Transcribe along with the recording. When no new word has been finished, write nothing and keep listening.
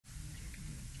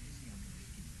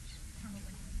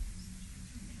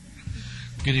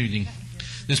Good evening.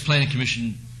 This Planning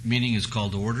Commission meeting is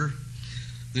called to order.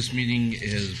 This meeting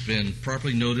has been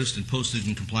properly noticed and posted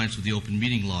in compliance with the open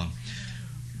meeting law.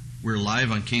 We're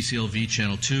live on KCLV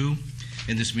Channel 2,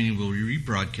 and this meeting will be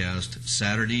rebroadcast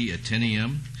Saturday at 10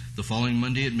 a.m., the following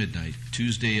Monday at midnight,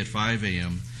 Tuesday at 5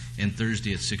 a.m., and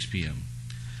Thursday at 6 p.m.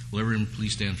 Will everyone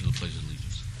please stand for the Pledge of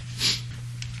Allegiance?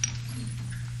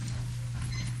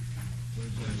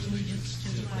 Allegiance to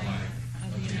the flag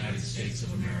of the United States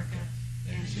of America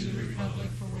and to the republic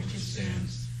for which it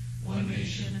stands, one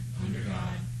nation, under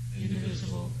God,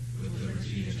 indivisible, with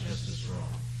liberty and justice for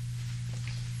all.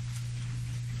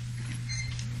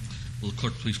 Will the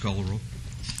clerk please call the roll?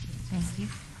 Thank you.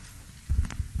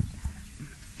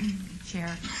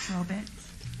 Chair Robit.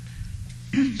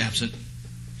 Absent.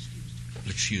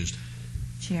 Excused.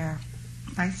 Chair,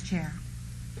 Vice Chair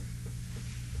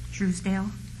Truesdale.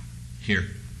 Here.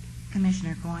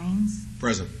 Commissioner Goines.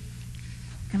 Present.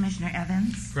 Commissioner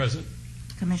Evans. Present.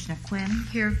 Commissioner Quinn.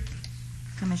 Here.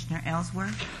 Commissioner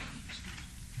Ellsworth.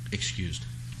 Excused.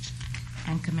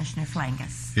 And Commissioner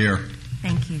Flangus. Here.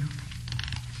 Thank you.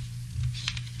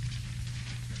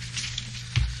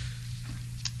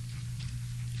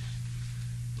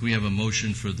 We have a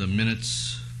motion for the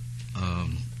minutes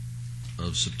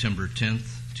of September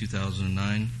 10th,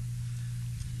 2009.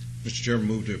 Mr. Chairman,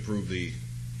 move to approve the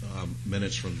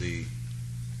minutes from the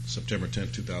September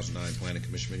 10th, 2009 Planning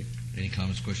Commission meeting. Any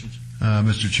comments, questions?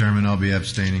 Mr. Chairman, I'll be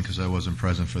abstaining because I wasn't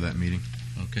present for that meeting.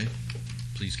 Okay.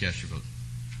 Please cast your vote.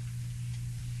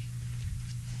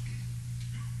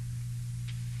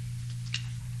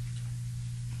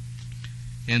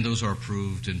 And those are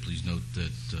approved, and please note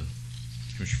that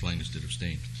Commissioner Flangus did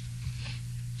abstain.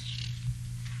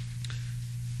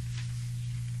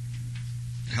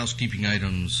 Housekeeping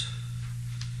items.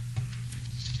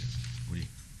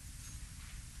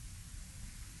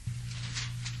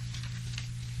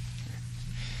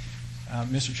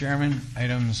 Mr. Chairman,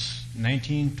 items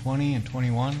 19, 20, and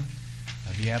 21.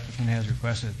 The applicant has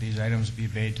requested that these items be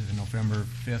obeyed to the November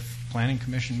 5th Planning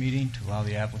Commission meeting to allow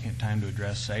the applicant time to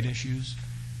address site issues.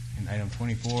 And item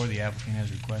 24, the applicant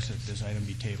has requested that this item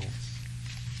be tabled.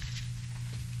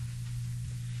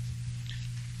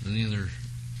 Any other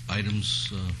items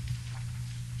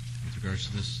with regards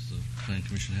to this the Planning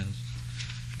Commission has?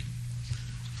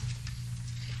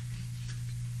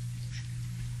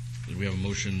 Do we have a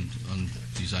motion on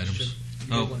these items?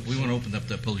 Oh, we want to open up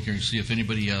that public hearing, see if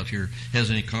anybody out here has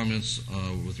any comments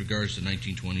with regards to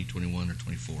 19, 20, 21, or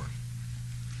 24.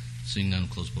 Seeing none,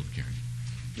 close public hearing.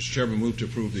 Mr. Chairman, move to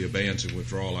approve the abeyance and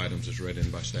withdrawal items as read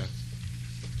in by staff.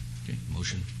 Okay,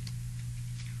 motion.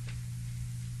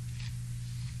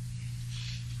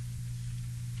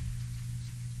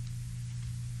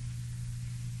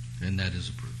 And that is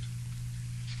approved.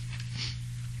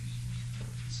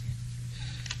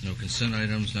 No consent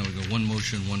items. Now we go one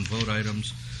motion, one vote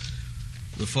items.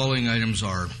 The following items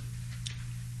are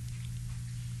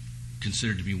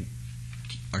considered to be,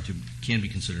 can be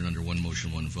considered under one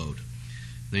motion, one vote.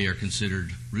 They are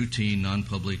considered routine,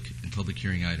 non-public, and public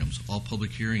hearing items. All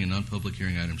public hearing and non-public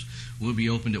hearing items will be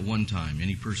opened at one time.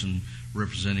 Any person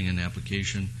representing an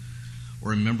application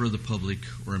or a member of the public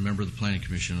or a member of the Planning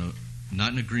Commission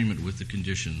not in agreement with the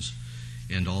conditions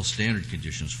and all standard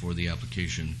conditions for the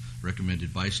application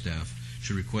recommended by staff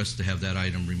should request to have that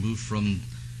item removed from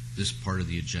this part of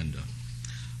the agenda.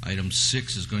 Item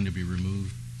 6 is going to be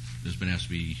removed, has been asked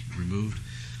to be removed.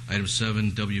 Item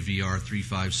 7, WVR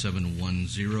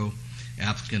 35710,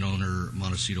 applicant owner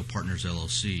Montecito Partners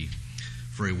LLC,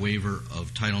 for a waiver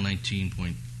of Title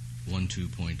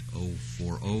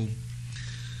 19.12.040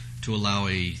 to allow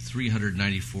a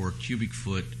 394 cubic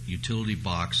foot utility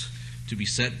box to be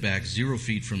set back 0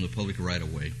 feet from the public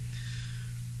right-of-way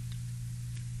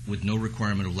with no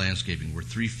requirement of landscaping, where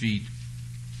 3 feet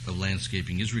of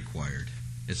landscaping is required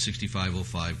at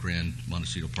 6505 Grand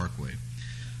Montecito Parkway.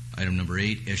 Item number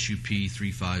 8, SUP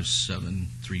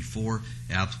 35734,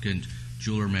 applicant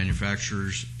Jeweler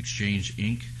Manufacturers Exchange,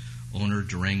 Inc., owner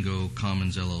Durango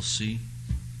Commons, LLC,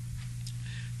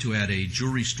 to add a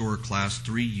jewelry store Class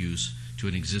 3 use to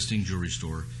an existing jewelry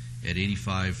store at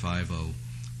 8550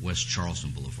 West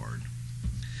Charleston Boulevard.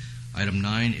 Item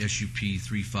 9, SUP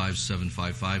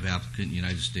 35755, applicant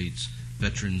United States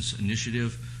Veterans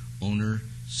Initiative, owner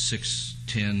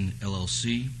 610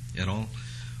 LLC, et al.,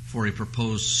 for a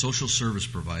proposed social service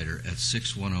provider at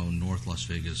 610 North Las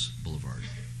Vegas Boulevard.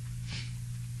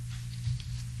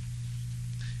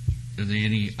 Are there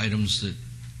any items that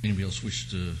anybody else wish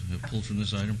to have pulled from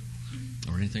this item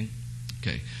or anything?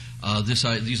 Okay.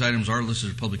 These items are listed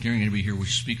at public hearing. Anybody here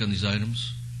wish to speak on these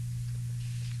items?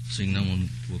 Seeing no one,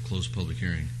 will close public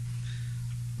hearing.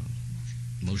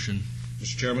 Motion.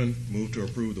 Mr. Chairman, move to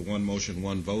approve the one motion,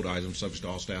 one vote item subject to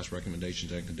all staff's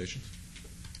recommendations and conditions.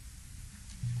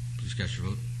 Please cast your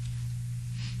vote.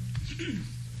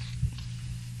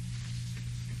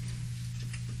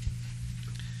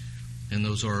 And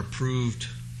those are approved.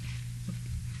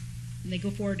 And they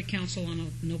go forward to council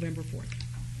on November 4th.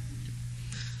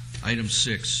 Item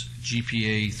 6,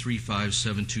 GPA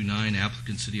 35729,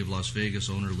 applicant City of Las Vegas,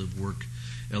 owner Live Work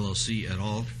LLC et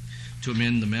al., to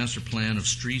amend the master plan of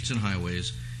streets and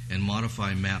highways and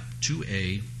modify map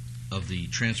 2A of the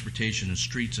transportation and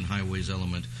streets and highways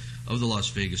element of the Las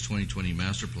Vegas 2020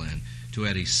 master plan to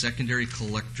add a secondary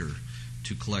collector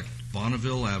to connect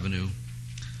Bonneville Avenue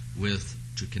with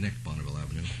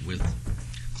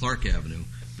Clark Avenue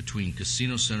between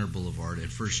Casino Center Boulevard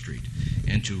and First Street,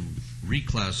 and to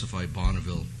reclassify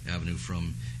Bonneville Avenue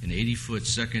from an 80-foot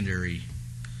secondary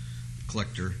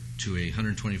collector to a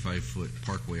 125-foot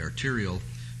parkway arterial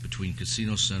between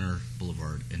Casino Center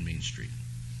Boulevard and Main Street.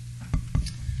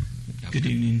 Good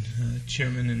evening,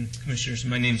 Chairman and Commissioners.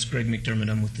 My name is Greg McDermott.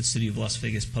 I'm with the City of Las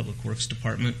Vegas Public Works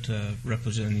Department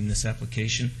representing this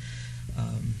application.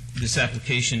 This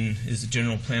application is a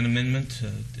general plan amendment,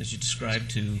 as you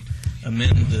described, to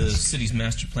amend the city's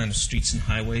master plan of streets and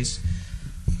highways.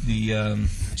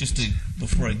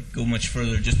 Before I go much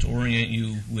further, just to orient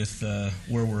you with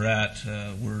where we're at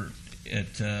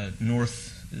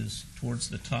north is towards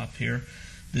the top here.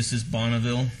 This is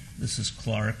Bonneville, this is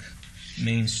Clark,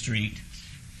 Main Street,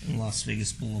 and Las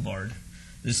Vegas Boulevard.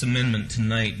 This amendment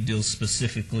tonight deals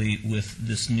specifically with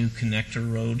this new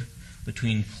connector road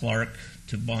between Clark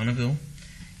to Bonneville,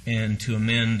 and to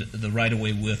amend the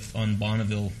right-of-way width on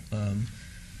Bonneville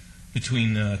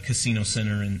between Casino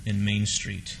Center and Main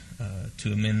Street,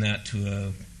 to amend that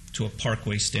to a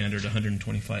parkway standard,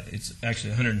 125. It's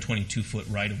actually 122-foot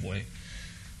right-of-way.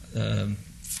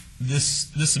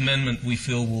 This amendment, we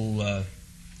feel, will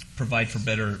provide for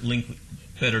better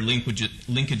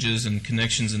linkages and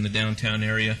connections in the downtown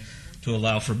area, to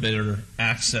allow for better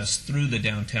access through the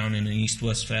downtown in an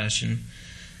east-west fashion.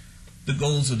 The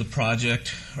goals of the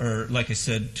project are, like I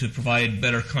said, to provide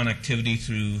better connectivity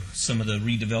through some of the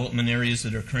redevelopment areas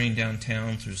that are occurring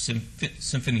downtown, through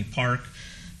Symphony Park,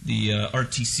 the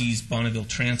RTC's Bonneville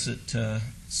Transit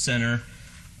Center,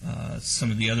 some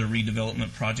of the other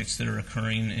redevelopment projects that are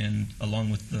occurring, and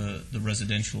along with the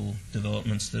residential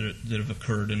developments that have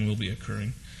occurred and will be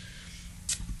occurring.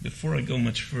 Before I go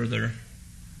much further,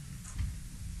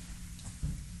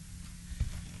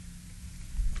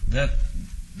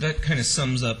 that kind of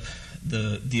sums up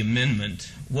the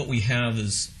amendment. What we have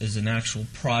is an actual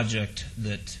project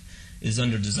that is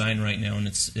under design right now, and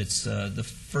it's the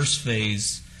first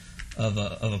phase of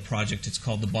a project. It's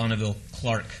called the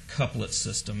Bonneville-Clark Couplet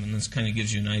System, and this kind of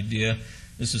gives you an idea.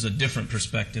 This is a different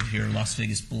perspective here. Las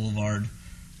Vegas Boulevard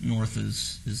north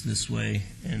is this way,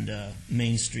 and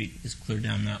Main Street is clear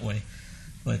down that way.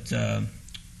 But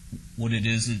what it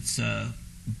is, it's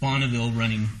Bonneville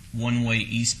running one-way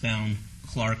eastbound,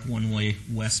 Clark one-way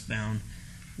westbound,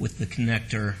 with the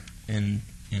connector and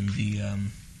the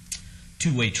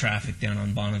two-way traffic down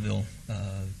on Bonneville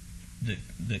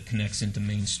that connects into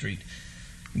Main Street.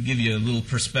 I'll give you a little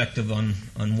perspective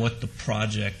on what the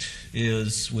project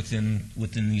is within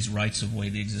these rights-of-way,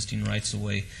 the existing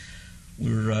rights-of-way.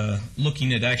 We're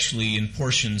looking at actually in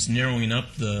portions narrowing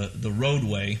up the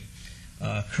roadway.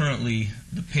 Currently,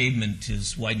 the pavement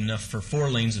is wide enough for 4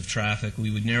 lanes of traffic. We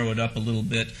would narrow it up a little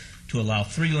bit to allow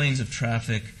 3 lanes of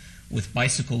traffic with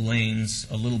bicycle lanes,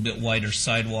 a little bit wider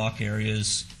sidewalk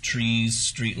areas, trees,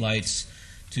 street lights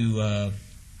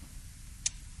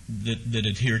that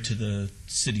adhere to the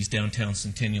city's downtown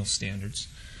centennial standards.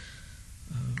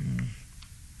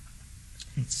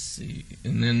 Let's see.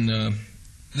 And then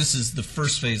this is the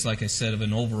first phase, like I said, of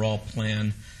an overall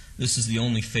plan. This is the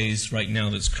only phase right now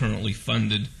that's currently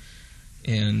funded.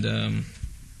 And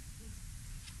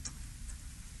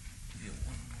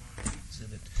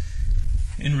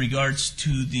in regards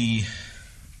to the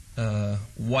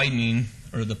widening,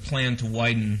 or the plan to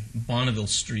widen Bonneville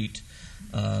Street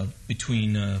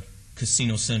between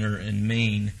Casino Center and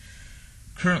Main,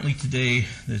 currently today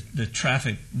the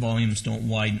traffic volumes don't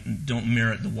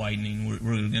merit the widening.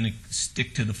 We're going to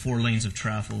stick to the 4 lanes of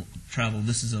travel.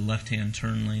 This is a left-hand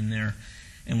turn lane there,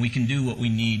 and we can do what we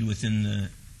need within the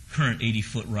current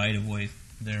 80-foot right-of-way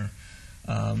there.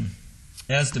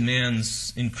 As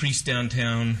demands increase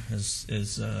downtown, as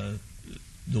the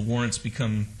warrants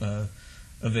become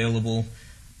available,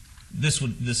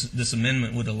 this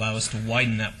amendment would allow us to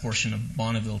widen that portion of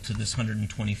Bonneville to this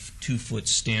 122-foot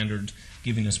standard,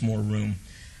 giving us more room.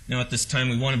 Now, at this time,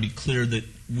 we want to be clear that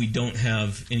we don't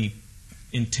have any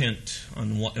intent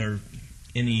on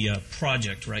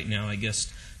project right now, I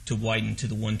guess, to widen to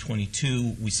the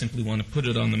 122. We simply want to put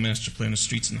it on the master plan of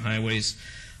streets and highways.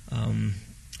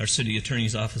 Our city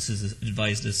attorney's office has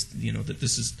advised us, that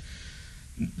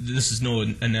this is no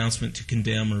announcement to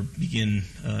condemn or begin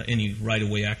any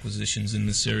right-of-way acquisitions in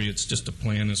this area. It's just a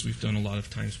plan, as we've done a lot of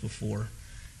times before.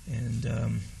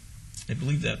 And I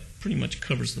believe that pretty much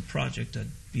covers the project. I'd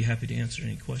be happy to answer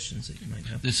any questions that you might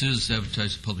have. This is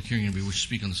advertised a public hearing. Anybody wish to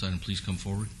speak on this item, please come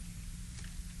forward.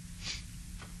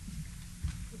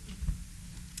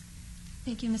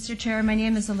 Thank you, Mr. Chair. My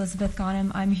name is Elizabeth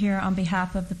Ghanem. I'm here on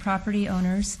behalf of the property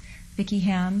owners, Vicki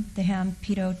Ham, the Ham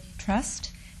Peto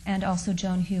Trust, and also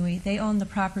Joan Huey. They own the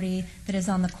property that is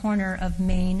on the corner of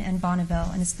Main and Bonneville,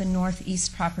 and it's the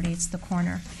northeast property. It's the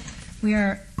corner. We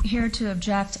are here to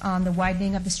object on the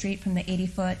widening of the street from the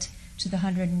 80-foot to the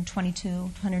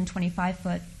 122,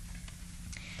 125-foot.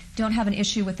 Don't have an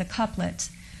issue with the couplet.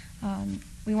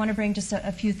 We want to bring just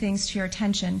a few things to your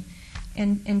attention.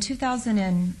 In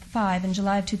 2005, in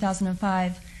July of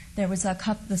 2005, there was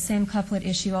the same couplet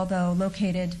issue, although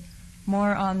located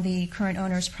more on the current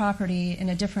owner's property in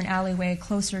a different alleyway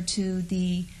closer to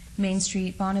the Main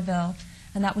Street, Bonneville,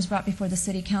 and that was brought before the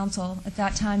City Council. At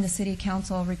that time, the City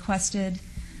Council requested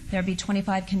there be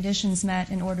 25 conditions met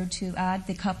in order to add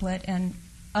the couplet and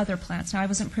other plants. Now, I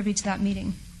wasn't privy to that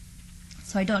meeting,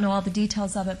 so I don't know all the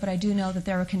details of it, but I do know that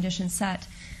there were conditions set.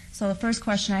 So the first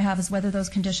question I have is whether those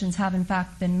conditions have in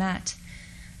fact been met.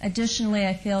 Additionally,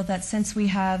 I feel that since we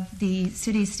have the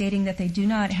city stating that they do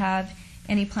not have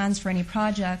any plans for any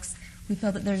projects, we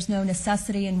feel that there's no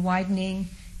necessity in widening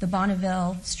the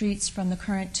Bonneville streets from the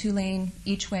current 2-lane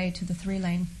each way to the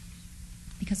 3-lane.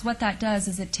 Because what that does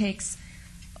is it takes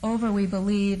over, we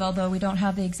believe, although we don't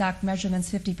have the exact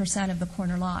measurements, 50% of the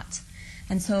corner lot.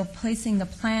 And so placing the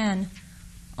plan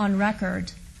on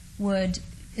record would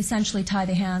essentially tie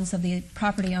the hands of the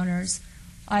property owners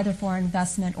either for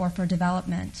investment or for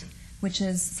development, which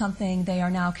is something they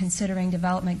are now considering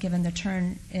development given the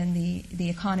turn in the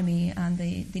economy and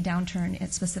the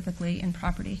downturn specifically in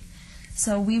property.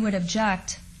 So we would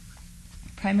object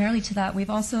primarily to that. We've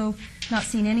also not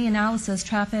seen any analysis,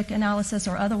 traffic analysis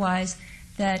or otherwise,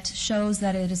 that shows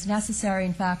that it is necessary,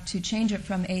 in fact, to change it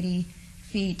from 80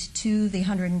 feet to the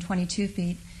 122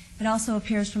 feet. It also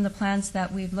appears from the plans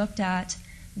that we've looked at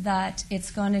that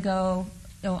it's going to go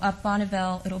up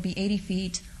Bonneville, it'll be 80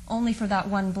 feet. Only for that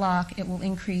one block, it will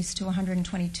increase to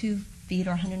 122 feet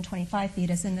or 125 feet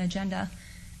as in the agenda,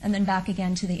 and then back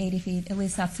again to the 80 feet. At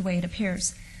least that's the way it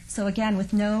appears. So again,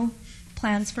 with no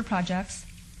plans for projects,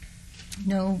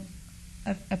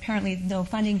 apparently no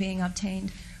funding being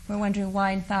obtained, we're wondering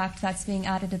why, in fact, that's being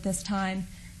added at this time,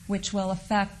 which will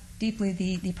affect deeply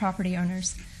the property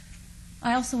owners.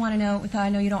 I also want to know, I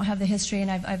know you don't have the history, and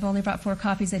I've only brought 4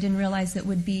 copies. I didn't realize it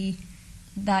would be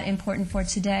that important for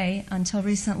today until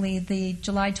recently. The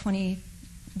July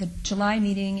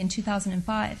meeting in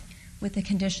 2005, with the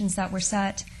conditions that were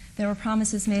set, there were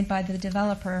promises made by the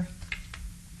developer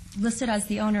listed as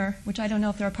the owner, which I don't know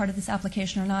if they're a part of this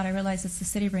application or not. I realize it's the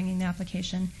city bringing the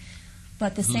application.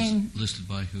 But the same. Listed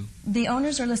by who? The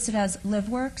owners are listed as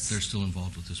LiveWorks. They're still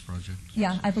involved with this project?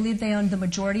 Yeah, I believe they own the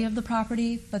majority of the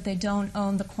property, but they don't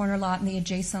own the corner lot and the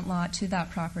adjacent lot to that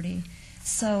property.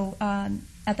 So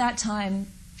at that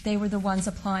time, they were the ones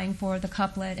applying for the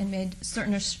couplet and made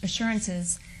certain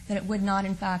assurances that it would not,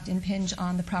 in fact, impinge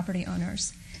on the property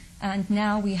owners. And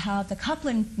now we have the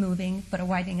couplet moving, but a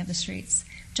widening of the streets,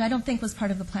 which I don't think was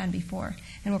part of the plan before.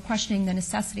 And we're questioning the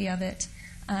necessity of it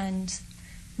and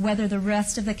whether the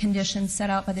rest of the conditions set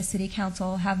out by the City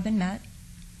Council have been met.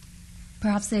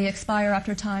 Perhaps they expire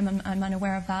after time, I'm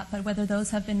unaware of that, but whether those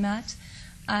have been met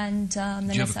and the Do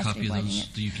you have a necessity copy of of widening those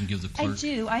it. that you can give the clerk? I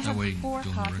do. I have That way 4 go on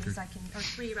the copies, record. or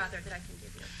 3 rather, that I can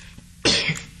give you. Thank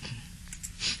you.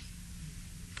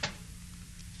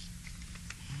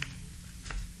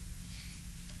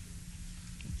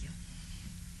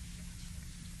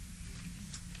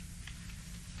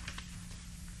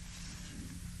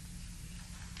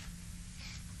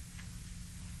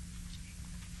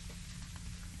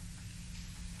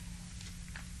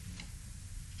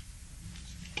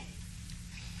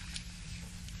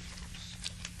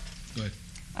 Go ahead.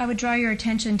 I would draw your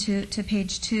attention to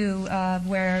page 2,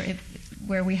 where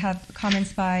we have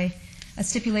comments by a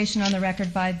stipulation on the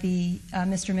record by the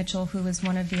Mr. Mitchell, who is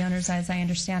one of the owners, as I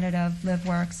understand it, of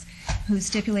LiveWorks, who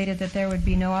stipulated that there would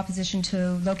be no opposition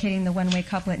to locating the one-way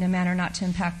couplet in a manner not to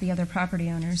impact the other property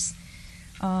owners.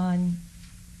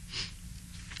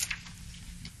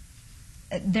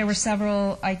 There were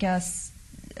several, I guess,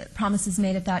 promises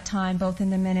made at that time, both in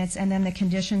the minutes and then the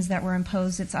conditions that were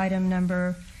imposed. It's item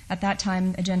number at that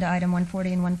time, agenda item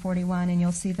 140 and 141, and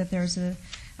you'll see that there's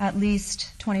at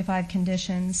least 25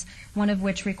 conditions, one of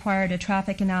which required a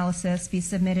traffic analysis be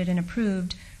submitted and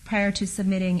approved prior to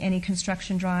submitting any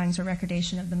construction drawings or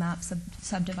recordation of the map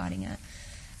subdividing it.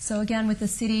 So again, with the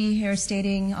city here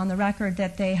stating on the record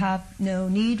that they have no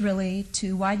need really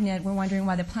to widen it, we're wondering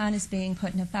why the plan is being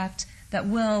put in effect that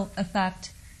will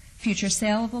affect future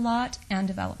sale of the lot and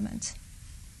development.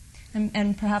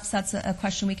 And perhaps that's a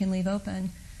question we can leave open.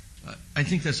 I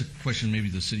think that's a question maybe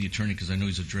the city attorney, because I know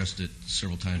he's addressed it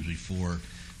several times before,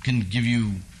 can give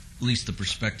you at least the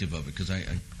perspective of it, because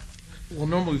Well,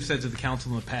 normally we've said to the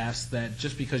council in the past that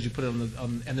just because you put it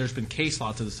and there's been case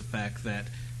law to this effect, that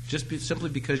simply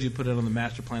because you put it on the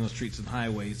master plan of streets and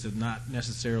highways does not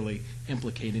necessarily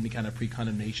implicate any kind of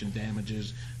pre-condemnation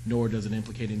damages, nor does it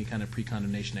implicate any kind of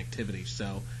pre-condemnation activity.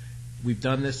 So we've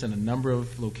done this in a number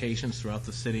of locations throughout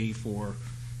the city for,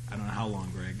 I don't know how long,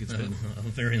 Greg. It's been a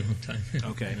very long time.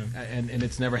 Okay, and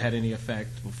it's never had any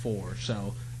effect before.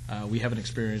 So we haven't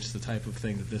experienced the type of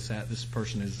thing that this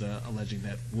person is alleging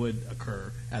that would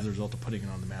occur as a result of putting it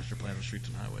on the master plan of streets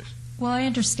and highways. Well, I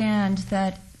understand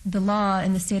that the law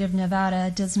in the state of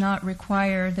Nevada does not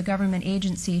require the government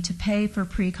agency to pay for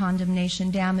pre-condemnation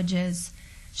damages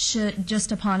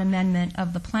just upon amendment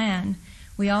of the plan.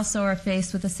 We also are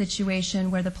faced with a situation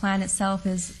where the plan itself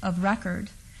is of record.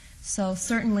 So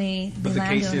certainly But the the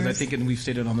case landowners... is, I think, and we've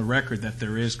stated on the record, that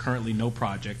there is currently no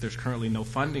project, there's currently no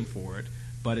funding for it,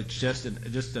 but it's just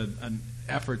an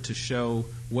effort to show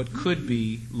what could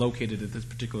be located at this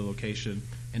particular location,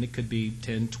 and it could be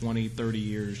 10, 20, 30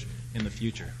 years in the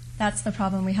future. That's the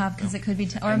problem we have, because it could be,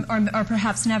 or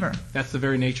perhaps never. That's the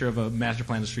very nature of a master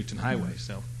plan of streets and highways,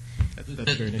 so that's the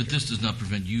very nature. but this does not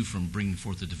prevent you from bringing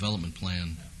forth a development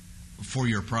plan for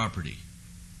your property.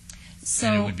 And it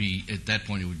So would be, at that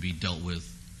point, it would be dealt with.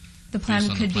 the plan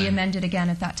based on the could be plan. amended again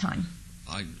at that time.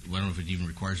 I don't know if it even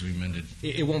requires to be amended.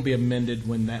 It won't be amended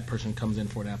when that person comes in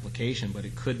for an application, but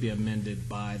it could be amended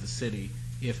by the city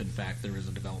if, in fact, there is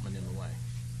a development in the way.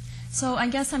 So I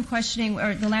guess I'm questioning,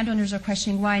 or the landowners are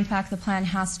questioning, why in fact the plan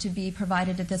has to be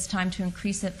provided at this time to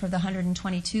increase it for the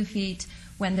 122 feet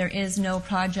when there is no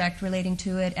project relating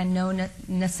to it and no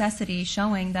necessity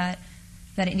showing that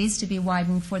it needs to be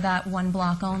widened for that one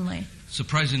block only.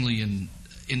 Surprisingly,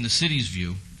 in the city's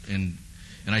view, and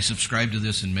I subscribe to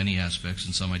this in many aspects,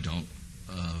 and some I don't,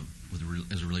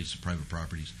 as it relates to private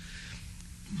properties,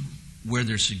 where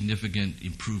there's significant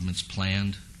improvements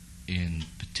planned in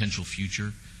potential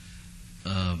future,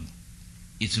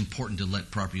 it's important to let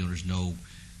property owners know,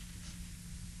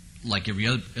 like every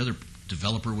other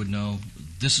developer would know,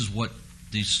 this is what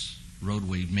this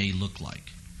roadway may look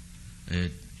like.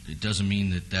 It doesn't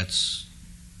mean that that's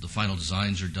the final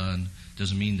designs are done.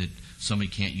 Doesn't mean that somebody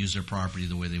can't use their property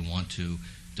the way they want to.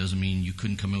 Doesn't mean you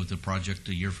couldn't come in with a project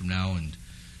a year from now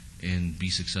and be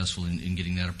successful in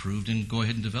getting that approved and go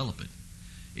ahead and develop it.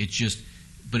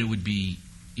 But it would be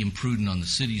imprudent on the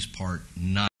city's part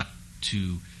not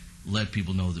to let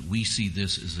people know that we see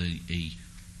this as a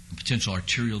potential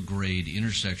arterial grade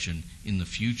intersection in the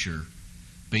future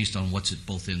based on what's at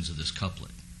both ends of this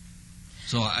couplet.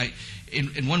 So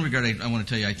in one regard, I want to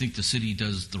tell you, I think the city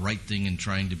does the right thing in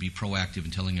trying to be proactive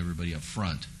and telling everybody up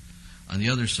front. On the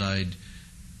other side,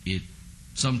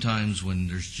 sometimes when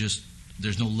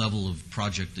there's no level of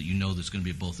project that you know that's going to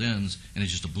be at both ends, and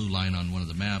it's just a blue line on one of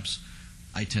the maps,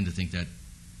 I tend to think that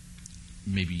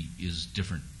maybe is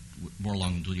different, more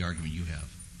along the argument you have.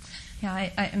 Yeah,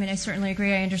 I mean, I certainly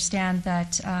agree. I understand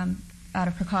that out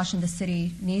of precaution, the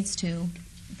city needs to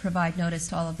provide notice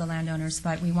to all of the landowners,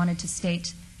 but we wanted to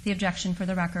state the objection for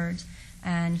the record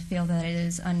and feel that it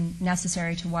is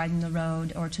unnecessary to widen the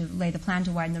road or to lay the plan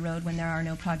to widen the road when there are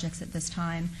no projects at this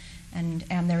time, and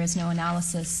there is no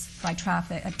analysis by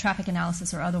traffic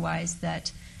analysis or otherwise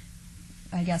that,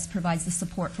 I guess, provides the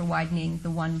support for widening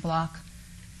the one block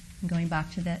and going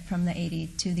back to from the 80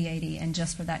 to the 80 and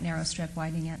just for that narrow strip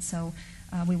widening it. So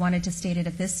we wanted to state it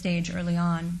at this stage early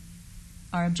on,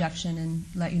 our objection, and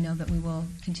let you know that we will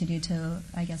continue to,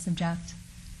 I guess, object.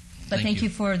 But thank you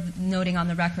for noting on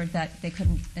the record that they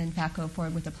couldn't, in fact, go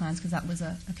forward with the plans because that was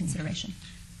a consideration.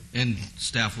 And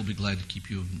staff will be glad to keep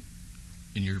you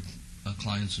and your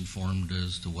clients informed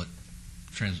as to what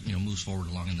moves forward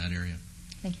along in that area.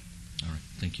 Thank you. All right,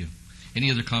 thank you.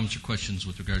 Any other comments or questions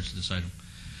with regards to this item?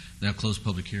 Now close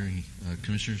public hearing.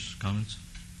 Commissioners, comments?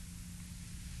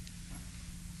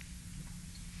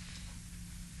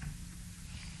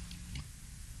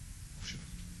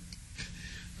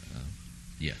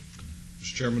 Yeah.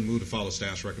 Mr. Chairman, move to follow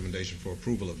staff's recommendation for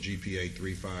approval of GPA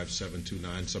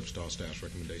 35729, substar staff's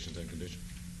recommendations and conditions.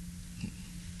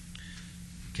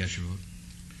 Cast your vote.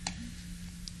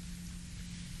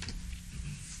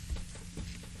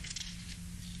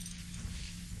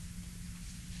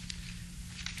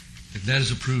 That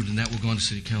is approved, and that will go on to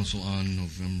City Council on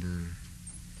November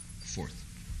 4th.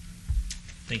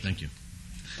 Thank you.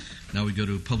 Now we go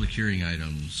to public hearing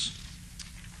items.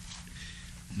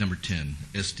 Number 10,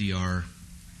 SDR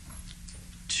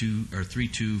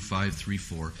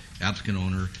 32534, applicant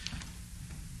owner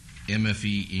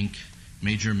MFE Inc.,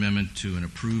 major amendment to an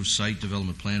approved site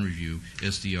development plan review,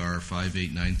 SDR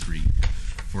 5893,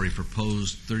 for a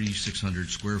proposed 3,600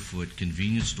 square foot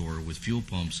convenience store with fuel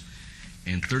pumps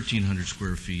and 1,300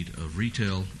 square feet of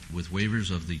retail with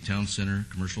waivers of the town center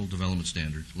commercial development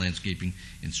standards, landscaping,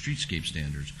 and streetscape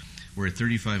standards, where a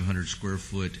 3,500 square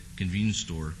foot convenience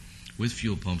store with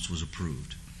fuel pumps was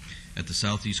approved at the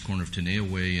southeast corner of Tenaya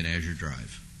Way and Azure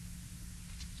Drive.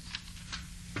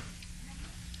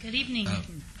 Good evening.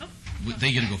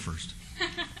 They get to go first.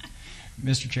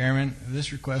 Mr. Chairman,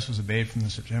 this request was obeyed from the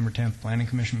September 10th Planning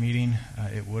Commission meeting.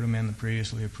 It would amend the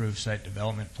previously approved site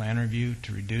development plan review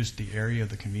to reduce the area of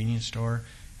the convenience store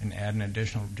and add an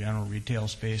additional general retail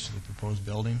space to the proposed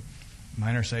building.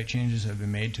 Minor site changes have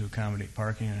been made to accommodate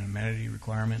parking and amenity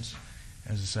requirements.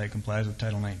 As the site complies with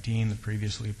Title 19, the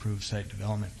previously approved site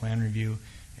development plan review,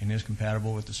 and is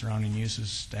compatible with the surrounding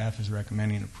uses, staff is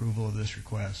recommending approval of this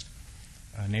request.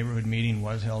 A neighborhood meeting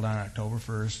was held on October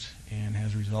 1st and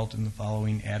has resulted in the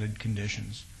following added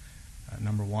conditions.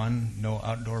 Number 1, no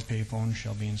outdoor payphones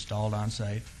shall be installed on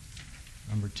site.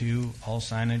 Number 2, all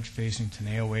signage facing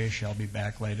Tenaya Way shall be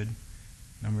backlighted.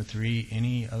 Number 3,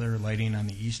 any other lighting on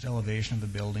the east elevation of the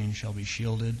building shall be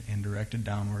shielded and directed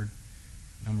downward.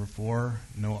 Number 4,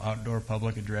 no outdoor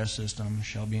public address system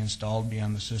shall be installed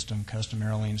beyond the system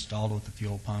customarily installed with the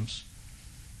fuel pumps.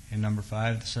 And number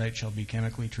 5, the site shall be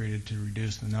chemically treated to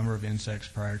reduce the number of insects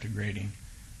prior to grading.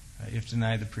 If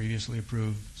denied, the previously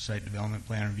approved site development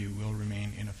plan review will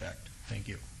remain in effect. Thank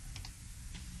you.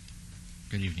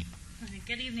 Good evening.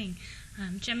 Good evening.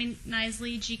 Jemmy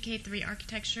Nisley, GK3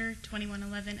 Architecture,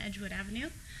 2111 Edgewood Avenue.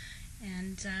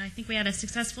 And I think we had a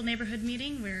successful neighborhood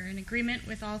meeting. We're in agreement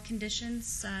with all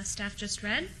conditions staff just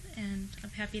read, and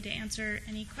I'm happy to answer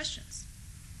any questions.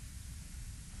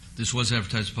 This was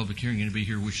advertised as a public hearing. Anybody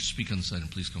here wish to speak on this item,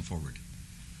 please come forward.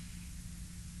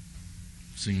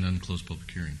 Seeing none, close public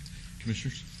hearing.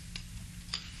 Commissioners?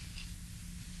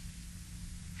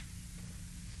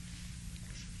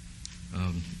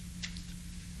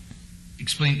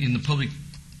 Explain in the public,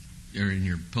 or in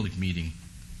your public meeting,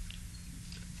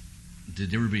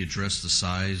 did everybody address the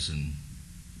size? And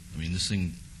I mean, this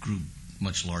thing grew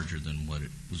much larger than what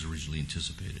it was originally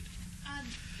anticipated.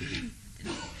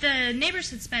 The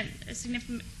neighbors had spent a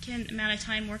significant amount of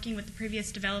time working with the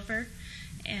previous developer,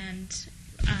 and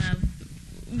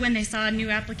when they saw a new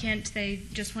applicant, they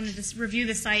just wanted to review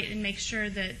the site and make sure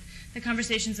that the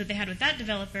conversations that they had with that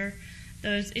developer,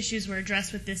 those issues were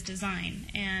addressed with this design.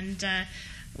 And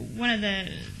one of the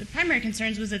primary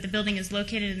concerns was that the building is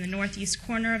located in the northeast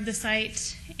corner of the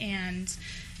site, and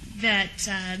that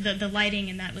the lighting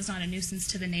and that was not a nuisance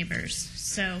to the neighbors.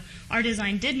 So our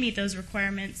design did meet those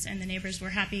requirements, and the neighbors were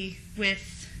happy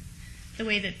with the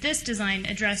way that this design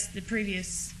addressed the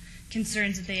previous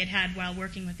concerns that they had had while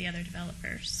working with the other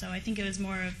developers. So I think it was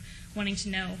more of wanting to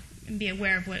know and be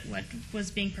aware of what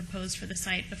was being proposed for the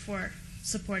site before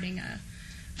supporting a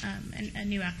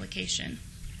new application.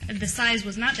 The size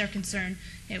was not their concern.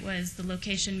 It was the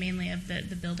location mainly of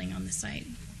the building on the site.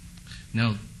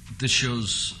 Now, this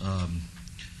shows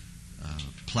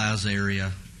plaza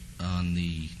area on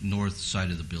the north side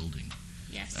of the building.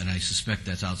 Yes. And I suspect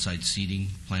that's outside seating,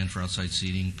 planned for outside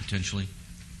seating potentially?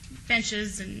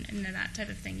 Benches and that type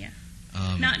of thing, yeah.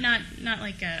 Not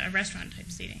like a restaurant type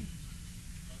seating.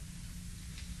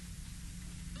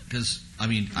 Because, I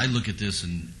mean, I look at this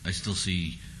and I still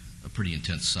see a pretty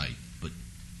intense site. But,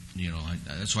 you know,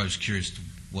 that's why I was curious to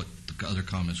what the other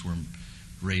comments were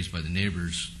raised by the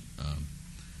neighbors.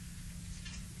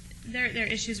 Their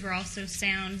issues were also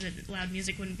sound, that loud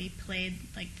music wouldn't be played.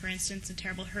 Like, for instance, a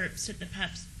Terrible Herbst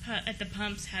at the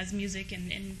pumps has music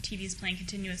and TVs playing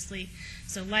continuously.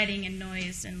 So lighting and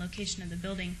noise and location of the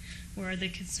building were the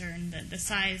concern. The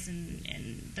size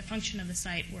and the function of the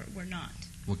site were not.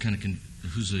 What kind of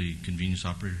who's the convenience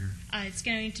operator here? It's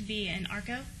going to be an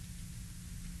Arco.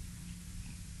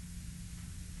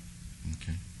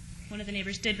 Okay. One of the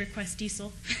neighbors did request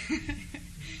diesel.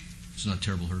 It's not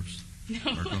Terrible Herbst? No.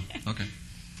 Arco? Okay.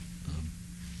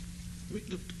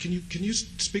 Can you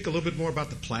speak a little bit more about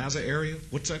the plaza area?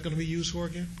 What's that going to be used for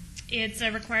again? It's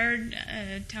a required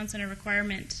town center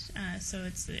requirement, so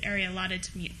it's the area allotted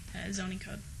to meet zoning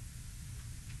code.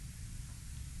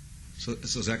 So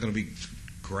is that going to be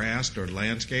grassed or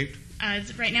landscaped?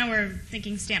 Right now we're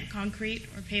thinking stamped concrete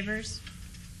or pavers.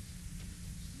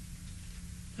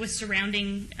 with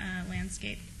surrounding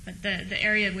landscape. But the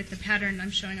area with the pattern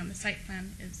I'm showing on the site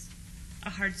plan is a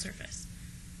hard surface.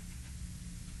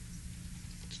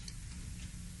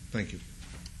 Thank you.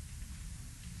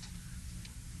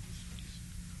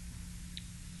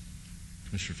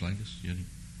 Commissioner Flangus, you have any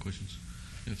questions?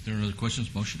 If there are no other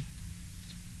questions, motion.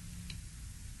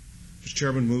 Mr.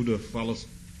 Chairman, move to follow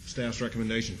staff's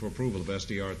recommendation for approval of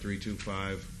SDR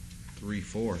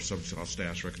 32534, subject to all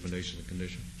staff's recommendations and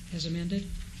conditions. As amended?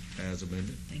 As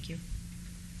amended. Thank you.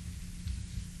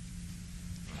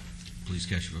 Please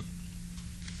cast your vote.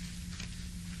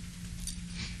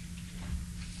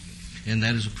 And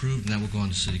that is approved, and that will go on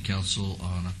to City Council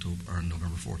on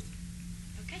November 4th.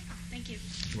 Okay, thank you.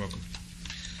 You're welcome.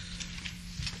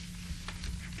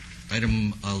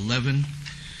 Item 11,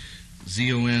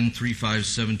 ZON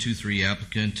 35723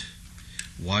 applicant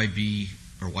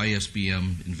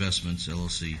YSBM Investments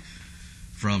LLC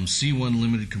from C1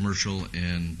 Limited Commercial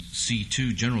and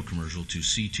C2 General Commercial to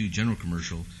C2 General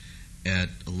Commercial at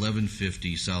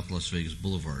 1150 South Las Vegas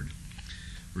Boulevard.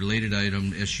 Related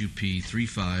item SUP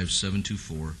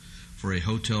 35724 for a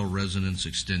hotel residence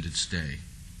extended stay.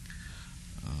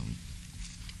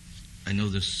 I know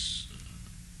this.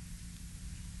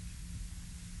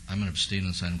 I'm going to abstain on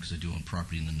this item because I do own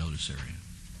property in the notice area.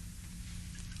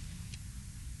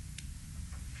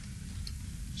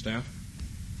 Staff?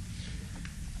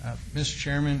 Mr.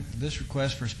 Chairman, this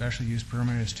request for a special use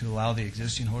permit is to allow the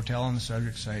existing hotel on the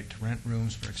subject site to rent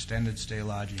rooms for extended stay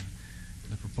lodging.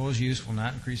 The proposed use will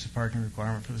not increase the parking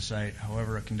requirement for the site.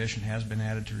 However, a condition has been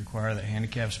added to require that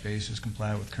handicap spaces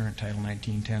comply with current Title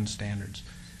 1910 standards.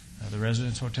 The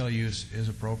residence hotel use is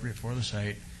appropriate for the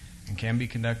site and can be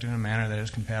conducted in a manner that is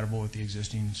compatible with the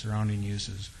existing surrounding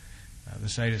uses. The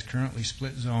site is currently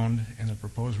split zoned, and the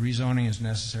proposed rezoning is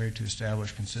necessary to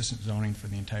establish consistent zoning for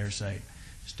the entire site.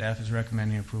 Staff is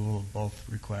recommending approval of both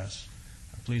requests.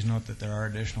 Please note that there are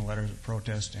additional letters of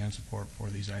protest and support for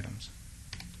these items.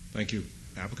 Thank you.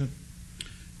 Applicant?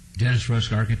 Dennis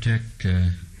Rusk, architect,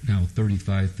 now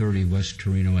 3530 West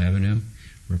Torino Avenue,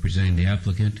 representing the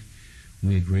applicant.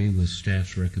 We agree with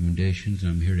staff's recommendations.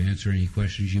 I'm here to answer any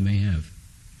questions you may have.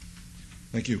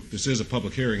 Thank you. This is a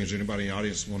public hearing. Is there anybody in the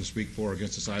audience who want to speak for or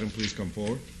against this item? Please come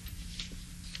forward.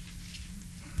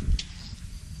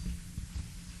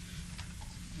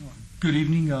 Good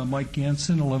evening. Mike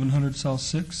Ganson, 1100 South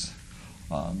 6.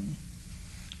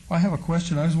 I have a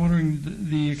question. I was wondering,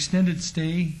 the extended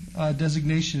stay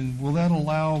designation, will that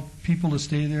allow people to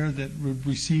stay there that would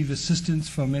receive assistance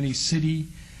from any city,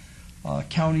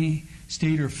 county,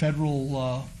 state, or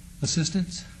federal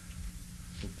assistance?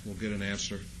 We'll get an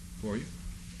answer for you.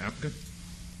 Applicant?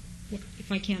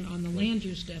 If I can, on the land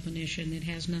use definition, it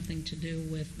has nothing to do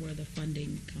with where the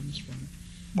funding comes from.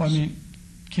 Well, I mean,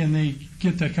 can they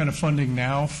get that kind of funding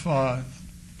now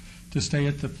to stay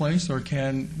at the place, or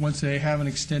once they have an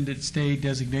extended stay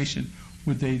designation,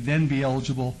 would they then be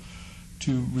eligible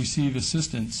to receive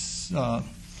assistance,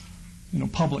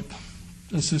 public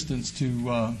assistance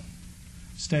to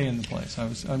stay in the place?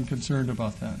 I'm concerned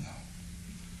about that.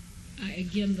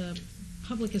 Again, the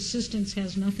public assistance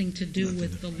has nothing to do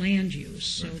with the land use.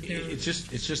 So it's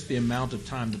just the amount of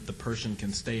time that the person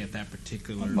can stay at that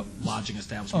particular lodging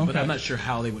establishment. Okay. But I'm not sure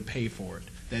how they would pay for it.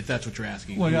 If that's what you're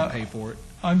asking. Well, who would pay for it?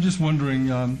 I'm just wondering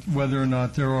whether or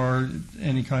not there are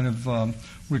any kind of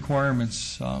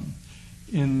requirements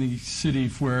in the city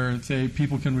where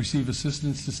people can receive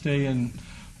assistance to stay in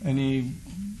any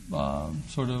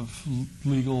sort of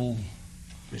legal.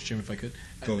 Mr. Chairman, if I could.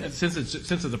 Since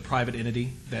it's a private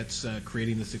entity that's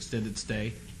creating this extended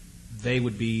stay, they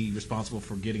would be responsible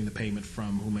for getting the payment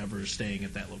from whomever is staying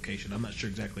at that location. I'm not sure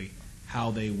exactly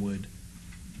how they would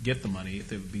get the money,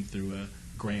 if it would be through a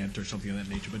grant or something of that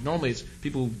nature. But normally it's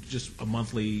people just a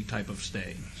monthly type of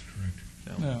stay. That's correct.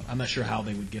 So yeah. I'm not sure how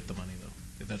they would get the money, though,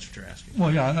 if that's what you're asking.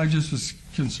 Well, yeah, I just was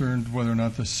concerned whether or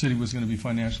not the city was going to be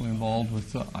financially involved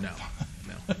with No,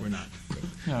 we're not.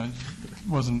 Yeah, it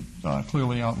wasn't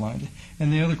clearly outlined.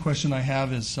 And the other question I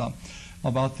have is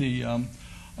about the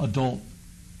adult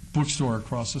bookstore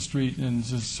across the street, and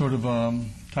it's sort of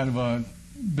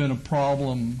been a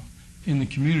problem in the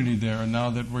community there. And now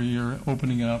that we're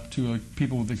opening it up to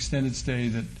people with extended stay,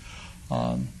 that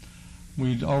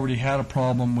we'd already had a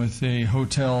problem with a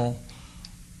hotel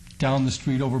down the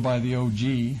street over by the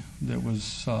OG that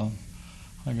was, I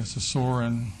guess, a sore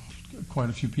in quite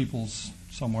a few people's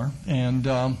somewhere. And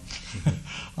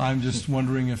I'm just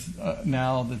wondering if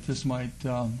now that this might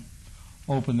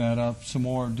open that up some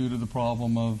more due to the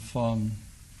problem of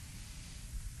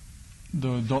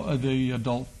the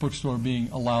adult bookstore being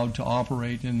allowed to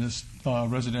operate in this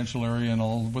residential area and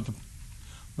all with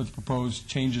with the proposed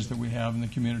changes that we have in the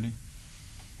community.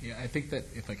 Yeah, I think that,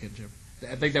 if I could, Jim,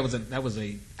 I think that was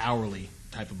a hourly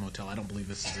type of motel. I don't believe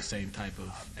this is the same type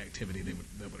of activity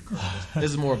that would occur.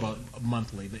 This is more of a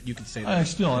monthly, that you could say that. I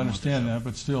still understand that,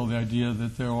 but still the idea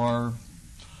that there are,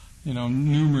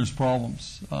 numerous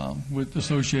problems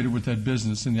associated with that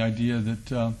business, and the idea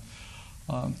that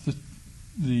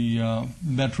the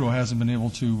Metro hasn't been able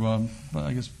to,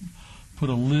 put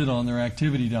a lid on their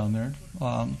activity down there.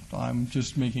 I'm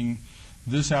just making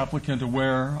this applicant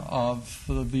aware of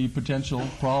the potential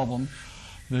problem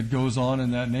that goes on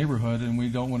in that neighborhood, and we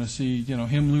don't want to see,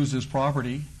 him lose his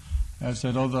property, as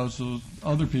that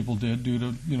other people did due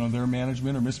to, their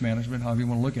management or mismanagement, however you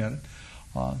want to look at it,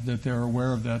 that they're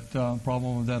aware of that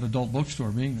problem of that adult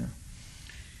bookstore being there.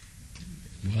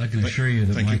 Well, I can assure you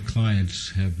that my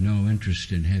clients have no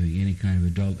interest in having any kind of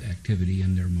adult activity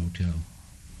in their motel.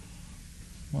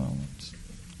 Well, it's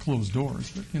closed doors,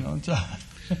 but, it's...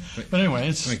 But anyway,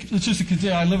 it's just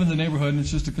I live in the neighborhood, and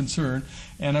it's just a concern.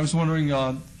 And I was wondering,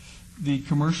 the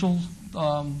commercial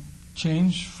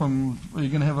change from, are you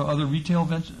going to have other retail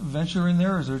venture in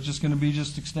there, or is there just going to be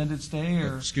just extended stay?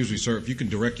 Or? Excuse me, sir, if you can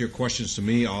direct your questions to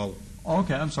me, I'll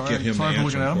I'm sorry. get him to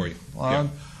answer them for you.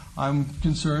 I'm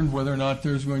concerned whether or not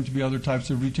there's going to be other types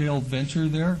of retail venture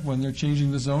there when they're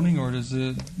changing the zoning, or does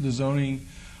the zoning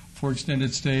for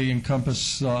extended stay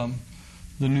encompass the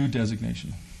new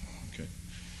designation?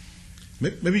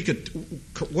 Maybe you could,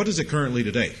 what is it currently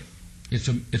today? It's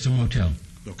a motel.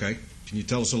 Okay. Can you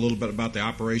tell us a little bit about the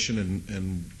operation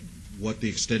and what the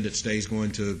extended stay is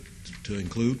going to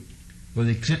include? Well,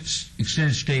 the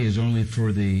extended stay is only for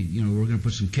we're going to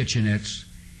put some kitchenettes,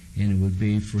 and it would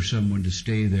be for someone to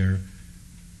stay there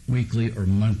weekly or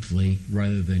monthly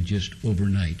rather than just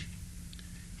overnight.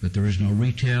 But there is no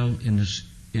retail in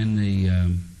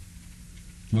the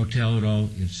motel at all.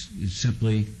 It's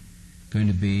simply going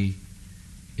to be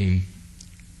a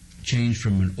change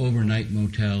from an overnight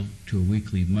motel to a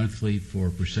weekly, monthly for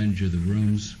a percentage of the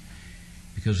rooms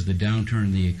because of the downturn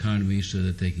in the economy, so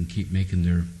that they can keep making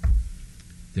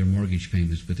their mortgage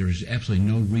payments. But there is absolutely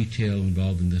no retail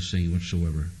involved in this thing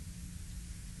whatsoever.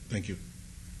 Thank you.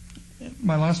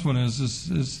 My last one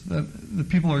is that the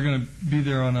people are going to be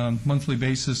there on a monthly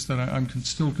basis, that I'm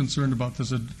still concerned about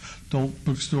this adult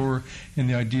bookstore and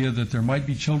the idea that there might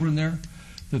be children there,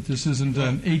 that this isn't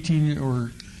an 18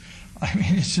 or,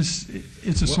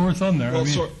 it's a sore thumb there. Well,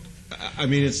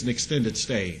 it's an extended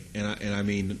stay, and I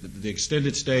mean, the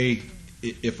extended stay,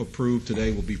 if approved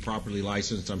today, will be properly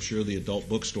licensed. I'm sure the adult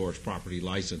bookstore is properly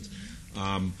licensed.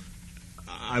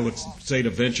 I would say to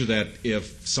venture that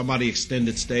if somebody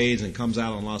extended stays and comes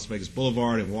out on Las Vegas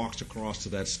Boulevard and walks across to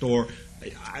that store,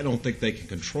 I don't think they can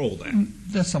control that.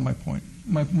 That's not my point.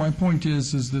 My point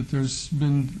is that there's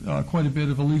been quite a bit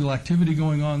of illegal activity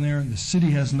going on there. The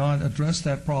city has not addressed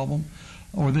that problem,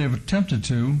 or they have attempted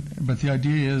to. But the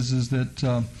idea is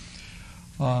that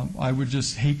I would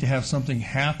just hate to have something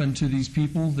happen to these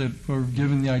people that are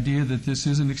given the idea that this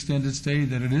is an extended stay,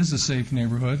 that it is a safe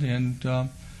neighborhood, and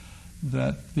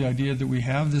that the idea that we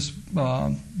have this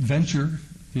venture,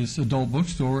 this adult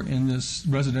bookstore in this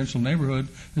residential neighborhood,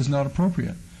 is not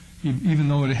appropriate. Even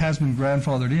though it has been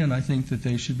grandfathered in, I think that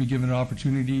they should be given an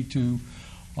opportunity to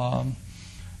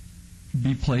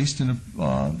be placed in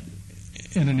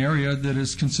an area that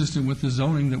is consistent with the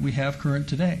zoning that we have current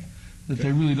today. That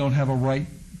they really don't have a right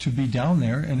to be down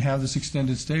there and have this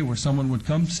extended stay where someone would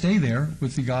come stay there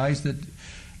with the guys that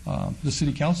the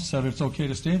city council said it's okay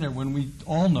to stay there, when we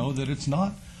all know that it's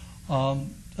not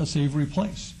a savory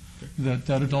place.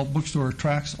 That adult bookstore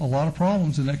attracts a lot of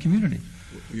problems in that community.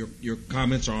 Your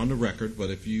comments are on the record, but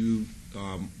if you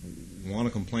want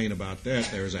to complain about that,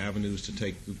 there's avenues to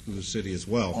take through the city as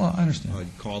well. Oh, I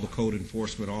understand. Call the code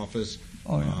enforcement office.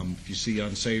 Oh, yeah. If you see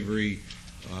unsavory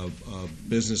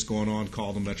business going on,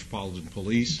 call the Metropolitan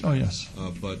Police. Oh, yes.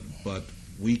 But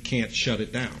we can't shut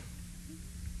it down.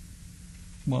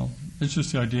 Well, it's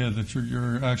just the idea that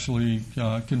you're actually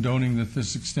condoning that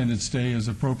this extended stay is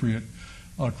appropriate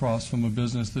across from a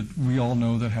business that we all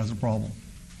know that has a problem.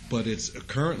 But it's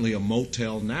currently a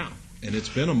motel now, and it's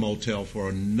been a motel for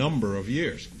a number of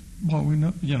years. Well, we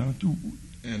know,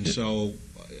 and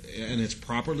it's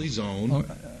properly zoned,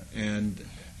 and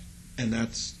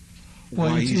that's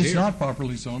why he's here. It's not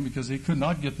properly zoned because they could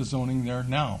not get the zoning there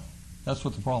now. That's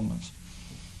what the problem is.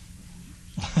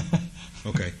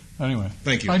 Okay. Anyway.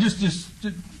 Thank you. I just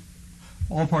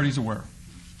all parties aware.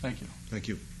 Thank you. Thank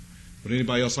you. Would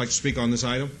anybody else like to speak on this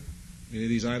item? Any of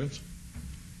these items?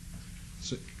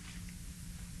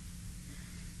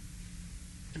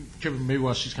 Chairman, maybe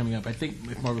while she's coming up, I think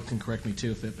if Margaret can correct me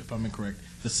too, if I'm incorrect,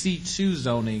 the C2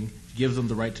 zoning gives them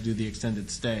the right to do the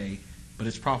extended stay, but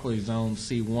it's properly zoned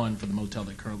C1 for the motel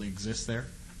that currently exists there.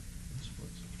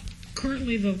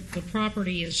 Currently, the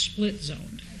property is split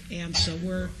zoned, and so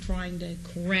we're trying to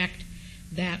correct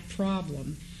that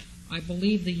problem. I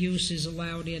believe the use is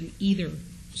allowed in either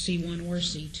C1 or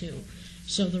C2.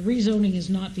 So the rezoning is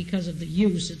not because of the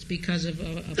use, it's because of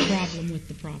a problem with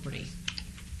the property.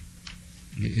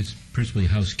 It's principally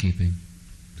housekeeping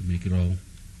to make it all.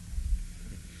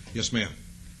 Yes, ma'am.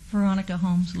 Veronica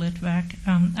Holmes, Litvak.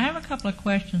 I have a couple of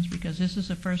questions because this is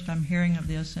the first I'm hearing of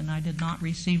this, and I did not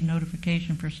receive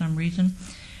notification for some reason.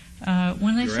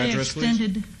 When they Your say address,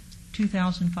 extended, please?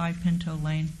 2005 Pinto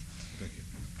Lane. Thank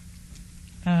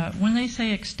you. When they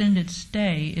say extended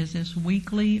stay, is this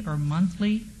weekly or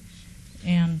monthly?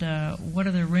 And what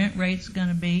are the rent rates going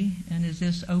to be? And is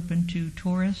this open to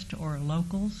tourists or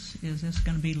locals? Is this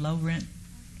going to be low rent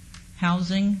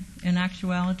housing in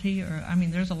actuality? Or I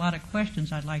mean, there's a lot of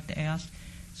questions I'd like to ask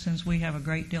since we have a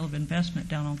great deal of investment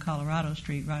down on Colorado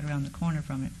Street right around the corner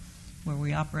from it where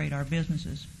we operate our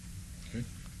businesses. Okay.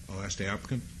 I'll ask the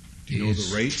applicant. Do you know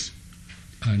the rates?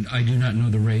 I do not know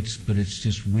the rates, but it's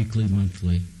just weekly,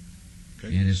 monthly.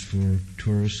 Okay. And it's for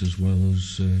tourists as well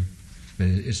as, but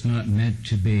it's not meant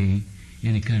to be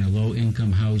any kind of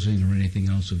low-income housing or anything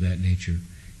else of that nature.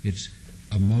 It's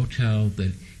a motel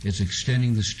that is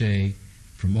extending the stay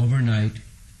from overnight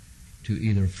to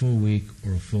either a full week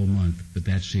or a full month, but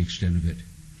that's the extent of it.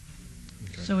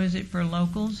 Okay. So is it for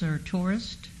locals or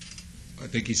tourists? I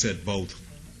think he said both.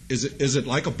 Is it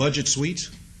like a budget suite?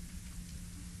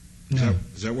 No.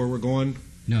 Is that where we're going?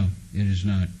 No, it is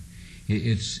not.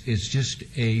 It's just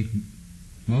a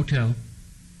motel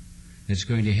that's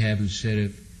going to have, instead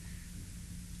of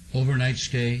overnight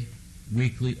stay,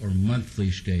 weekly or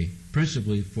monthly stay,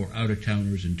 principally for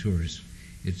out-of-towners and tourists.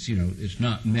 It's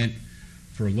not meant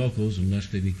for locals unless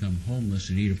they become homeless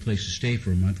and need a place to stay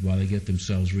for a month while they get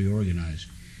themselves reorganized.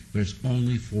 But it's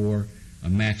only for a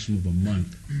maximum of a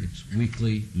month. It's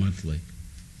weekly, monthly.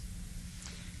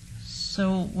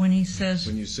 So when he says...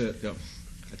 When you said, yeah,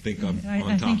 I think I'm on top.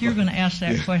 I think you're going to ask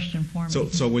that Yeah. question for me.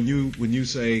 So when you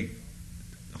say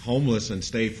homeless and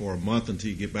stay for a month until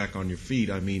you get back on your feet,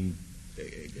 I mean,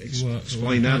 explain that a little bit more,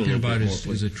 What I'm talking about is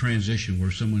please. a transition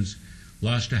where someone's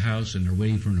lost a house and they're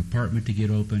waiting for an apartment to get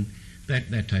open,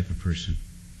 that type of person.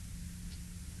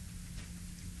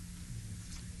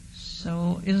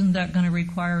 So isn't that going to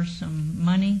require some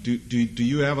money? Do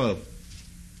you have a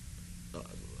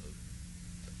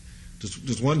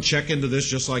does one check into this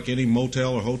just like any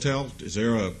motel or hotel? Is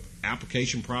there a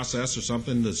application process or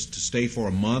something to stay for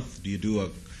a month? Do you do a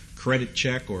credit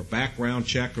check or a background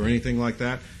check or anything like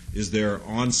that? Is there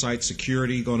on-site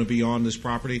security going to be on this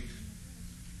property?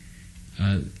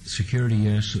 Security,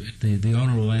 yes. The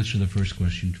owner will answer the first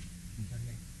question.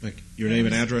 Thank you. Your name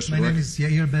and address for My the name record? is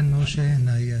Yair Ben Moshe, and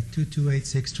I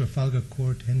 2286 Trafalgar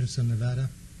Court, Henderson, Nevada.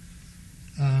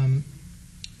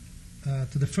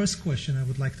 To the first question, I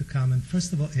would like to comment.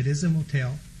 First of all, it is a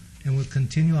motel, and we'll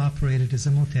continue operated as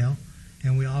a motel,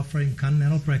 and we're offering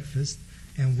continental breakfast,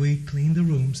 and we clean the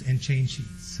rooms and change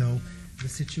sheets. So the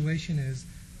situation is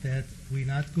that we're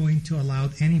not going to allow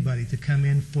anybody to come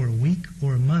in for a week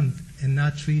or a month and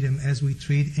not treat them as we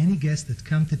treat any guest that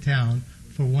come to town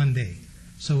for one day.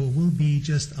 So it will be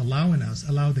just allow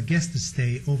the guest to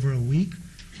stay over a week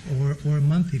or a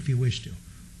month if you wish to.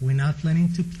 We're not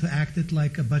planning to act it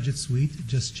like a budget suite.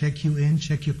 Just check you in,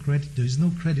 check your credit. There is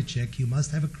no credit check. You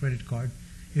must have a credit card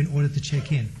in order to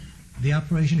check in. The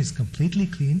operation is completely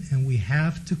clean, and we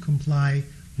have to comply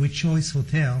with Choice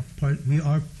Hotel. We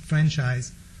are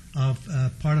franchise of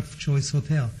part of Choice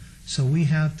Hotel, so we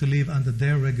have to live under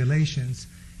their regulations.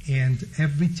 And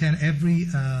every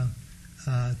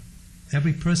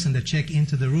person that check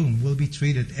into the room will be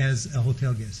treated as a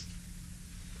hotel guest.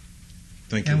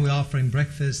 Thank you. And we're offering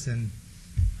breakfast and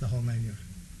the whole menu.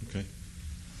 Okay.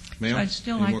 Ma'am? I'd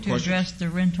still any more like to questions? address the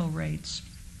rental rates.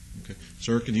 Okay.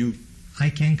 Sir, can you? I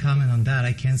can't comment on that.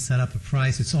 I can't set up a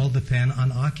price. It's all depend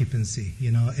on occupancy.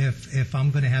 If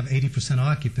I'm going to have 80%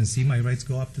 occupancy, my rates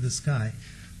go up to the sky.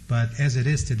 But as it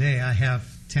is today, I have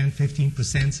 10,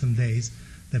 15% some days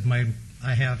that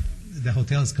the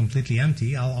hotel is completely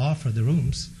empty. I'll offer the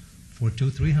rooms for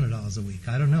 $200-$300 a week.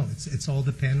 I don't know. It's all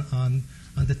depend on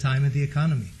the time of the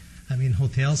economy. I mean,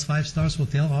 hotels, 5-star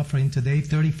hotel offering today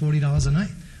 $30, $40 a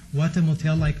night. What a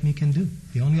motel like me can do.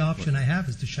 The only option I have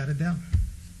is to shut it down.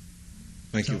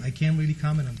 Thank you. I can't really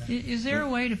comment on that. Is there a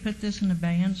way to put this in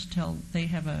abeyance till they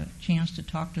have a chance to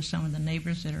talk to some of the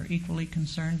neighbors that are equally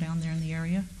concerned down there in the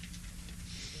area?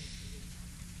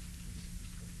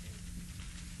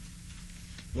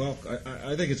 Well,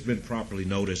 I think it's been properly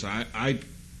noticed. I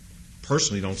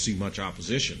personally don't see much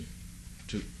opposition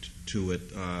to it.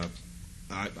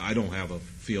 I don't have a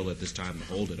feel at this time to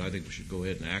hold it. I think we should go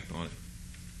ahead and act on it.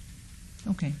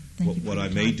 Okay, thank you. What I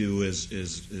may do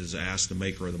is ask the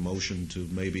maker of the motion to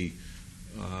maybe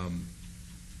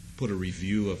put a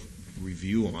review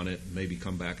on it, maybe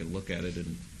come back and look at it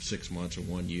in 6 months or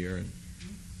 1 year and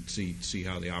see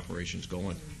how the operation's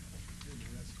going.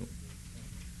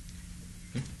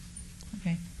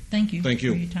 Okay, thank you. Thank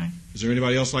you. For your time. Is there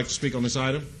anybody else like to speak on this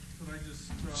item?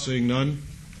 Seeing none?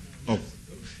 Oh,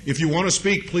 if you want to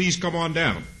speak, please come on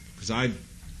down, because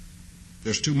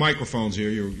there's 2 microphones here.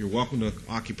 You're welcome to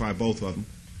occupy both of them.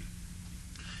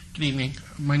 Good evening.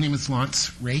 My name is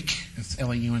Lance Rake. It's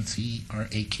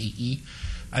Launcerake.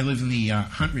 I live in the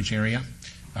Hunt Ridge area,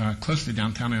 close to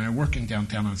downtown, and I work in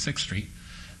downtown on 6th Street.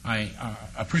 I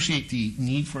appreciate the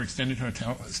need for extended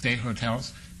stay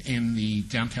hotels in the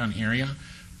downtown area,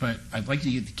 but I'd like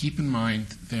you to keep in mind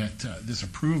that this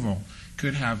approval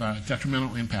could have a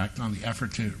detrimental impact on the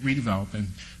effort to redevelop and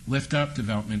lift up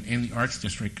development in the Arts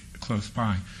District close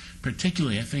by.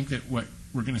 Particularly, I think that what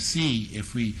we're going to see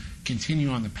if we continue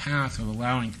on the path of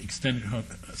allowing extended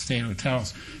stay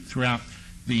hotels throughout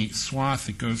the swath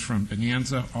that goes from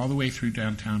Bonanza all the way through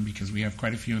downtown, because we have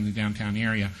quite a few in the downtown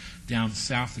area, down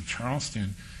south of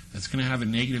Charleston, that's going to have a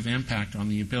negative impact on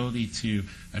the ability to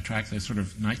attract the sort of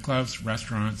nightclubs,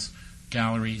 restaurants,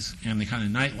 galleries, and the kind of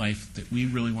nightlife that we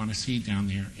really want to see down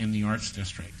there in the Arts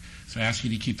District. So I ask you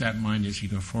to keep that in mind as you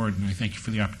go forward, and I thank you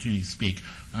for the opportunity to speak.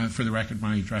 For the record,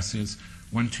 my address is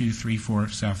 1234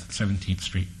 South 17th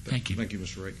Street. Thank you. Thank you,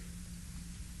 Mr. Rake.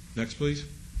 Next, please.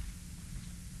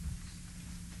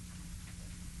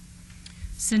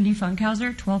 Cindy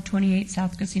Funkhauser, 1228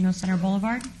 South Casino Center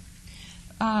Boulevard.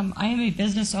 I am a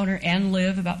business owner and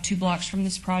live about 2 blocks from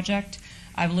this project.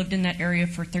 I've lived in that area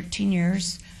for 13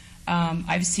 years.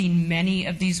 I've seen many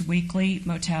of these weekly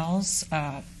motels.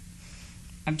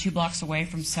 I'm 2 blocks away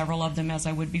from several of them, as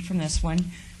I would be from this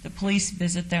one. The police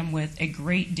visit them with a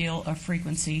great deal of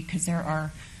frequency because there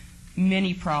are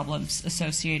many problems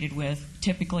associated with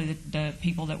typically the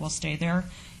people that will stay there.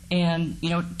 And,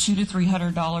 $200 to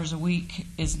 $300 a week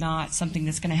is not something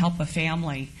that's going to help a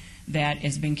family that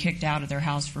has been kicked out of their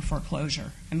house for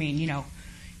foreclosure. I mean,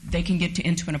 they can get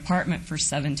into an apartment for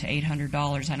 $700 to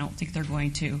 $800. I don't think they're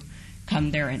going to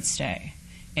come there and stay.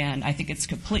 And I think it's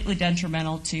completely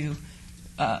detrimental to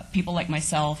people like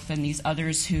myself and these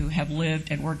others who have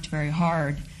lived and worked very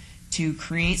hard to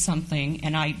create something.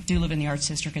 And I do live in the Arts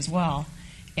District as well.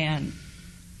 And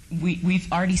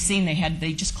we've already seen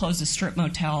they just closed a strip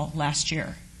motel last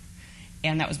year,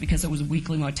 and that was because it was a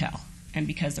weekly motel and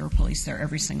because there were police there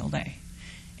every single day.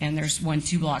 And there's one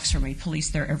 2 blocks from me, police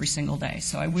there every single day.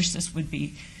 So I wish this would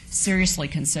be seriously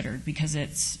considered, because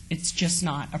it's just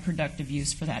not a productive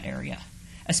use for that area,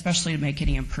 especially to make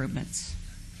any improvements.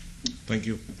 Thank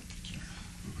you.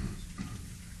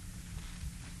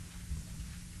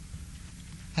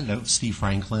 Hello, Steve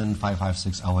Franklin,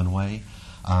 556 Ellen Way.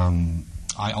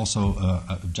 I also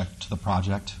object to the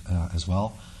project as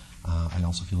well. I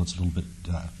also feel it's a little bit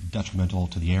detrimental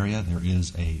to the area. There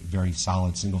is a very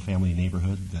solid single-family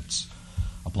neighborhood that's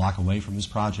a block away from this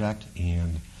project,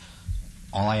 and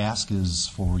all I ask is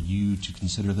for you to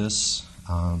consider this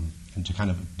and to kind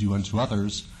of do unto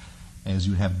others as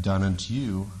you have done unto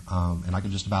you. And I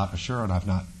can just about assure, and I've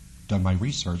not done my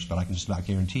research, but I can just about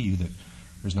guarantee you that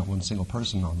there's not one single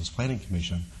person on this planning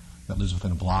commission that lives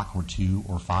within a block or 2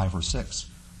 or 5 or 6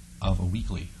 of a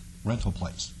weekly rental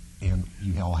place. And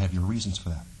you all have your reasons for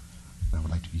that. And I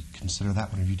would like to consider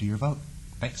that whenever you do your vote.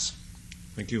 Thanks.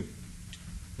 Thank you.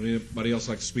 Would anybody else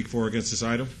like to speak for or against this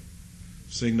item?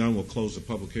 Seeing none, we'll close the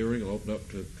public hearing. I'll open up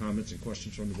to comments and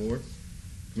questions from the board.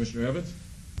 Commissioner Evans?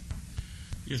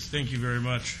 Yes, thank you very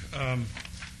much.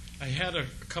 I had a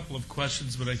couple of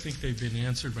questions, but I think they've been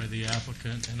answered by the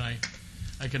applicant, and I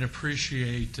can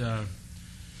appreciate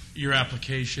your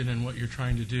application and what you're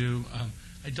trying to do.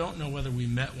 I don't know whether we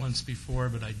met once before,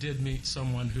 but I did meet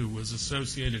someone who was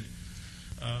associated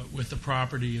with the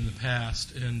property in the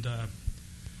past, and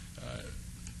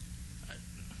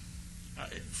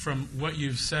from what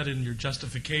you've said in your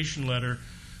justification letter,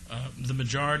 the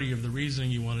majority of the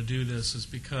reasoning you want to do this is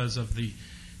because of the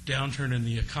downturn in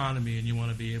the economy, and you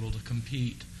want to be able to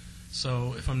compete.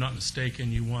 So if I'm not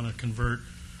mistaken, you want to convert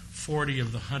 40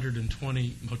 of the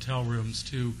 120 motel rooms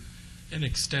to an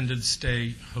extended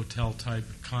stay hotel type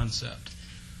concept.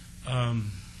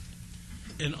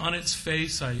 And on its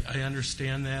face, I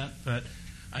understand that, but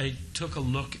I took a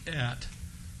look at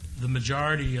the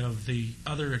majority of the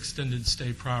other extended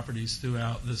stay properties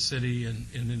throughout the city and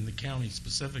in the county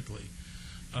specifically.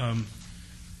 And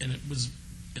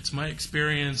it's my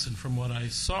experience, and from what I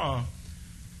saw,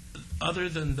 other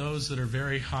than those that are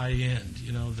very high end,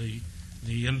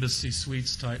 the Embassy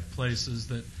Suites type places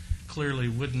that clearly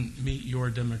wouldn't meet your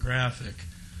demographic,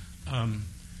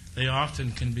 they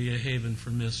often can be a haven for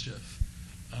mischief.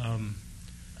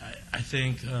 I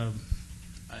think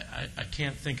I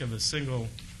can't think of a single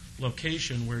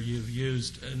location where you've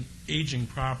used an aging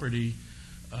property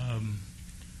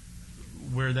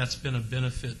where that's been a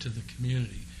benefit to the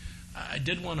community. I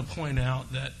did want to point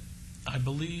out that I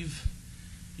believe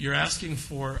you're asking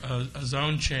for a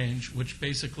zone change, which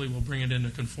basically will bring it into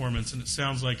conformance, and it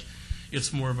sounds like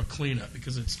it's more of a cleanup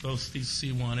because it's both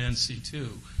C1 and C2.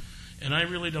 And I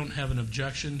really don't have an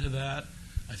objection to that.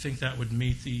 I think that would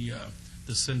meet the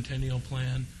Centennial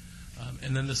Plan.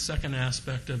 And then the second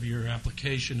aspect of your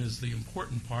application is the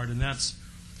important part, and that's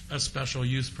a special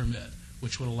use permit,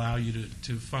 which would allow you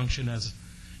to function as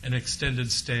an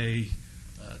extended stay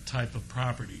type of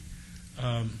property.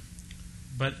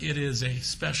 But it is a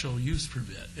special use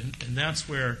permit, and that's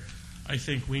where I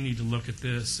think we need to look at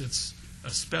this. It's a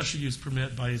special use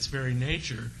permit by its very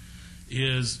nature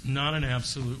is not an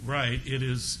absolute right.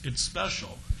 It's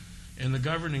special. And the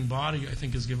governing body, I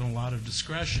think, is given a lot of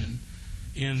discretion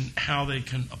in how they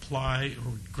can apply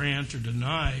or grant or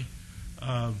deny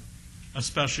a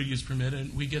special use permit.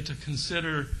 And we get to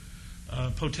consider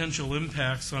potential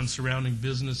impacts on surrounding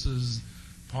businesses,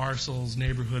 parcels,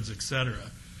 neighborhoods, et cetera.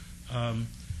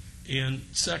 And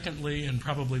secondly, and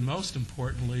probably most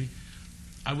importantly,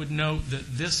 I would note that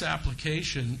this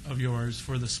application of yours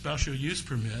for the special use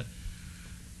permit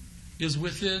is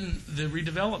within the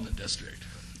redevelopment district.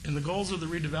 And the goals of the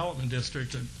redevelopment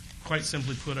district, quite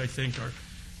simply put, I think, are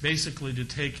basically to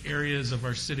take areas of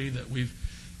our city that we've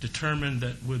determined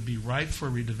that would be ripe for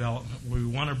redevelopment, where we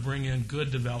want to bring in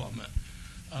good development.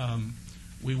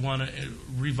 We want to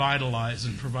revitalize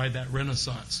and provide that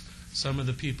renaissance. Some of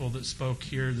the people that spoke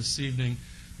here this evening,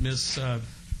 Miss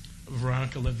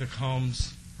Veronica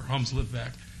Lidvik-Holmes, or Holmes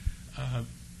Lidvik,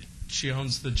 she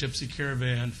owns the Gypsy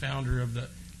Caravan, founder of the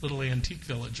Little Antique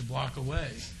Village a block away.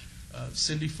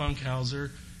 Cindy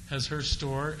Funkhauser has her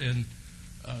store, and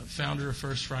founder of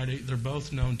First Friday. They're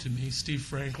both known to me. Steve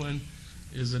Franklin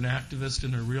is an activist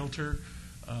and a realtor.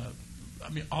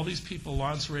 All these people,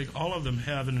 Lance Rake, all of them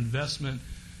have an investment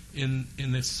in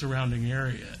this surrounding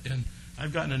area. And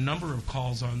I've gotten a number of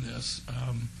calls on this.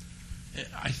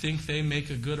 I think they make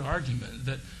a good argument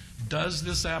that does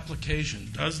this application,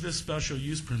 does this special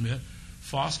use permit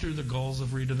foster the goals of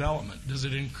redevelopment? Does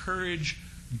it encourage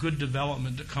good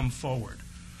development to come forward?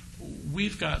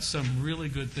 We've got some really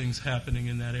good things happening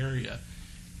in that area,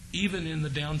 even in the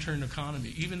downturn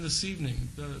economy. Even this evening,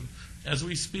 as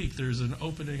we speak, there's an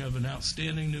opening of an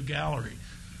outstanding new gallery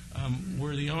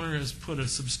where the owner has put a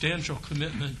substantial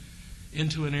commitment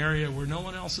into an area where no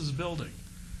one else is building.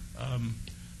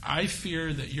 I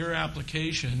fear that your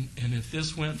application, and if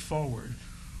this went forward,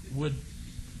 would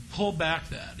pull back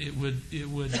that. It would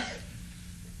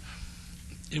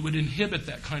inhibit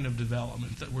that kind of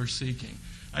development that we're seeking.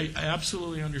 I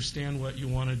absolutely understand what you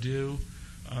want to do,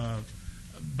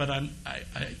 but I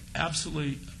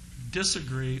absolutely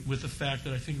disagree with the fact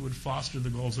that I think it would foster the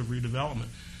goals of redevelopment.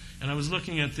 And I was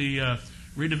looking at the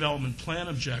redevelopment plan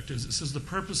objectives. It says the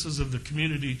purposes of the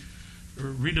community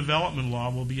redevelopment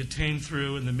law will be attained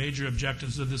through, and the major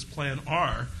objectives of this plan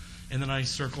are, and then I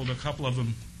circled a couple of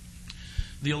them,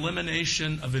 the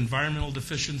elimination of environmental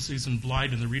deficiencies and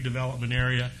blight in the redevelopment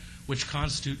area, which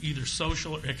constitute either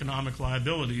social or economic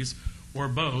liabilities, or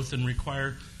both, and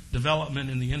require development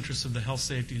in the interests of the health,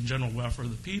 safety, and general welfare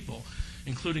of the people,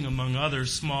 including, among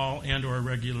others, small and or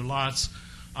irregular lots,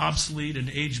 obsolete and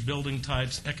aged building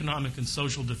types, economic and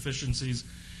social deficiencies,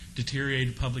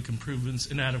 deteriorated public improvements,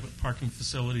 inadequate parking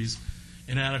facilities,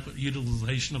 inadequate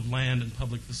utilization of land and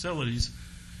public facilities,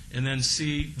 and then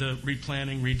C, the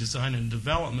replanning, redesign, and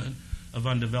development of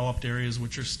undeveloped areas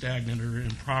which are stagnant or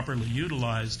improperly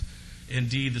utilized, and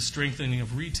D, the strengthening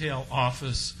of retail,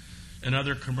 office, and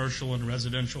other commercial and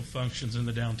residential functions in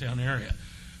the downtown area.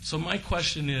 So my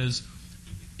question is,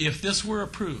 if this were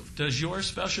approved, does your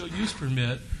special use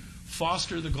permit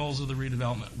foster the goals of the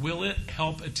redevelopment? Will it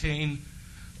help attain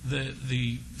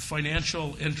the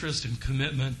financial interest and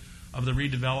commitment of the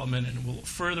redevelopment, and will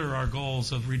further our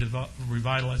goals of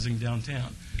revitalizing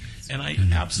downtown? And I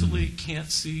absolutely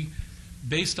can't see,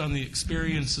 based on the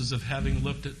experiences of having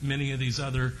looked at many of these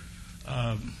other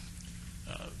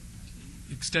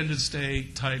extended stay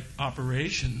type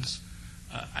operations,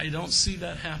 I don't see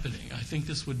that happening. I think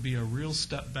this would be a real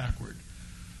step backward.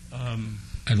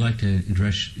 I'd like to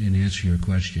address and answer your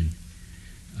question.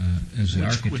 As the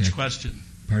architect, which question?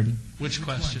 Pardon? Which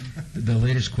question? The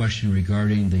latest question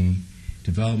regarding the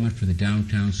development for the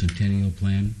downtown Centennial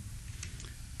Plan.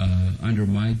 Under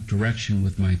my direction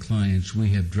with my clients, we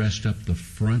have dressed up the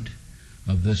front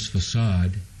of this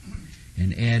facade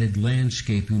and added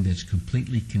landscaping that's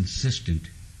completely consistent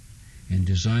and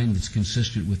design that's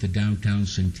consistent with the downtown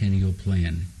Centennial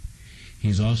Plan.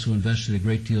 He's also invested a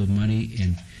great deal of money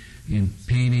in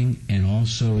painting and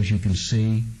also, as you can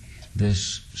see,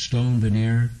 this stone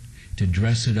veneer to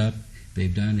dress it up.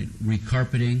 They've done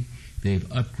recarpeting. They've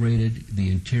upgraded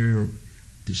the interior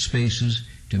spaces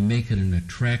to make it an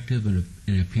attractive and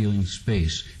an appealing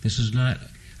space. This is not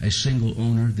a single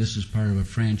owner. This is part of a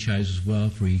franchise as well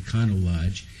for Econo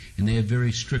Lodge, and they have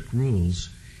very strict rules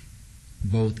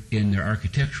both in their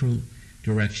architectural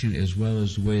direction as well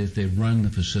as the way that they run the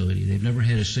facility. They've never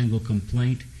had a single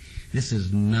complaint. This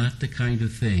is not the kind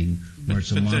of thing where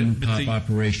it's a mom-and-pop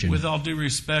operation. With all due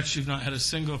respect, you've not had a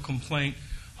single complaint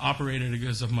operated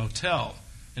as a motel.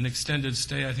 An extended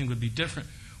stay, I think, would be different.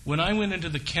 When I went into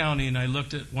the county and I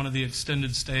looked at one of the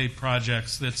extended stay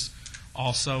projects that's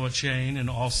also a chain and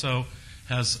also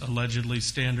has allegedly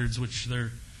standards which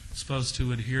they're supposed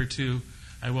to adhere to,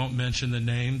 I won't mention the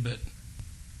name, but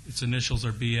its initials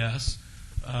are BS.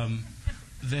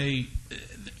 They've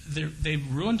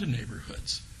ruined the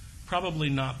neighborhoods. Probably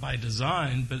not by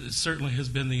design, but it certainly has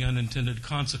been the unintended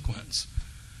consequence.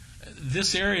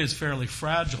 This area is fairly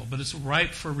fragile, but it's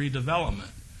ripe for redevelopment.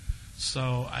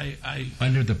 So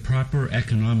under the proper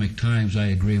economic times, I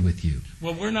agree with you.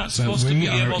 Well, we're not supposed to be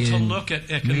able to look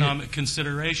at economic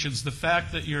considerations. The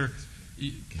fact that you're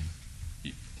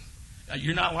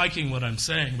not liking what I'm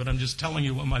saying, but I'm just telling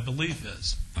you what my belief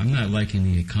is. I'm not liking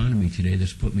the economy today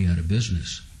that's put me out of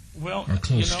business. Well, or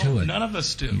close to it. None of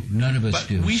us do. None of us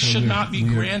do. But we should not be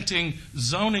granting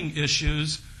zoning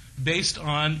issues based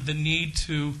on the need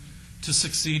to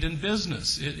succeed in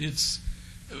business.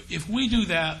 If we do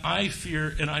that, I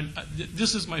fear, and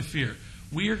this is my fear,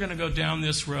 we are going to go down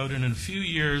this road, and in a few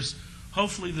years,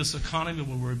 hopefully this economy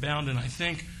will rebound, and I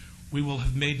think we will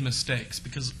have made mistakes.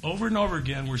 Because over and over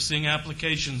again, we're seeing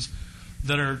applications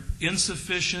that are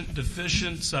insufficient,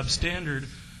 deficient, substandard,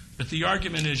 but the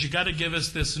argument is you got to give us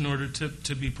this in order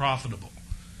to be profitable.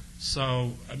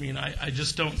 So, I mean, I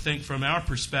just don't think from our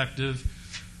perspective,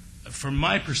 from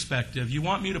my perspective, you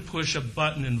want me to push a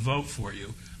button and vote for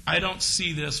you. I don't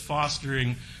see this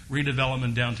fostering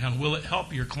redevelopment downtown. Will it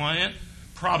help your client?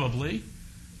 Probably.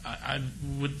 I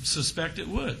would suspect it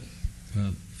would.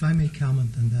 If I may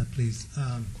comment on that, please.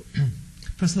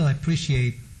 First of all, I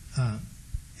appreciate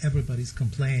everybody's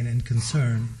complaint and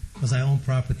concern because I own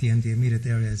property in the immediate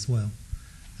area as well,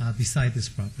 beside this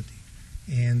property.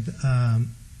 And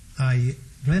I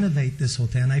renovate this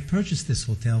hotel, and I purchased this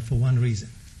hotel for one reason,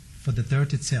 for the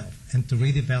dirt itself and to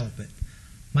redevelop it.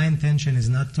 My intention is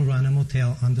not to run a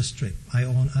motel on the strip. I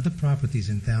own other properties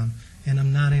in town, and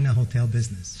I'm not in a hotel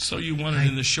business. So you want it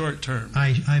in the short term?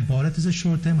 I bought it as a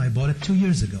short term. I bought it 2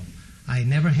 years ago. I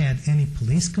never had any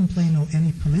police complaint or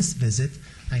any police visit.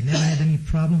 I never had any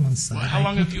problem on site. Well, how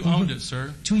long have you owned it,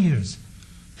 sir? 2 years.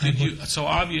 So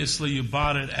obviously you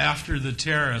bought it after the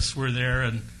terrorists were there,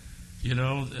 and you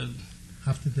know.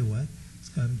 After the what?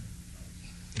 Okay.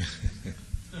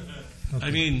 I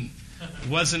mean,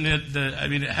 wasn't it I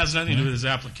mean, it has nothing to do with his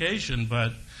application,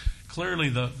 but clearly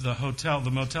the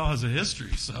motel has a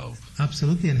history. So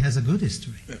absolutely, and has a good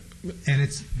history, and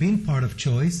it's been part of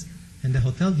Choice, and the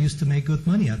hotel used to make good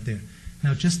money out there.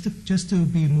 Now, just to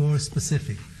be more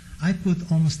specific, I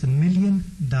put almost $1 million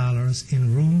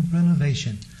in room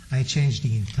renovation. I changed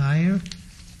the entire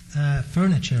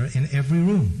furniture in every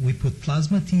room. We put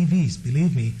plasma TVs.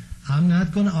 Believe me, I'm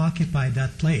not going to occupy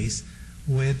that place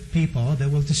with people that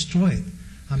will destroy it.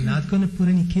 I'm not going to put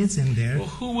any kids in there. Well,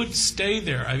 who would stay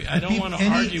there? I don't want to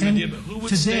argue with you, but who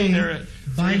would stay there at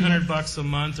 $300 a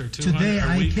month or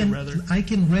 $200 a week? Today, I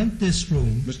can rent this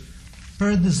room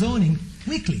per the zoning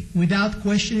weekly, without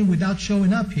questioning, without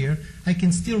showing up here. I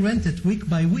can still rent it week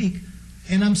by week,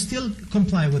 and I'm still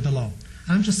comply with the law.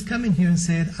 I'm just coming here and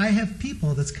said, I have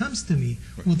people that comes to me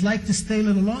who would like to stay a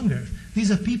little longer. These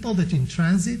are people that are in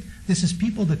transit. This is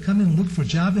people that come and look for a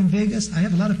job in Vegas. I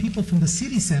have a lot of people from the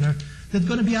city center that are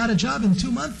going to be out of job in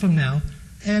 2 months from now,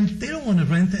 and they don't want to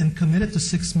rent and commit it to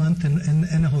 6 months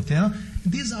in a hotel.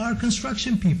 These are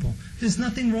construction people. There's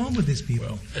nothing wrong with these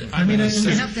people. Well, I mean,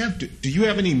 we have to have. Do you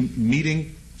have any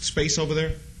meeting space over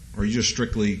there, or are you just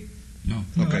strictly? No.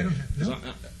 Okay. I don't have, no.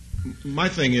 My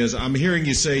thing is, I'm hearing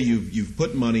you say you've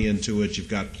put money into it. You've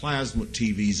got plasma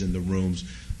TVs in the rooms.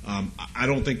 I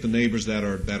don't think the neighbors that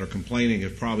are complaining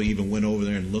have probably even went over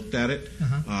there and looked at it.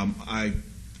 Uh-huh.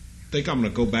 think I'm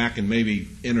going to go back and maybe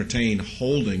entertain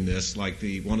holding this, like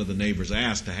one of the neighbors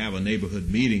asked, to have a neighborhood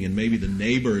meeting, and maybe the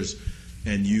neighbors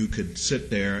and you could sit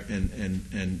there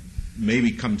and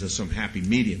maybe come to some happy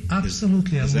medium.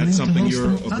 Absolutely. Is I'm that willing to something host you're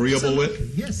them. agreeable Absolutely.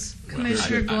 with? Yes.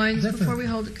 Commissioner Goins, Definitely. before we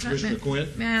hold it, Commissioner Quinn?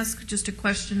 may I ask just a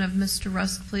question of Mr.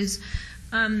 Rusk, please?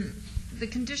 The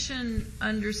condition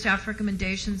under staff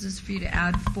recommendations is for you to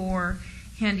add 4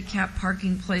 handicap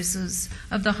parking places.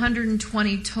 Of the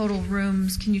 120 total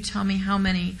rooms, can you tell me how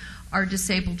many are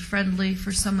disabled friendly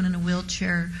for someone in a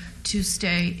wheelchair to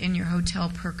stay in your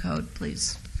hotel per code,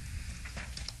 please?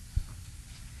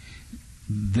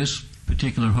 This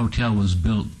particular hotel was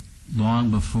built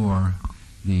long before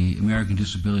the American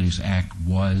Disabilities Act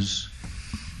was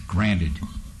granted.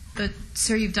 But,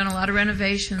 sir, you've done a lot of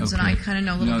renovations, and I Okay. kind of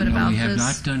know a little bit No, about we have this.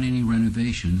 not done any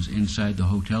renovations inside the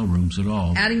hotel rooms at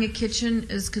all. Adding a kitchen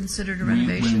is considered a When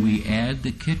renovation? we add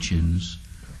the kitchens,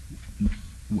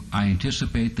 I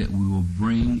anticipate that we will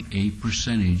bring a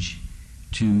percentage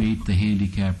to meet the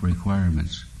handicap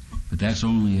requirements. But that's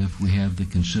only if we have the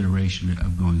consideration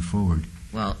of going forward.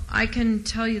 Well, I can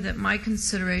tell you that my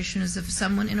consideration is if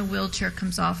someone in a wheelchair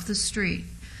comes off the street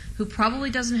who probably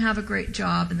doesn't have a great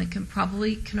job and that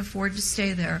probably can afford to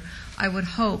stay there, I would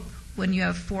hope when you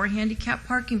have 4 handicap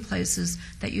parking places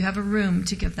that you have a room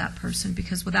to give that person,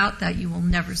 because without that you will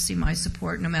never see my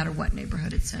support no matter what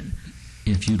neighborhood it's in.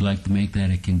 If you'd like to make that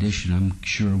a condition, I'm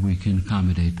sure we can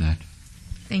accommodate that.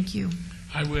 Thank you.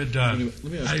 I would. Let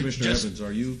me ask Commissioner just, Evans,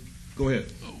 are you, go ahead.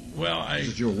 Well, This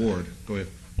is your ward. Go ahead.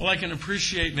 Well, I can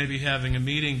appreciate maybe having a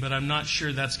meeting, but I'm not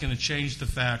sure that's going to change the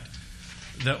fact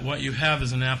that what you have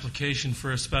is an application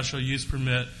for a special use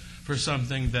permit for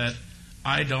something that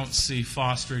I don't see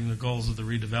fostering the goals of the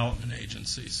redevelopment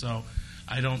agency. So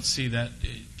I don't see that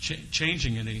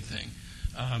changing anything.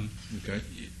 Okay.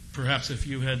 Perhaps if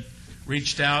you had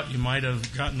reached out, you might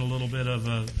have gotten a little bit of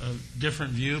a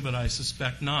different view, but I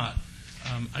suspect not.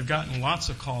 I've gotten lots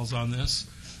of calls on this.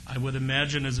 I would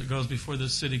imagine as it goes before the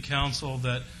City Council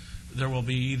that there will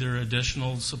be either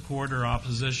additional support or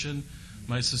opposition.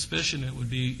 My suspicion it would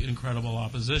be incredible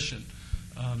opposition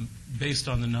based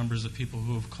on the numbers of people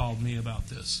who have called me about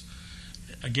this.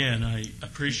 Again, I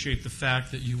appreciate the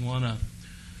fact that you want to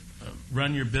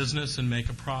run your business and make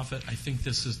a profit. I think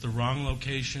this is the wrong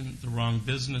location, the wrong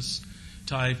business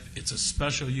type. It's a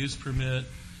special use permit,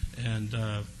 and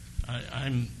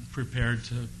I'm prepared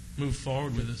to move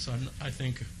forward with this. I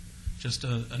think just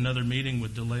another meeting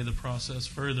would delay the process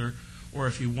further, or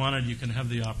if you wanted, you can have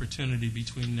the opportunity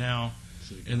between now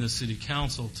and the City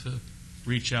Council to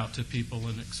reach out to people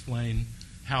and explain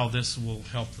how this will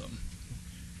help them.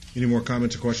 Any more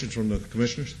comments or questions from the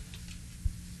commissioners?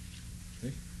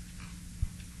 Okay.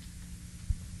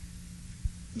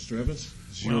 Mr. Evans,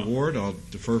 it's your ward. I'll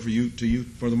defer to you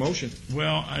for the motion.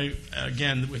 Well,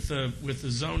 again, with the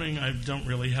zoning, I don't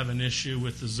really have an issue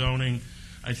with the zoning.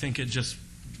 I think it just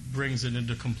brings it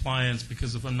into compliance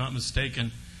because, if I'm not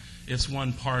mistaken, it's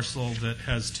one parcel that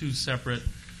has 2 separate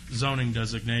zoning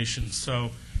designations.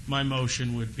 So my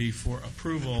motion would be for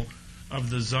approval of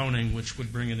the zoning, which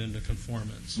would bring it into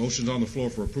conformance. Motion's on the floor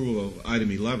for approval of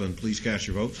item 11. Please cast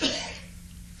your votes.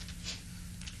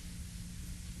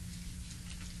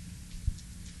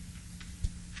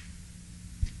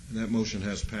 And that motion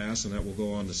has passed, and that will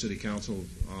go on to City Council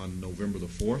on November the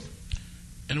 4th.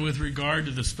 And with regard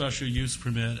to the special use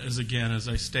permit, as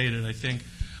I stated, I think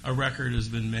a record has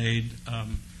been made.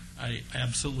 I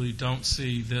absolutely don't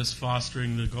see this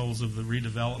fostering the goals of the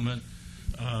redevelopment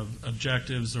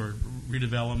objectives or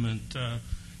redevelopment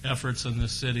efforts in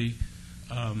this city.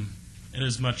 And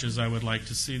as much as I would like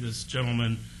to see this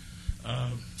gentleman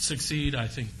succeed, I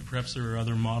think perhaps there are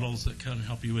other models that can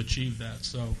help you achieve that.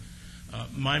 So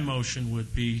my motion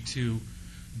would be to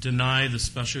deny the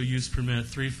special use permit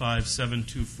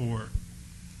 35724.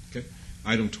 Okay.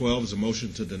 Item 12 is a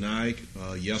motion to deny.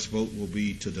 Yes vote will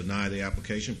be to deny the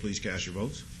application. Please cast your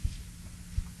votes.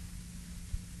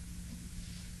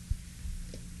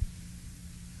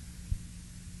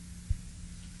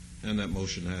 And that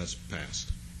motion has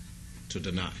passed to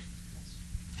deny.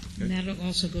 And that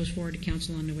also goes forward to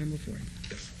council on November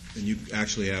 4th. And you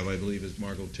actually have, I believe, is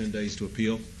Margot, 10 days to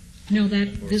appeal? No,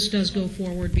 this does go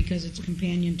forward because it's a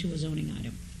companion to a zoning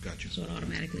item. Gotcha. So it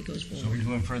automatically goes So forward. we're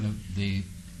doing for the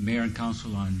mayor and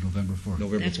council on November 4th.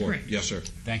 November That's 4th. correct. Yes, sir.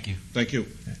 Thank you. Thank you.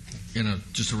 And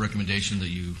just a recommendation that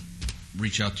you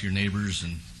reach out to your neighbors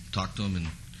and talk to them, and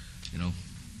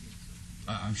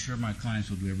I'm sure my clients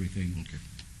will do everything. Okay.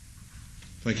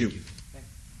 Thank you.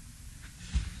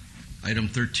 Item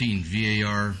 13,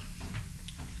 VAR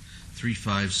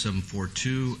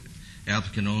 35742,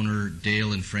 applicant owner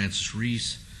Dale and Francis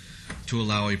Reese, to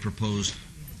allow a proposed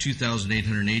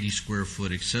 2,880 square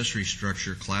foot accessory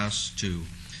structure Class 2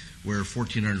 where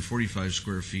 1,445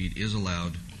 square feet is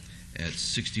allowed at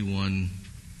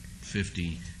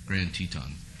 6150 Grand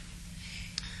Teton.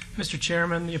 Mr.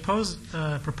 Chairman, the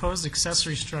proposed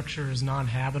accessory structure is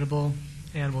non-habitable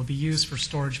and will be used for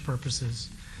storage purposes.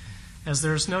 As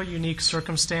there is no unique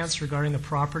circumstance regarding the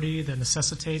property that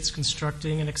necessitates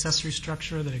constructing an accessory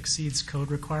structure that exceeds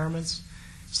code requirements,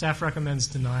 staff recommends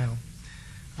denial.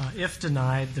 If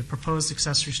denied, the proposed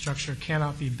accessory structure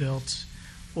cannot be built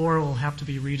or will have to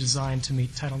be redesigned to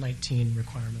meet Title 19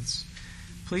 requirements.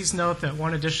 Please note that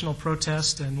one additional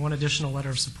protest and one additional letter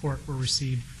of support were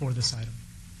received for this item.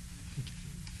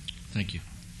 Thank you.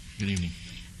 Good evening.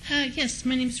 Yes,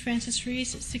 my name is Frances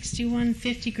Reese at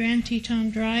 6150 Grand Teton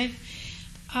Drive.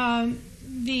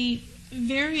 The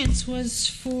variance was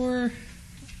for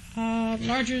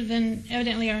larger than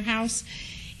evidently our house,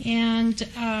 and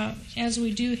as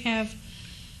we do have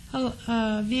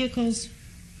vehicles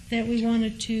that we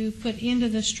wanted to put into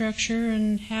the structure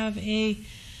and have a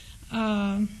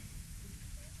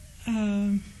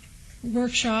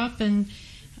workshop, and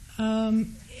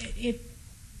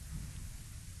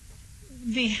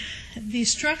the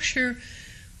structure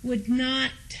would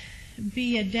not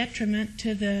be a detriment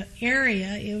to the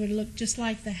area. It would look just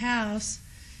like the house.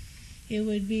 It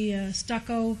would be a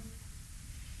stucco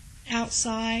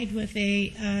outside with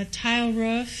a tile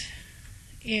roof.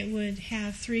 It would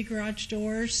have 3 garage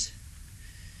doors.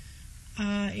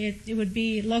 It would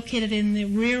be located in the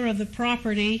rear of the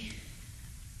property.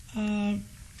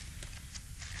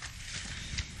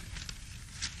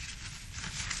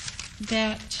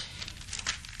 That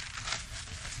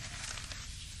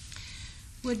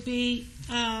would be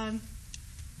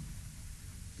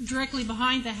directly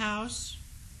behind the house.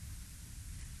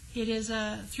 It is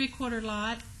a 3/4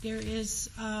 lot. There is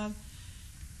a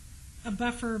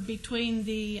buffer between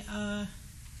the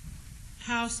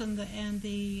house and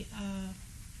the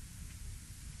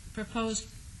proposed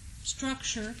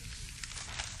structure.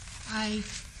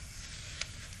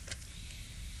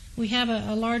 We have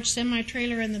a large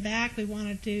semi-trailer in the back. We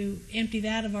wanted to empty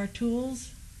that of our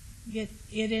tools, get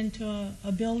it into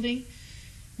a building.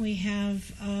 We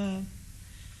have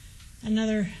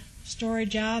another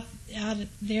storage out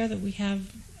there that we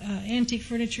have antique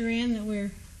furniture in that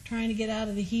we're trying to get out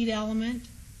of the heat element.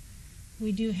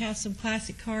 We do have some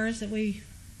classic cars that we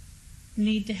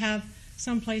need to have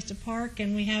some place to park,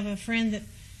 and we have a friend that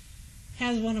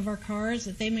has one of our cars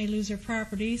that they may lose their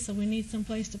property, so we need some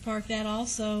place to park that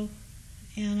also.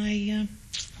 And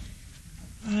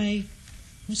I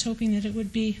was hoping that it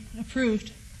would be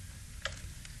approved.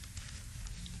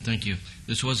 Thank you.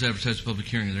 This was advertised as a public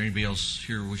hearing. Is there anybody else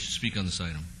here who wishes to speak on this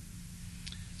item?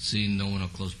 Seeing no one, I'll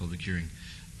close public hearing.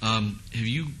 Have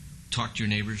you talked to your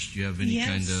neighbors? Do you have any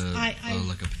kind of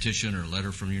like a petition or a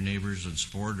letter from your neighbors in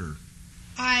support? Or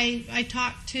I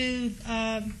talked to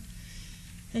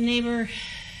the neighbor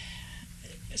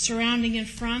surrounding in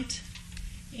front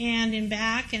and in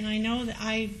back, and I know that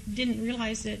I didn't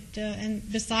realize that, and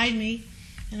beside me,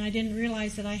 and I didn't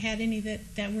realize that I had any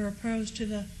that were opposed to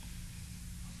the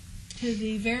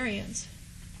variance.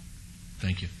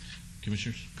 Thank you.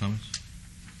 Commissioners, comments?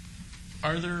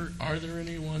 Are there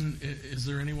anyone? Is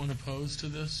there anyone opposed to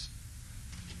this?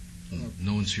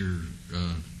 No one's here.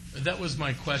 That was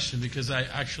my question, because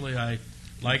I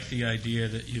like the idea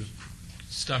that you've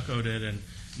stuccoed it, and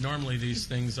normally these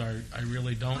things I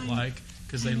really don't like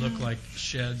because they look like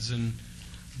sheds,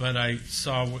 but I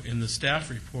saw in the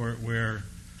staff report where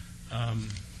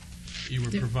you were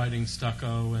providing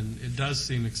stucco, and it does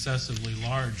seem excessively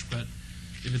large, but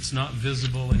if it's not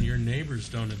visible and your neighbors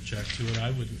don't object to it,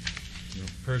 I wouldn't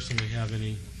personally have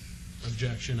any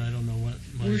objection. I don't know what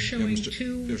We're showing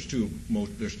There's two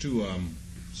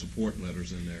support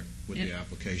letters in there with the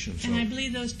application. And I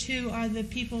believe those 2 are the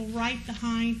people right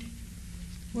behind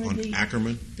where on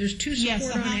Ackerman? There's 2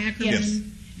 support on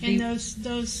Ackerman. Yes. And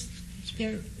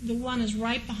the one is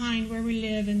right behind where we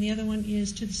live, and the other one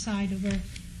is to the side of where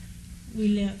we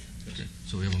live. Okay.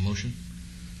 So we have a motion?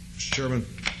 Mr. Chairman,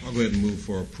 I'll go ahead and move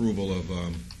for approval of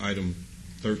item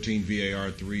 13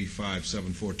 VAR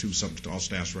 35742, subject to all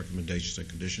staff's recommendations and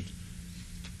conditions.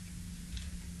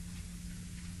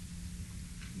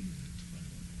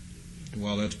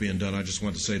 While that's being done, I just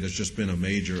want to say there's just been a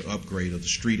major upgrade of the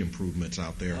street improvements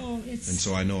out there. And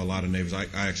so I know a lot of neighbors. I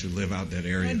actually live out that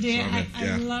area.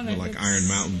 I love it. Like Iron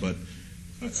Mountain, but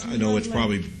I know it's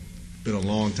probably been a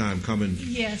long time coming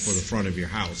for the front of your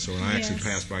house. So I actually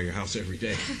pass by your house every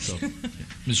day. So,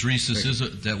 Ms. Reese,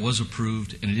 that was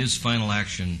approved, and it is final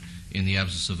action in the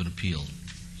absence of an appeal.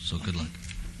 So good luck.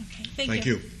 Okay. Thank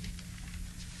you.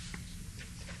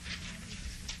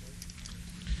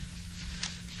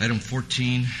 Item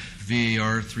 14,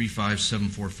 VAR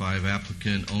 35745,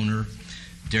 applicant owner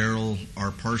Daryl R.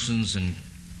 Parsons and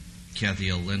Kathy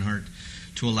L. Lenhart,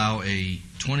 to allow a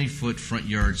 20-foot front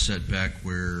yard setback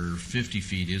where 50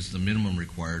 feet is the minimum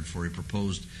required for a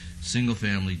proposed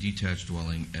single-family detached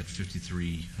dwelling at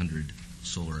 5300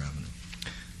 Solar Avenue.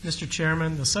 Mr.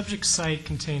 Chairman, the subject site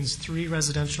contains 3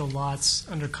 residential lots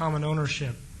under common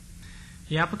ownership.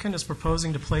 The applicant is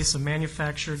proposing to place a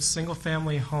manufactured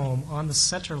single-family home on the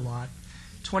center lot,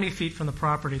 20 feet from the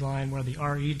property line where the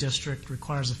RE district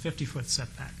requires a 50-foot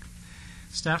setback.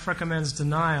 Staff recommends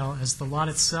denial as the lot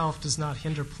itself does not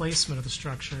hinder placement of the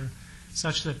structure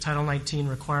such that Title 19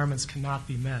 requirements cannot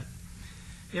be met.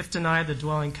 If denied, the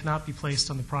dwelling cannot be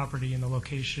placed on the property in the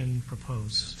location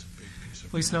proposed.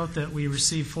 Please note that we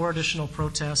received 4 additional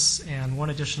protests and 1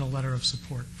 additional letter of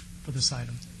support for this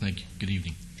item. Thank you. Good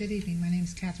evening. Good evening. My name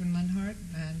is Catherine Lenhart,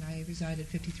 and I reside at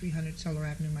 5300 Solar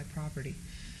Avenue, my property.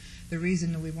 The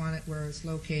reason that we want it where it's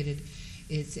located,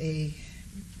 it's a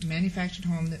manufactured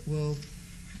home that will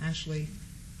actually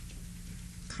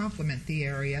complement the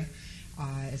area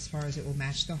as far as it will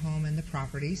match the home and the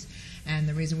properties. And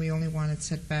the reason we only want it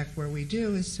set back where we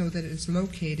do is so that it's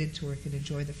located to where it can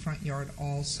enjoy the front yard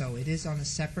also. It is on a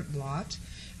separate lot.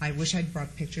 I wish I'd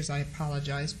brought pictures. I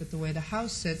apologize. But the way the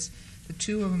house sits, the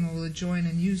 2 of them will adjoin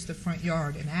and use the front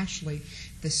yard. And actually,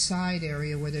 the side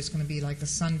area where there's going to be like a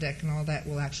sun deck and all that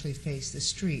will actually face the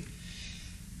street.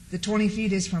 The 20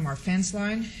 feet is from our fence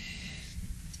line.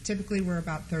 Typically, we're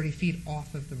about 30 feet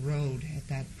off of the road at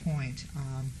that point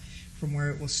from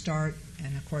where it will start,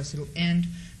 and of course it'll end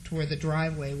to where the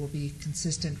driveway will be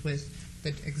consistent with the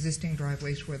existing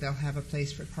driveways where they'll have a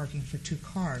place for parking for 2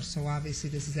 cars. So obviously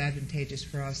this is advantageous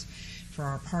for us for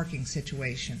our parking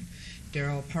situation.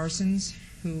 Daryl Parsons,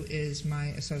 who is my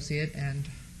associate and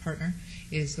partner,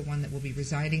 is the one that will be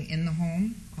residing in the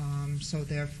home. So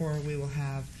therefore we will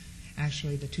have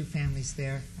actually the 2 families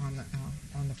there on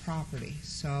the property.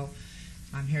 So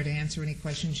I'm here to answer any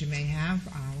questions you may have.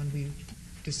 When we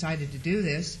decided to do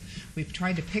this, we've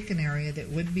tried to pick an area that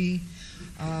would be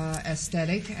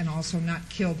aesthetic and also not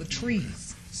kill the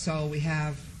trees. So we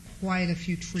have quite a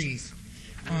few trees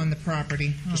on the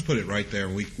property. Just put it right there,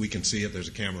 and we can see it. There's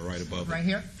a camera right above it. Right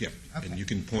here? Yeah. Okay. And you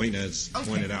can point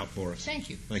it out for us. Thank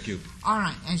you. Thank you. All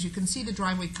right. As you can see, the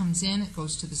driveway comes in. It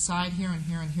goes to the side here, and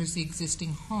here's the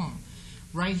existing home.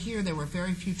 Right here, there were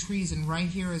very few trees, and right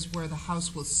here is where the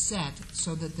house will set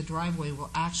so that the driveway will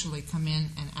actually come in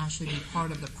and actually be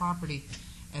part of the property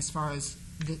as far as,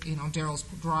 Daryl's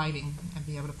driving and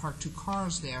be able to park 2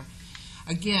 cars there.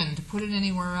 Again, to put it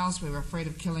anywhere else, we were afraid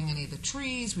of killing any of the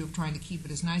trees. We were trying to keep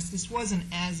it as nice. This wasn't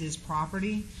as-is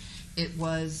property. It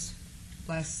was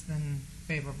less than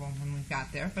favorable when we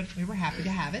got there, but we were happy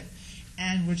to have it.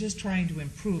 And we're just trying to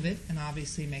improve it and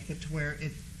obviously make it to where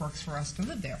it works for us to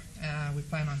live there. We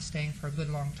plan on staying for a good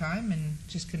long time and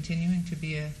just continuing to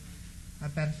be a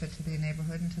benefit to the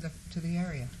neighborhood and to the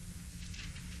area.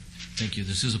 Thank you.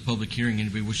 This is a public hearing.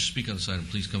 Anybody wish to speak on this item,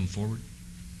 please come forward.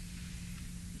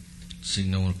 Seeing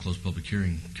no one, close public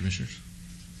hearing. Commissioners?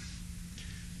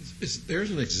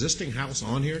 There's an existing house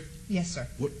on here? Yes, sir.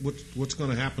 What's going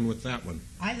to happen with that one?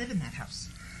 I live in that house.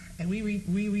 And we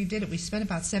redid it. We spent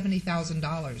about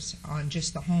 $70,000 on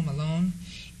just the home alone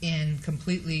in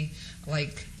completely,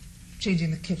 like,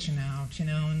 changing the kitchen out,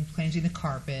 and changing the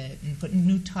carpet and putting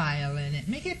new tile in it,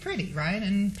 making it pretty, right?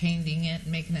 And painting it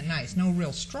and making it nice. No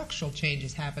real structural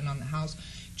changes happened on the house,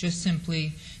 just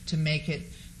simply to make it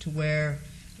to where,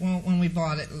 well, when we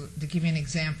bought it, to give you an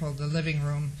example, the living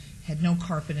room had no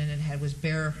carpet in it, was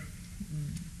bare,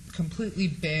 completely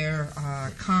bare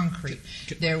concrete.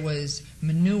 There was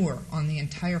manure on the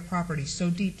entire property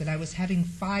so deep that I was having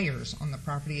fires on the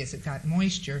property as it got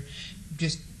moisture,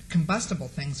 just combustible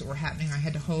things that were happening. I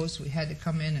had to hose. We had to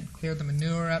come in and clear the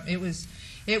manure up. It was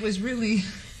really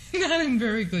not in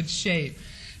very good shape.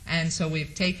 And so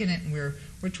we've taken it and we're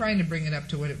trying to bring it up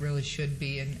to what it really should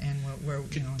be. And where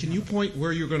Can you point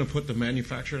where you're going to put the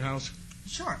manufactured house?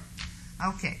 Sure.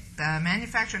 Okay, the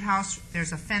manufactured house,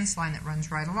 there's a fence line that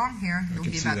runs right along here. It'll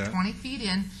be about 20 feet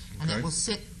in, and it will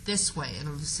sit this way.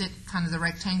 It'll sit, kind of the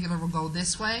rectangular will go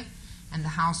this way, and the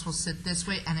house will sit this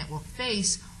way, and it will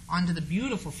face onto the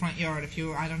beautiful front yard.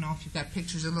 I don't know if you've got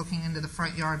pictures of looking into the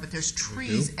front yard, but there's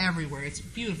trees everywhere. It's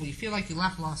beautiful. You feel like you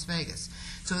left Las Vegas.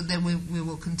 So then we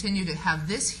will continue to have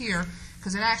this here,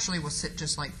 because it actually will sit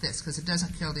just like this, because it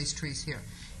doesn't kill these trees here.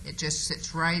 It just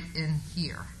sits right in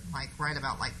here, like right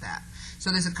about like that. So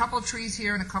there's a couple of trees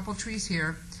here and a couple of trees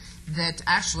here that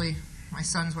actually my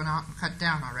sons went out and cut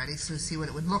down already to see what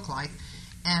it would look like.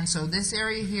 And so this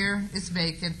area here is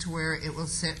vacant to where it will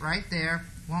sit right there.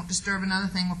 won't disturb another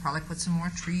thing. We'll probably put some more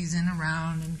trees in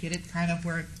around and get it kind of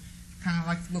where it kind of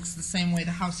like looks the same way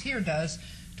the house here does,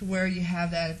 to where you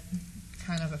have that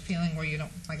kind of a feeling where you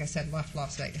don't, like I said, left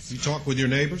Las Vegas. You talk with your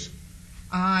neighbors?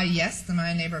 Yes,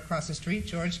 my neighbor across the street,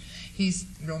 George, he's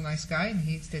a real nice guy, and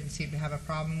he didn't seem to have a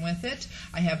problem with it.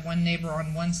 I have one neighbor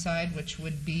on one side, which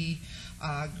would be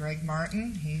Greg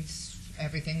Martin.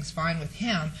 Everything's fine with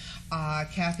him.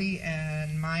 Kathy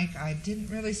and Mike, I didn't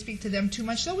really speak to them too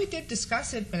much, though we did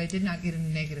discuss it, but I did not get any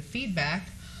negative feedback.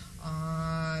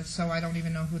 So I don't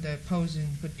even know who the opposing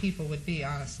good people would be,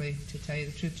 honestly, to tell you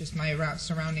the truth. Just my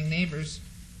surrounding neighbors.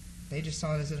 They just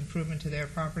saw it as an improvement to their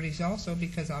properties also,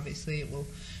 because obviously it will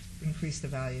increase the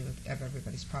value of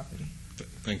everybody's property.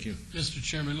 Thank you. Mr.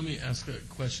 Chairman, let me ask a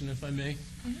question, if I may.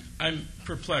 Mm-hmm. I'm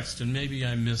perplexed, and maybe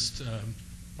I missed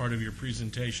part of your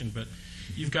presentation, but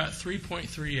you've got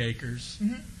 3.3 acres,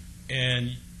 Mm-hmm.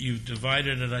 and you've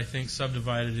divided it, I think,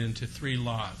 subdivided into 3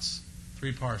 lots,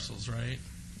 3 parcels, right?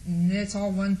 And it's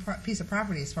all one piece of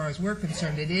property as far as we're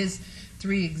concerned. It is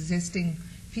 3 existing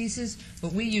pieces,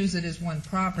 but we use it as one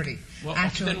property. Well,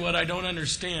 Actually, then what I don't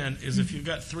understand is if you've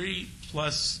got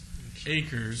 3+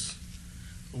 acres,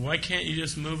 why can't you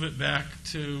just move it back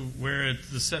to where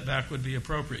the setback would be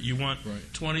appropriate? You want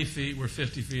 20 feet where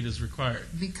 50 feet is required.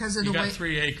 because of You the way... got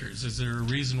 3 acres. Is there a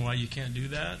reason why you can't do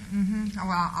that? Mm-hmm.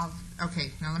 Well,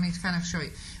 okay, now let me kind of show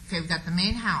you. Okay, we've got the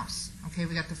main house. Okay,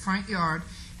 we got the front yard,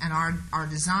 and our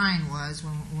design was,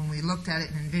 when we looked at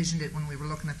it and envisioned it when we were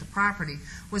looking at the property,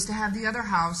 was to have the other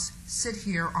house sit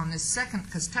here on this second,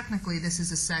 because technically this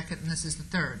is the second and this is the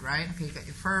third, right? Okay, you got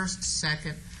your first,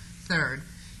 second, third.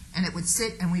 And it would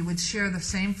sit, and we would share the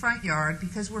same front yard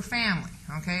because we're family,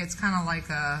 okay? It's kind of like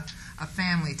a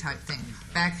family type thing.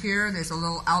 Back here, there's a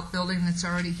little outbuilding that's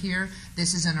already here.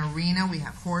 This is an arena. We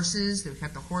have horses. We've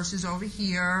got the horses over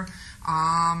here.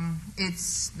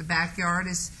 The backyard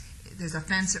is... There's a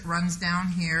fence that runs down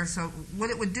here. So what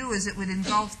it would do is it would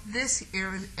engulf this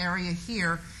area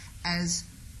here as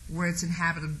where it's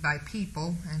inhabited by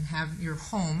people and have your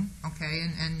home, okay,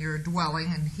 and your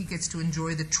dwelling, and he gets to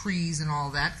enjoy the trees and all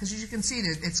that. Because as you can see,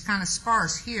 it's kind of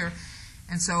sparse here.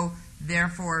 And so,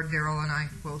 therefore, Daryl and I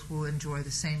both will enjoy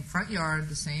the same front yard,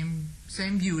 the same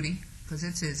beauty, because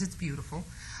it's beautiful.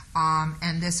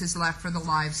 And this is left for the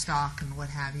livestock and what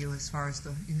have you, as far as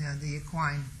the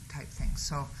equine type thing.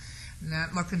 So,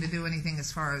 not looking to do anything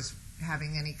as far as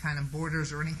having any kind of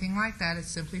borders or anything like that.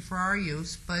 It's simply for our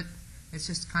use, but it's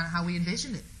just kind of how we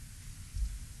envisioned it.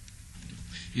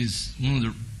 Is one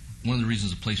of the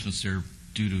reasons the placement's there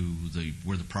due to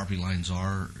where the property lines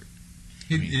are?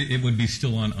 It would be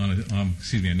still on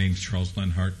excuse me, my name's Charles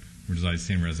Lenhart, reside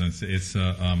same residence. It's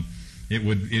it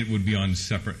would be on a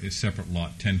separate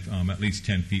lot, at least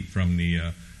 10 feet from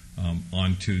the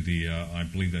onto the I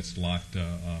believe that's lot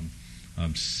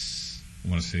I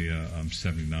want to say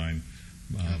 79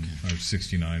 or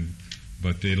 69,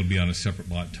 but it'll be on a separate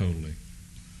lot totally.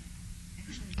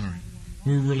 All right.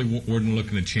 We really weren't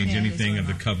looking to change anything of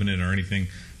the covenant or anything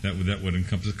that would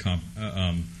encompass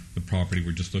the property.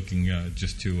 We're just looking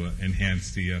just to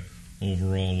enhance the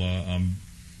overall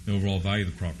value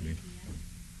of the property.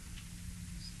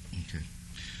 Okay.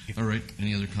 All right.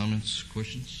 Any other comments,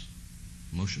 questions?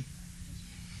 Motion?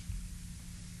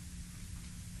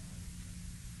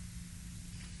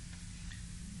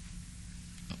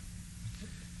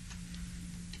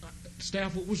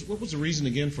 Staff, what was the reason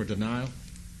again for denial?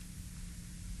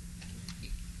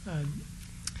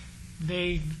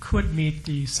 They could meet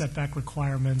the setback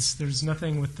requirements. There's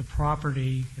nothing with the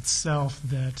property itself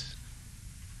that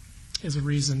is a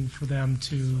reason for them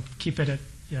to keep it at,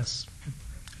 yes,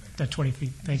 at 20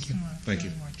 feet. Thank you. Thank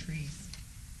you. More trees.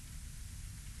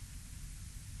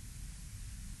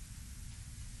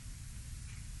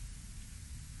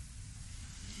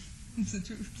 It's the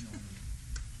truth.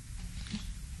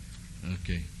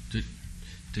 Okay.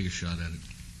 Take a shot at it.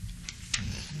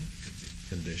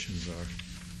 Conditions are.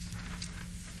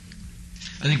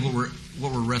 I think what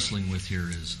we're wrestling with here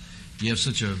is you have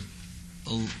such an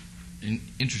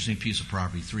interesting piece of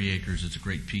property, 3 acres. It's a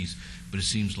great piece, but it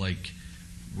seems like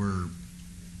we're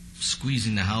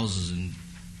squeezing the houses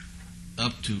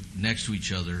up to next to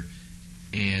each other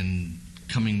and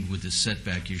coming with this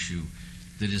setback issue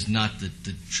that is not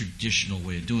the traditional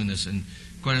way of doing this. And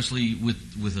quite honestly,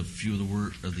 with a few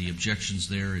of the objections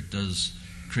there, it does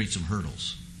create some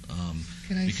hurdles.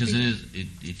 Because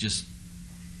it just,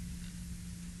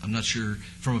 I'm not sure,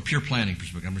 from a pure planning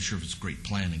perspective, I'm not sure if it's great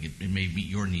planning. It may meet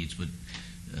your needs, but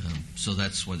So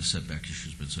that's why the setback issue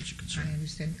has been such a concern. I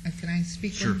understand. Can I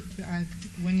speak? Sure.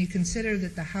 When you consider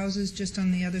that the house is just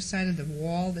on the other side of the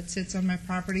wall that sits on my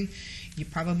property, you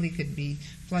probably could be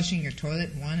flushing your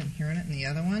toilet in one and hearing it in the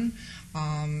other one.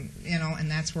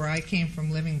 And that's where I came from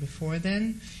living before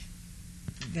then.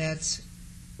 That's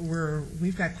where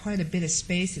we've got quite a bit of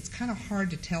space. It's kind of hard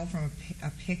to tell from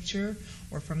a picture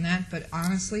or from that, but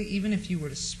honestly, even if you were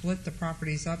to split the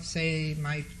properties up, say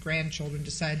my grandchildren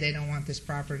decide they don't want this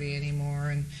property anymore,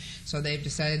 and so they've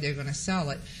decided they're going to sell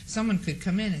it, someone could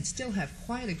come in and still have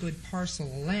quite a good parcel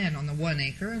of land on the 1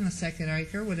 acre, and the 2nd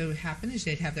acre, what would happen is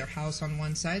they'd have their house on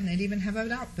one side, and they'd even have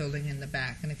an outbuilding in the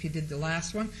back, and if you did the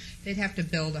last one, they'd have to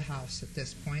build a house at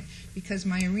this point because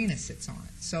my arena sits on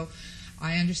it. So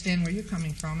I understand where you're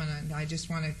coming from, and I just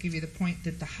want to give you the point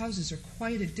that the houses are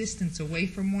quite a distance away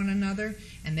from one another,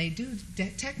 and they do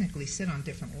technically sit on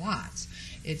different lots.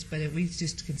 But we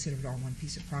just consider it all one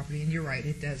piece of property, and you're right,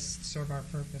 it does serve our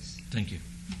purpose. Thank you.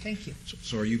 Thank you.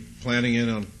 So are you planning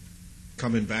on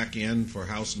coming back in for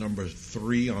house number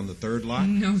 3 on the 3rd lot?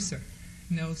 No, sir.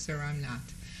 No, sir, I'm not.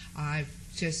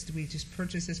 We just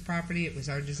purchased this property. It was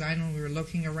our design when we were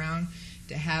looking around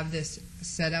to have this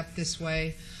set up this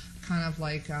way. Kind of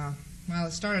like,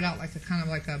 it started out like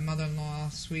a mother-in-law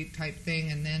suite type thing,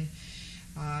 and then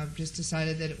just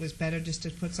decided that it was better just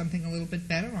to put something a little bit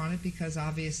better on it because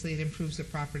obviously it improves the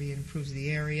property, it improves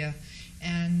the area,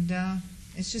 and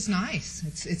it's just nice.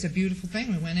 It's a beautiful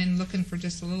thing. We went in looking for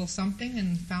just a little something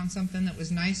and found something that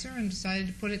was nicer and decided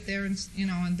to put it there, and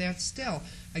that's still,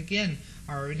 again,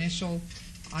 our initial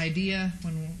idea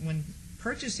when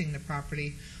purchasing the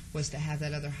property was to have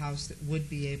that other house that would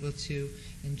be able to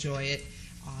enjoy it.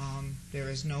 There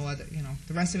is no other,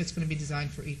 the rest of it's going to be designed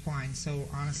for equine. So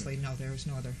honestly, no, there is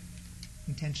no other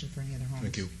intention for any other homes.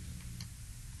 Thank you.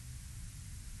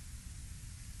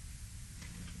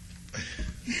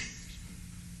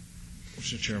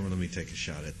 Mr. Chairman, let me take a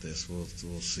shot at this. We'll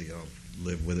see. I'll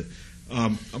live with it.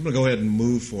 I'm going to go ahead and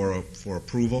move for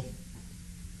approval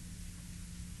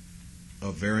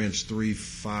of variance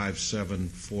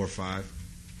 35745.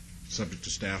 Subject to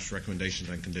staff's recommendations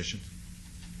and conditions.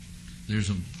 There's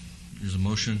a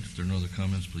motion. If there are no other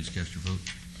comments, please cast your vote.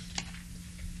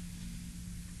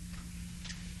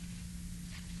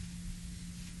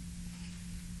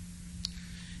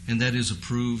 And that is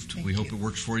approved. We hope it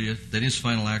works for you. That is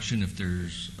final action. If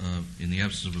there's, in the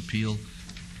absence of appeal,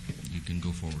 you can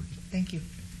go forward. Thank you.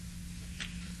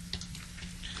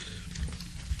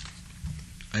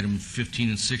 Item 15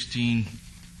 and 16.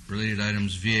 Related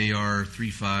items, VAR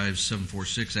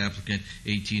 35746, applicant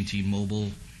AT&T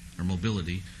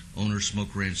Mobility, owner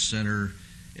Smoke Ranch Center,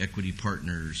 Equity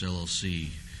Partners, LLC,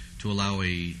 to allow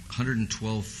a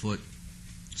 112-foot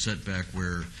setback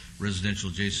where residential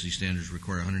adjacency standards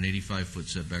require a 185-foot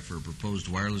setback for a proposed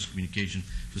wireless communication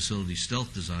facility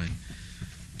stealth design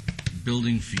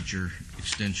building feature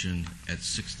extension at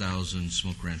 6000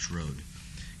 Smoke Ranch Road.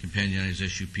 Companion is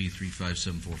SUP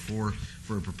 35744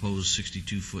 for a proposed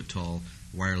 62-foot tall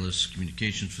wireless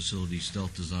communications facility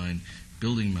stealth design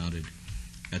building mounted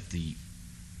at the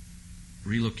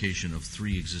relocation of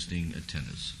 3 existing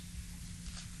antennas.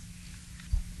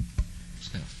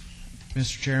 Staff.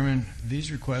 Mr. Chairman,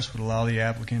 these requests would allow the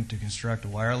applicant to construct a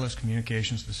wireless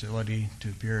communications facility to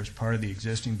appear as part of the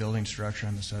existing building structure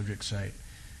on the subject site.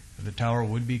 The tower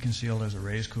would be concealed as a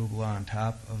raised cupola on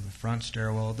top of the front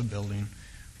stairwell of the building,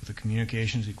 with the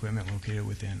communications equipment located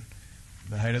within.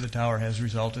 The height of the tower has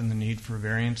resulted in the need for a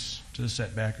variance to the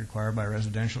setback required by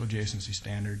residential adjacency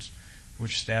standards,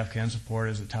 which staff can support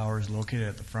as the tower is located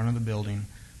at the front of the building,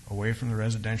 away from the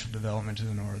residential development to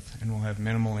the north, and will have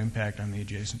minimal impact on the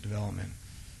adjacent development.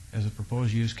 As the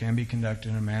proposed use can be conducted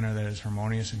in a manner that is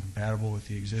harmonious and compatible with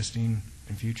the existing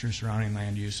and future surrounding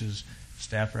land uses,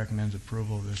 staff recommends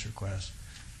approval of this request.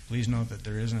 Please note that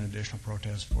there is an additional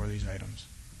protest for these items.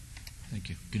 Thank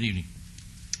you. Good evening.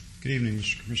 Good evening,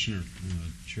 Mr. Commissioner,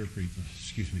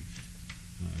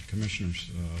 Commissioners.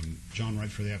 John Wright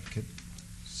for the applicant,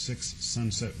 6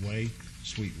 Sunset Way,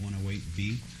 Suite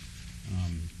 108B,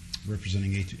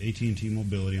 representing AT&T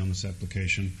Mobility on this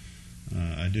application.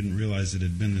 I didn't realize it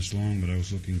had been this long, but I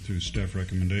was looking through staff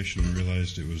recommendation and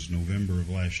realized it was November of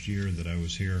last year that I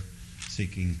was here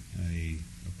seeking a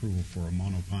approval for a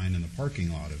monopine in the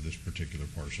parking lot of this particular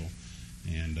parcel,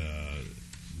 and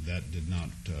that did not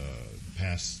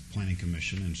pass Planning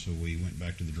Commission, and so we went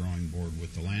back to the drawing board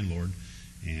with the landlord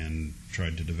and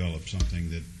tried to develop something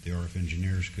that the RF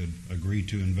engineers could agree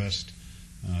to invest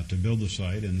to build the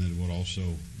site, and that would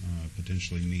also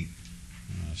potentially meet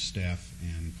staff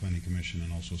and Planning Commission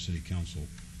and also City Council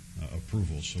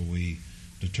approval. So we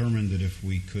determined that if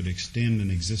we could extend an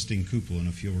existing cupola, and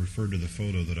if you'll refer to the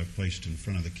photo that I've placed in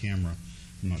front of the camera,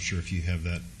 I'm not sure if you have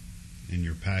that in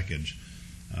your package.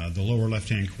 The lower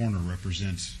left-hand corner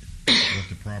represents what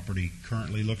the property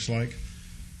currently looks like,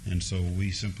 and so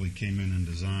we simply came in and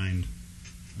designed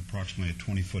approximately a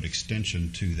 20-foot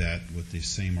extension to that with the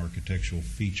same architectural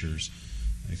features,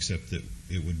 except that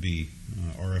it would be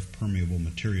RF permeable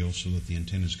material so that the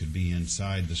antennas could be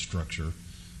inside the structure.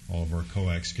 All of our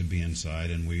coax could be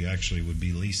inside, and we actually would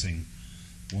be leasing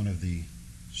one of the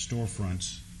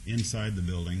storefronts inside the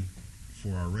building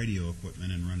for our radio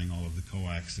equipment and running all of the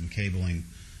coax and cabling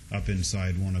up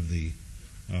inside one of the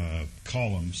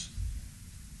columns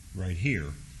right here.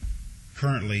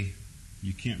 Currently,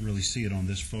 you can't really see it on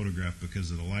this photograph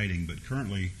because of the lighting, but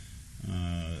currently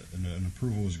an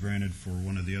approval was granted for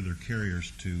one of the other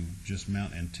carriers to just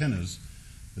mount antennas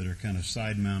that are kind of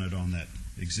side mounted on that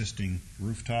existing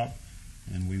rooftop,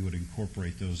 and we would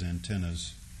incorporate those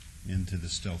antennas into the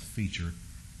stealth feature,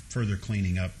 further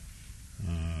cleaning up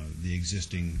the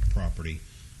existing property.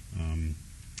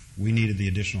 We needed the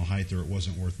additional height, or it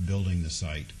wasn't worth building the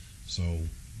site, so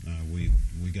we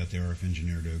got the RF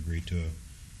engineer to agree to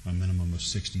a minimum of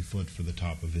 60 foot for the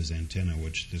top of his antenna,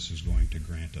 which this is going to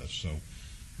grant us. So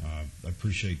I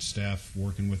appreciate staff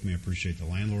working with me, I appreciate the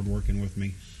landlord working with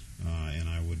me, and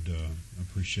I would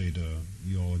appreciate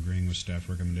you all agreeing with staff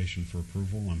recommendation for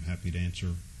approval. I'm happy to answer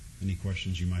any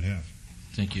questions you might have.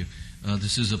 Thank you.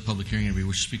 This is a public hearing. If you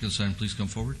wish to speak on this item, please come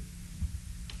forward.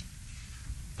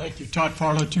 Thank you. Todd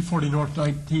Farlow, 240 North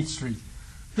 19th Street.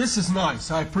 This is nice.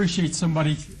 I appreciate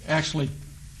somebody actually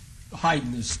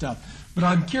hiding this stuff. But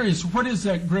I'm curious, what is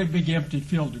that great big empty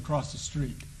field across the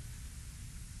street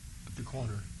at the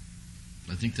corner?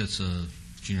 I think that's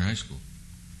junior high school,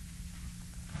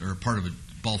 or part of it,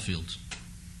 ball fields.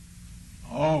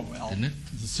 Oh, well. Didn't it?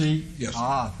 You see? Yes.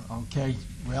 Okay.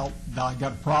 Well, now I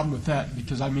got a problem with that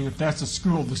because, I mean, if that's a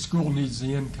school, the school needs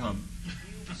the income.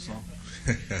 So.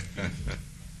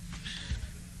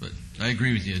 But I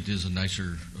agree with you. It is a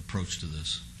nicer approach to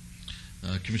this.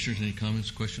 Commissioners, any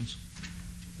comments, questions?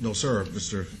 No, sir.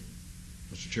 Mr.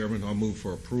 Chairman, I'll move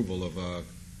for approval of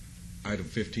item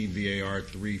 15 VAR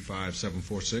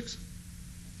 35746.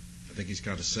 I think he's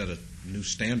got to set a new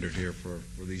standard here for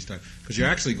these times, because you're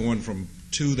actually going from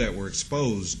 2 that were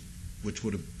exposed, which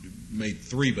would have made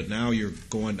 3, but now you're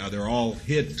going, they're all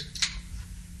hidden.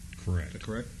 Correct. Is that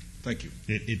correct? Thank you.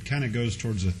 It kind of goes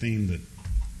towards the theme that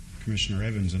Commissioner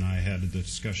Evans and I had a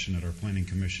discussion at our Planning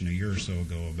Commission a year or so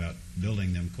ago about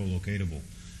building them co-locatable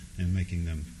and making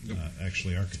them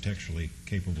actually architecturally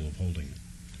capable of holding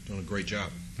it. Done a great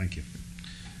job. Thank you.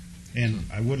 And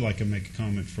I would like to make a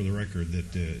comment for the record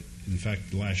that, in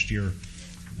fact, last year,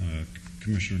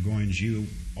 Commissioner Goins, you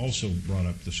also brought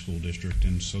up the school district,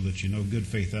 and so that you know, good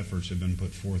faith efforts have been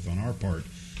put forth on our part.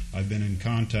 I've been in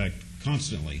contact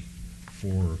constantly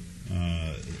for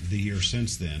the year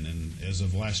since then, and as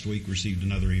of last week, received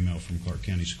another email from Clark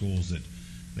County Schools that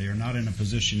they are not in a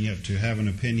position yet to have an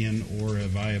opinion or a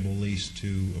viable lease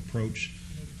to approach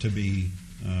to be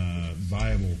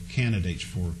viable candidates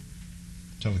for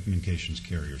telecommunications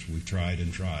carriers. We've tried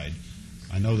and tried.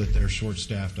 I know that they're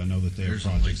short-staffed. I know that they have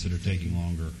projects that are taking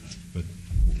longer, but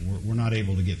we're not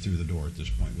able to get through the door at this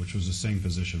point, which was the same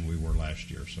position we were last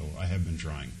year. So I have been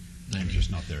trying. I'm just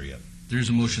not there yet. There's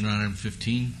a motion on item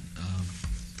 15.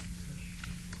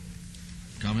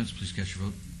 Comments? Please cast your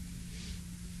vote.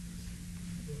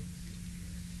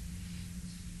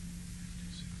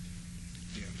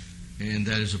 And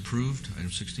that is approved. Item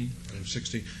 16. Item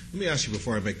 16. Let me ask you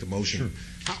before I make the motion. Sure.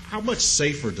 How much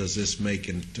safer does this make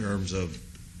in terms of,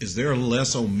 is there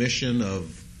less omission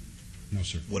of No,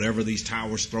 sir. whatever these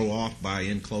towers throw off by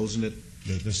enclosing it?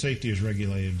 The safety is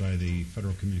regulated by the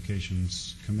Federal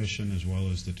Communications Commission as well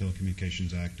as the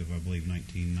Telecommunications Act of, I believe,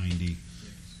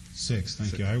 1996.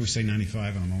 Thank you. I always say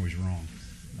 95, and I'm always wrong.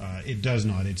 It does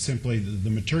not. It's simply the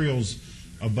materials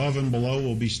above and below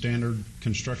will be standard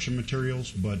construction materials,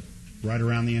 but right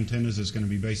around the antennas is going to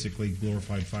be basically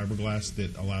glorified fiberglass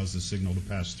that allows the signal to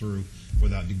pass through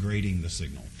without degrading the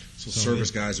signal. So service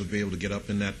guys would be able to get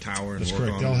up in that tower and That's work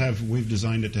correct. on They'll it? have. We've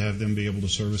designed it to have them be able to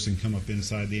service and come up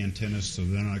inside the antennas so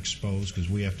they're not exposed,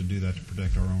 because we have to do that to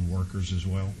protect our own workers as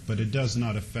well. But it does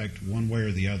not affect one way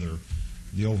or the other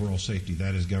the overall safety.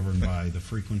 That is governed by the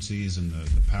frequencies and the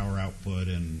power output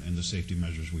and the safety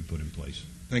measures we put in place.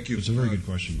 Thank you. It's a very good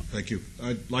question. Thank you.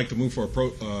 I'd like to move for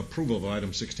approval of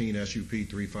item 16, SUP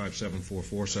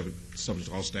 35744, subject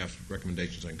to all staff's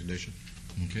recommendations and condition.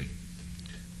 Okay.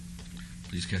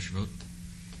 Please cast your vote.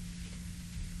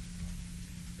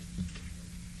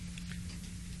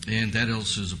 And that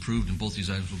else is approved, and both these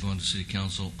items will go on to City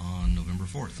Council on November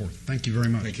 4th. Thank you very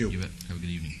much. Thank you. You bet. Have a good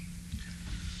evening.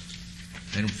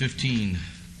 Item 15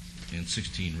 and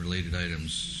 16 related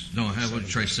items. No, I want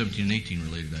to try 17 and 18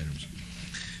 related items.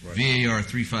 VAR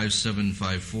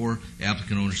 35754,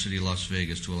 applicant owner City of Las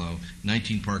Vegas to allow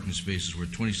 19 parking spaces where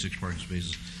 26 parking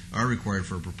spaces are required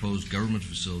for a proposed government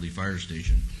facility fire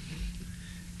station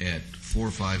at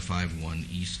 4551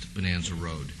 East Bonanza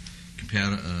Road.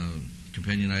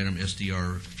 Companion item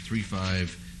SDR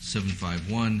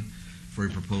 35751 for a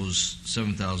proposed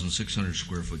 7,600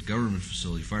 square foot government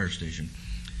facility fire station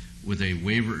with a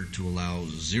waiver to allow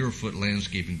 0-foot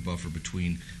landscaping buffer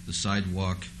between the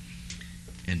sidewalk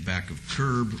and back of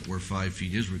curb where 5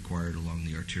 feet is required along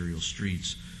the arterial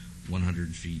streets,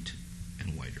 100 feet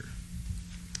and wider.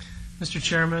 Mr.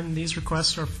 Chairman, these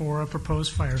requests are for a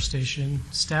proposed fire station.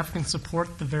 Staff can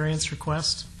support the variance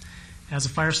request, as a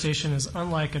fire station is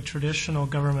unlike a traditional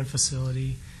government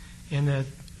facility in that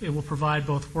it will provide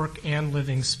both work and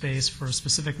living space for a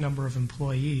specific number of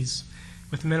employees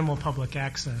with minimal public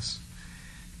access.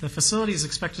 The facility is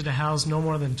expected to house no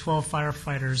more than 12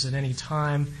 firefighters at any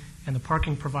time, and the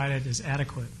parking provided is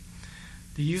adequate.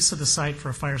 The use of the site for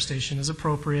a fire station is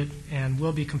appropriate and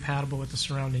will be compatible with the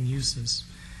surrounding uses.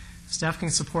 Staff can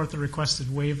support the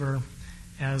requested waiver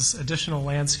as additional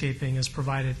landscaping is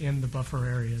provided in the buffer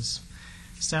areas.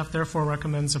 Staff therefore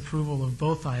recommends approval of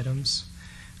both items.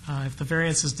 If the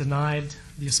variance is denied,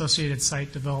 the associated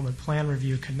site development plan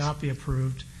review cannot be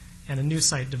approved, and a new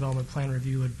site development plan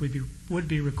review would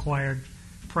be required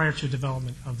prior to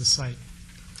development of the site.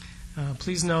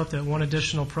 Please note that one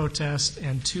additional protest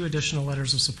and 2 additional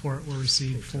letters of support were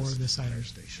received for this item.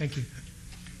 Thank you.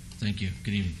 Thank you.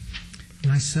 Good evening.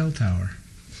 Nice cell tower.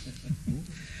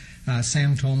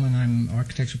 Sam Tolman, I'm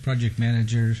Architecture Project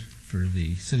Manager for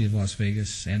the City of Las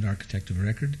Vegas and Architect of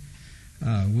Record.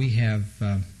 We have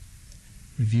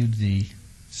reviewed the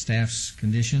staff's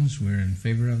conditions. We're in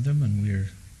favor of them, and we're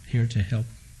here to help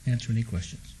answer any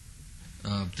questions.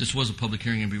 This was a public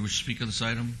hearing. Anybody wish to speak on this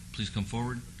item, please come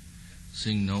forward.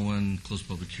 Seeing no one, close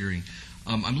public hearing.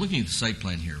 I'm looking at the site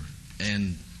plan here,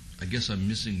 and I guess I'm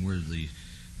missing where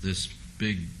this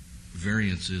big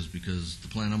variance is, because the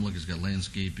plan I'm looking at has got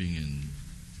landscaping and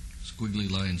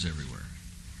squiggly lines everywhere.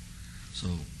 So,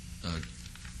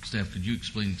 staff, could you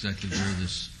explain exactly where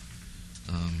this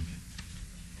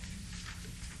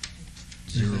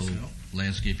zero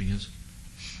landscaping is?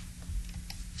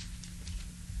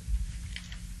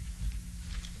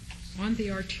 On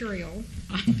the arterial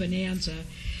on Bonanza,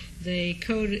 the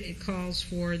code calls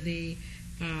for the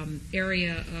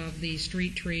area of the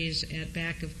street trees at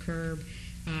back of curb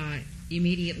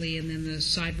immediately, and then the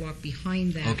sidewalk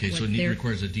behind that. Okay, so it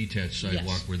requires a detached sidewalk.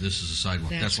 Yes. Where this is a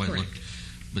sidewalk. That's why correct. it looked,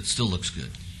 but still looks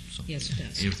good. So, yes, it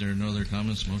does. if there are no other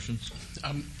comments, motions?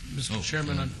 Mr.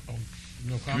 Chairman,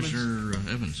 no comments? Commissioner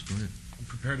Evans, go ahead. I'm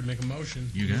prepared to make a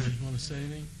motion. You got it. You want to say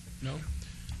anything? No?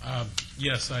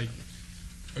 Yes, I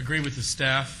agree with the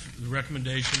staff, the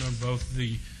recommendation on both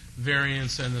the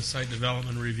variance and the site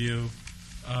development review.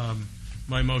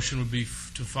 My motion would be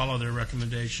to follow their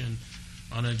recommendation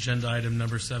on agenda item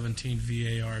number 17,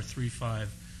 VAR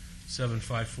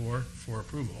 35754, for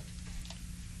approval.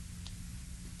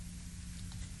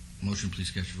 Motion, please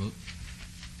cast your vote.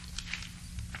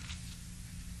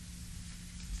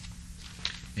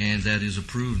 And that is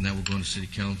approved, and that will go into City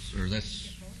Council, or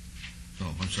that's,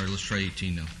 oh, I'm sorry, let's try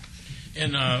 18 now.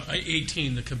 And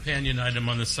 18, the companion item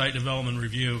on the site development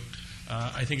review,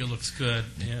 I think it looks good,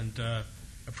 and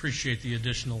appreciate the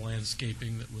additional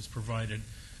landscaping that was provided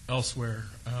elsewhere.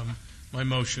 My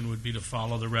motion would be to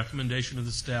follow the recommendation of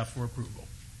the staff for approval.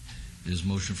 Is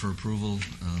motion for approval.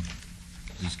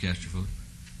 Please cast your vote.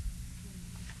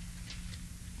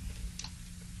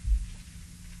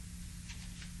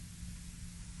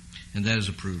 And that is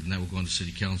approved, and that will go into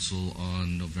City Council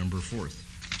on November 4th.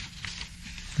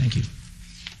 Thank you.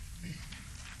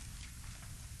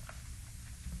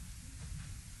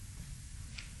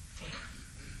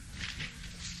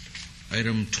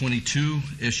 Item 22,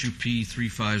 SUP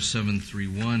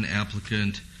 35731,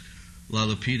 applicant La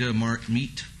Lupita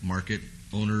Meat Market,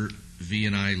 owner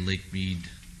V&I Lake Mead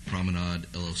Promenade,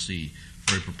 LLC,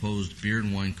 for a proposed beer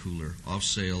and wine cooler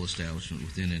off-sale establishment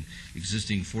within an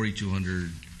existing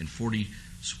 4,240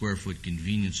 square foot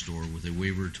convenience store with a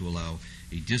waiver to allow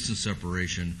a distance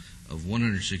separation of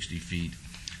 160 feet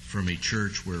from a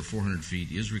church where 400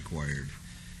 feet is required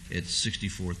at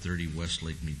 6430 West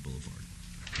Lake Mead Boulevard.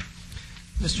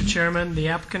 Mr. Chairman, the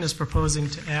applicant is proposing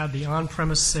to add the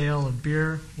on-premise sale of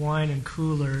beer, wine, and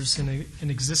coolers in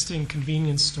an existing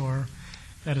convenience store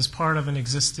that is part of an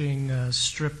existing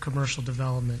strip commercial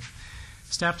development.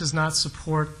 Staff does not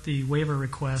support the waiver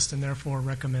request and therefore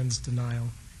recommends denial.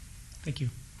 Thank you.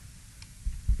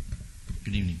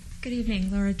 Good evening. Good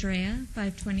evening, Laura Drea,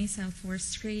 520 South 4th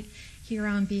Street, here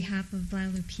on behalf of La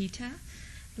Lupita.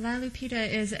 La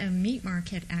Lupita is a meat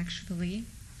market, actually.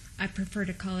 I prefer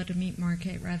to call it a meat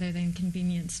market rather than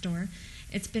convenience store.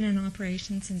 It's been in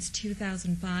operation since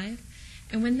 2005,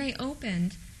 and when they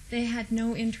opened, they had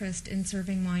no interest in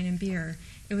serving wine and beer.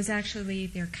 It was actually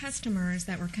their customers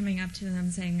that were coming up to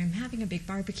them saying, I'm having a big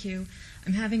barbecue,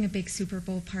 I'm having a big Super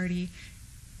Bowl party,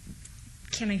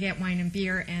 can I get wine and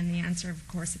beer? And the answer, of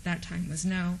course, at that time was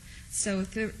no. So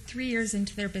 3 years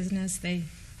into their business, they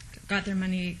got their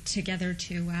money together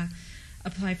to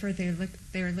apply for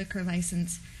their liquor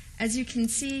license. As you can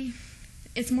see,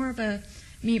 it's more of a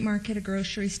meat market, a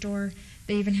grocery store.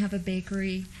 They even have a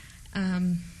bakery.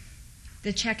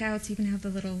 The checkouts even have the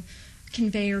little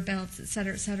conveyor belts, et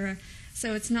cetera, et cetera.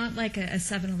 So it's not like a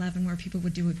 7-Eleven where people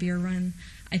would do a beer run.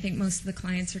 I think most of the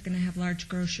clients are going to have large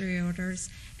grocery orders,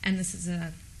 and this is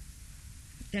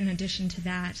in addition to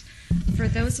that. For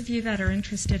those of you that are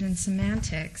interested in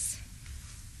semantics,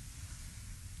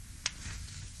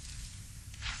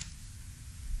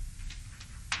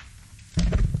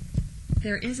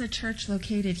 there is a church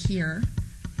located here.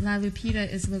 La Lupita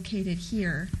is located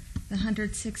here. The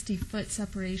 160-foot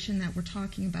separation that we're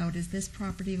talking about is this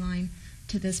property line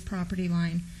to this property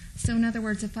line. So in other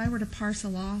words, if I were to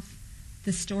parcel off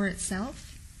the store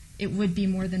itself, it would be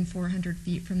more than 400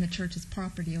 feet from the church's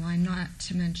property line, not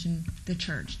to mention the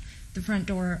church. The front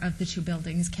door of the two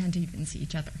buildings can't even see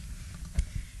each other.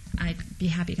 I'd be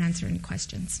happy to answer any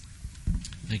questions.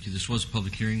 Thank you. This was a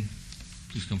public hearing.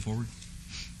 Please come forward.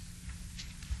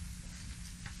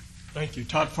 Thank you.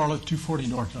 Todd Farlett, 240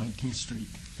 North 19th Street.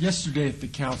 Yesterday at the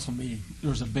council meeting,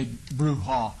 there was a big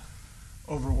brouhaha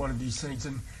over one of these things,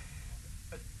 and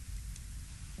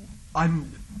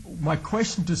my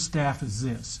question to staff is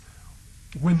this: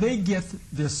 when they get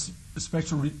this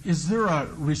special, is there a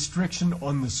restriction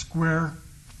on the square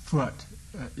foot?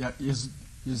 Is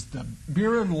the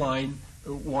beer and wine,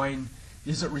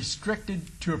 is it restricted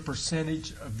to a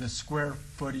percentage of the square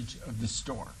footage of the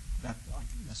store?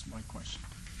 That's my question.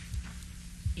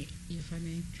 If I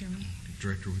may, Chairman?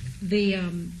 Director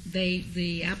Wiggin.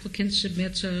 The applicant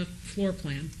submits a floor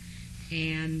plan,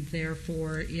 and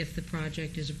therefore, if the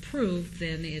project is approved,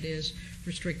 then it is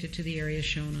restricted to the area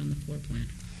shown on the floor plan.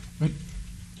 But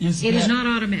it is not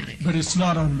automatic. But it's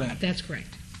not automatic. That's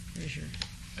correct. For sure.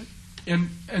 And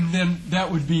then that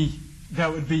would be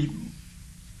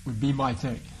my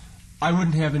thing. I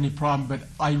wouldn't have any problem, but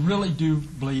I really do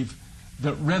believe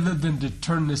that rather than to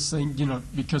turn this thing,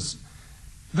 because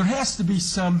there has to be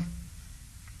some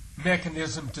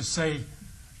mechanism to say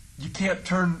you can't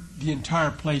turn the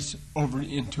entire place over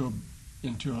into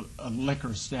a liquor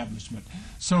establishment.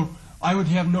 So I would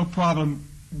have no problem,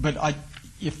 but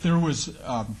if there was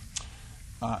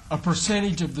a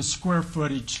percentage of the square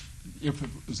footage, if it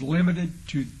was limited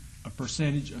to a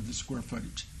percentage of the square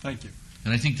footage. Thank you.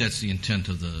 And I think that's the intent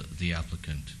of the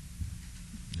applicant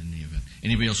in the event.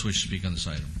 Anybody else wish to speak on this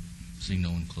item? Seeing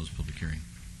no one, close public hearing.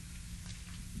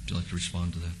 Would you like to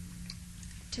respond to that?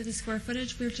 To the square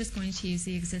footage, we're just going to use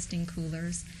the existing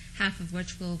coolers, half of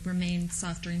which will remain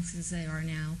soft drinks as they are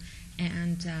now,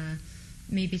 and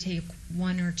maybe take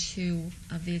one or two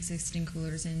of the existing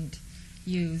coolers and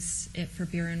use it for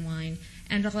beer and wine.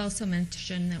 And I'll also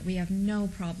mention that we have no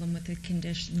problem with the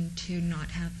condition to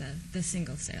not have the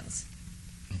single sales.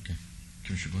 Okay.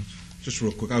 Commissioner Glantz? Just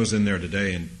real quick, I was in there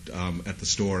today and at the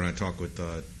store, and I talked with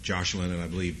Jocelyn and I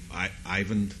believe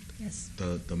Ivan, yes,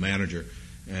 the manager.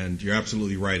 And you're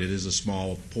absolutely right. It is a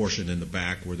small portion in the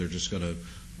back where they're just going to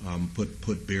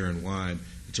put beer and wine.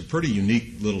 It's a pretty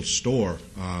unique little store,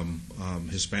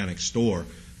 Hispanic store.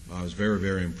 I was very,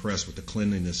 very impressed with the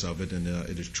cleanliness of it, and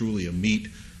it is truly a meat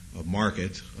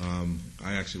market.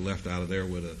 I actually left out of there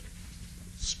with a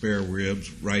spare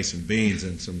ribs, rice and beans,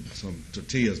 and some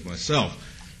tortillas myself.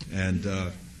 And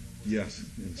yes,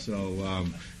 and so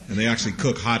and they actually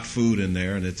cook hot food in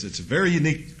there, and it's a very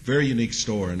unique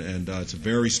store, and it's a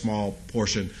very small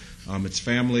portion. It's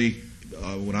family.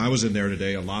 When I was in there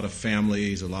today, a lot of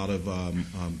families, a lot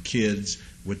of kids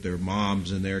with their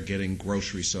moms in there getting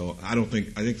groceries. So I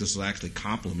think this will actually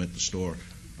complement the store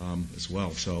as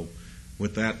well. So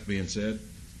with that being said,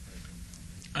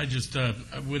 I just I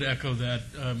would echo that,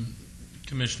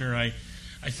 Commissioner.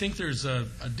 I think there's a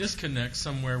disconnect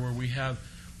somewhere where we have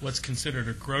what's considered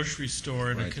a grocery store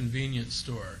and right. a convenience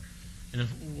store. And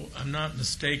if I'm not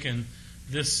mistaken,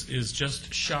 this is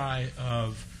just shy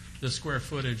of the square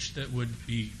footage that would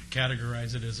be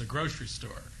categorized as a grocery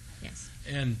store. Yes.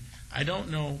 And I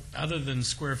don't know, other than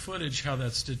square footage, how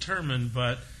that's determined,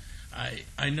 but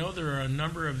I know there are a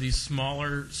number of these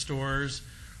smaller stores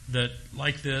that,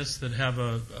 like this, that have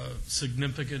a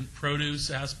significant produce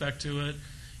aspect to it,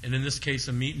 and in this case,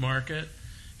 a meat market.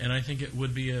 And I think it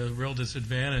would be a real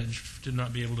disadvantage to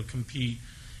not be able to compete.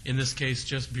 In this case,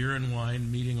 just beer and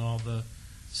wine, meeting all the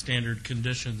standard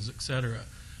conditions, et cetera.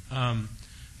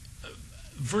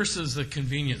 Versus a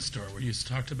convenience store where you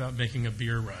talked about making a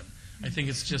beer run. I think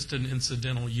it's just an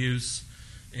incidental use,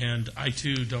 and I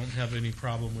too don't have any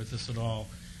problem with this at all.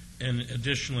 And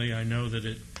additionally, I know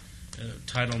that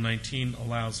Title 19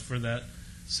 allows for that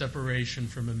separation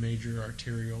from a major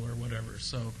arterial or whatever,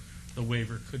 so the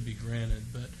waiver could be granted.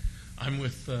 But I'm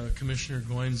with Commissioner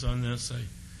Goins on this.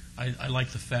 I like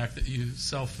the fact that you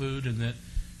sell food and that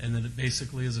it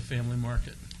basically is a family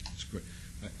market. That's great.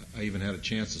 I even had a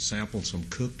chance to sample some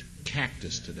cooked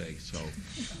cactus today, so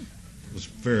it was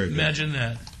very good. Imagine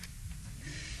that.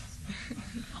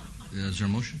 Is there a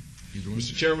motion?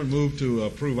 Mr. Chairman, move to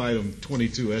approve item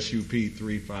 22 SUP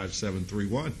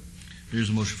 35731. Here's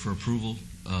a motion for approval.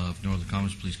 If no other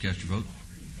comments, please cast your vote.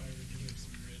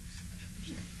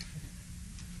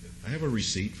 I have a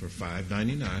receipt for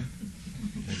 $5.99.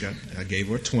 I gave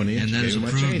her 20, And she that gave is me my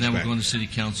approved, and change that will back. go into City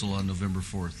Council on November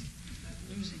 4th.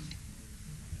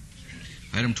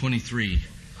 Item 23,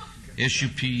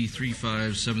 SUP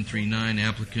 35739,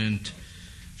 applicant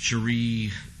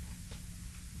Cherie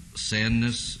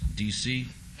Sandness, D.C.,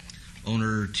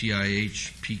 owner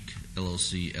TIH Peak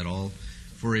LLC et al.,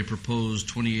 for a proposed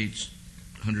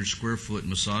 2,800 square foot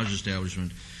massage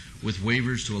establishment with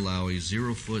waivers to allow a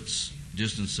 0-foot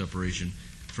distance separation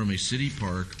from a city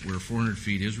park where 400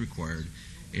 feet is required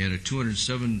and a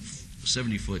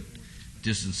 270-foot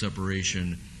distance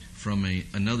separation from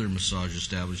another massage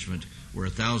establishment where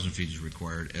 1,000 feet is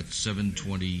required at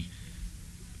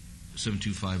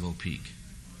 7250 Peak.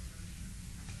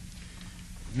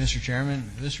 Mr. Chairman,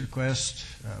 this request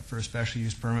for a special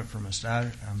use permit for a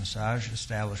massage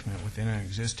establishment within an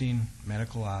existing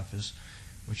medical office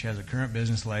which has a current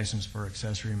business license for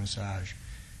accessory massage.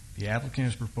 The applicant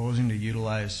is proposing to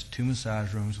utilize 2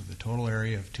 massage rooms with a total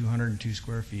area of 202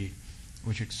 square feet,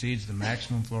 which exceeds the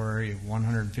maximum floor area of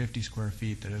 150 square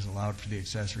feet that is allowed for the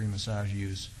accessory massage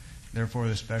use. Therefore,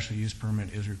 the special use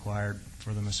permit is required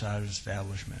for the massage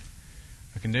establishment.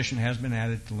 A condition has been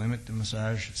added to limit the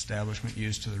massage establishment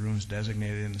use to the rooms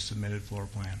designated in the submitted floor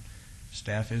plan.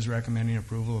 Staff is recommending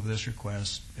approval of this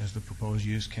request as the proposed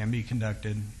use can be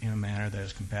conducted in a manner that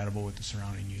is compatible with the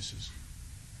surrounding uses.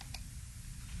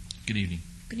 Good evening.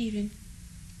 Good evening.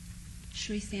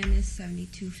 Sheree Sandness,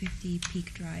 7250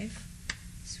 Peak Drive,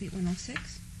 Suite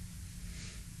 106.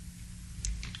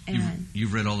 And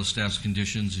You've read all the staff's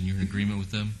conditions and you're in agreement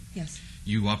with them? yes,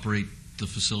 You operate the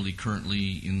facility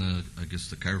currently in the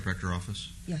chiropractor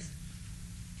office? yes.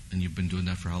 And you've been doing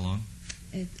that for how long?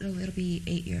 It'll be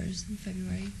 8 years in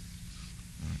February.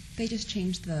 They just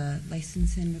changed the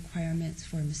licensing requirements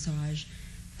for massage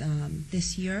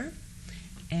this year,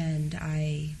 and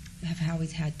I have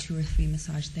always had 2 or 3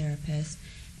 massage therapists,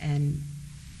 and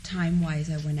time-wise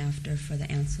I went after for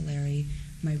the ancillary.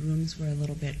 My rooms were a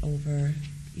little bit over,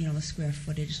 the square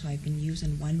footage, so I've been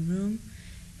using one room,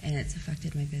 and it's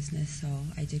affected my business, so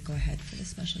I did go ahead for the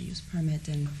special use permit.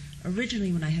 And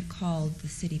originally when I had called the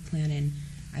city planning,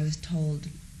 I was told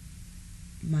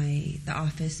the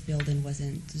office building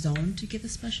wasn't zoned to give a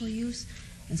special use,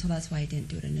 and so that's why I didn't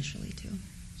do it initially too.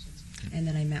 And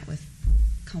then I met with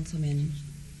Councilman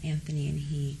Anthony, and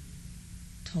he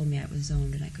told me I was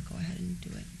zoned and I could go ahead and do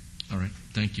it. All right,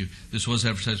 thank you. This was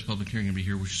advertised public hearing. I'll be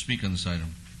here. Wish to speak on this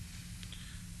item?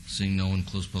 Seeing no one,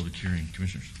 close public hearing.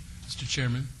 Commissioners? Mr.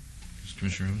 Chairman?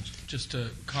 Commissioner Evans? Just a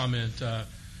comment.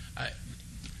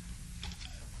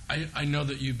 I know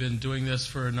that you've been doing this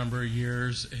for a number of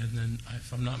years, and then,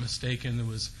 if I'm not mistaken,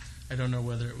 I don't know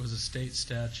whether it was a state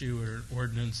statute or an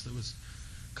ordinance that was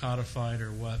codified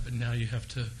or what, but now you have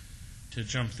to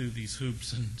jump through these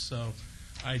hoops. And so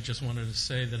I just wanted to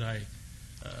say that I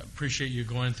appreciate you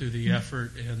going through the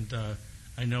effort, and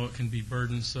I know it can be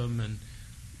burdensome, and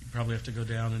you probably have to go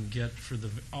down and get for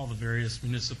all the various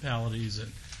municipalities, and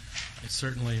I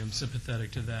certainly am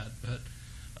sympathetic to that, but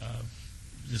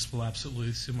this will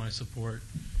absolutely see my support,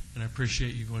 and I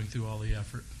appreciate you going through all the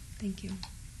effort. Thank you.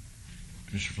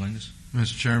 Commissioner Flangus?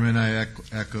 Mr. Chairman, I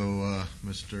echo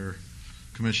Mr.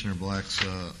 Commissioner Black's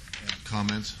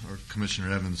comments, or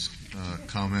Commissioner Evans'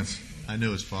 comments. I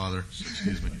knew his father,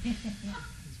 excuse me.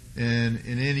 And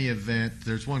in any event,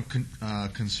 there's one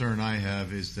concern I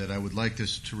have, is that I would like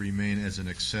this to remain as an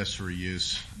accessory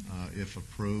use if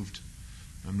approved.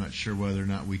 I'm not sure whether or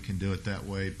not we can do it that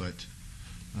way, but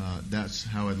That's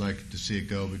how I'd like to see it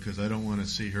go, because I don't want to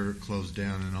see her closed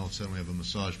down and all of a sudden we have a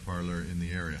massage parlor in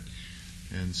the area.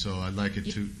 And so I'd like it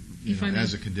to, If I may-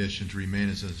 as a condition, to remain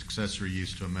as an accessory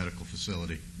use to a medical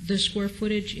facility. The square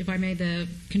footage, if I may, the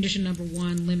condition number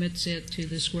 1 limits it to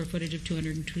the square footage of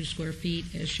 202 square feet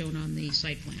as shown on the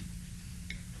site plan.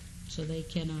 So they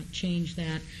cannot change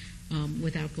that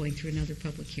without going through another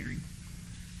public hearing.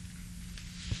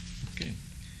 Okay.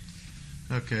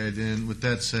 Okay, then with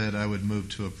that said, I would move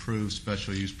to approve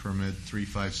special use permit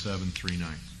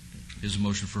 35739. Is a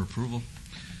motion for approval?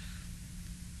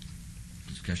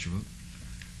 Please cast your vote.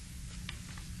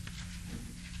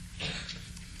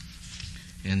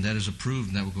 And that is approved,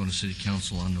 and that will go into City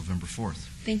Council on November 4th.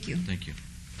 Thank you. Thank you.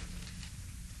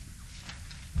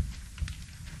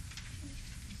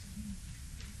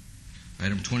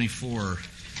 Item 24,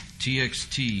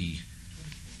 TXT.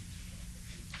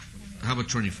 How about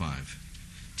 25?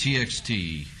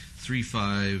 TXT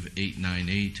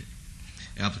 35898,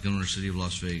 applicant owner City of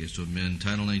Las Vegas, to amend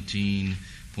Title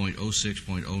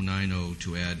 19.06.090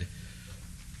 to add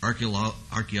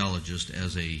archaeologist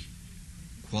as a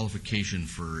qualification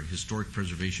for Historic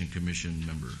Preservation Commission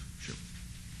membership.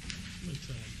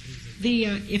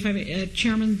 If I may,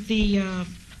 Chairman, the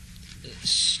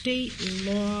state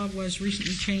law was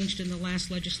recently changed in the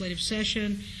last legislative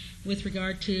session with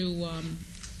regard to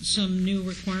some new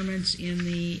requirements in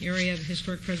the area of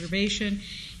historic preservation.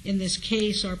 In this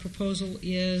case, our proposal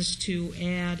is to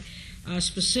add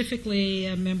specifically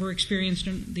a member experienced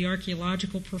in the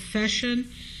archaeological profession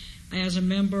as a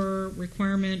member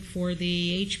requirement for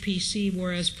the HPC,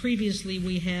 whereas previously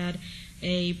we had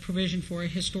a provision for a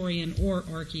historian or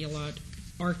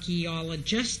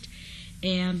archaeologist.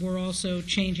 And we're also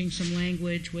changing some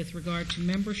language with regard to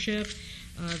membership.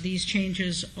 These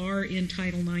changes are in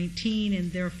Title 19,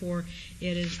 and therefore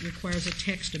it requires a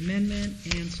text amendment,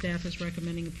 and staff is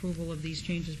recommending approval of these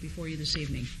changes before you this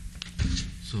evening.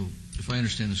 So, if I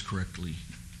understand this correctly,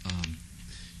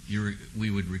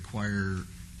 we would require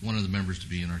one of the members to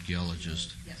be an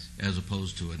archaeologist, yes, as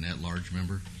opposed to an at-large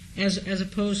member? As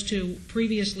opposed to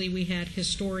previously we had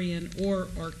historian or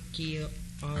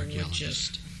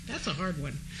archaeologist. That's a hard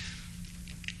one.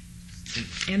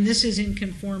 And this is in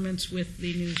conformance with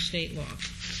the new state law.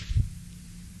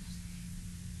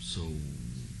 So,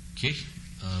 okay,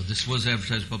 this was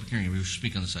advertised public hearing. We will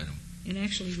speak on this item. And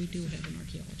actually, we do have an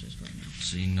archaeologist right now.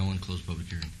 Seeing no one, close public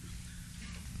hearing.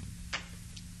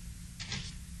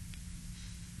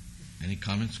 Any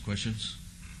comments, questions?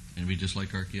 Anybody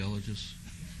dislike archaeologists?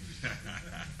 You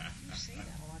say that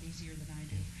a lot easier than I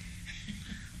do.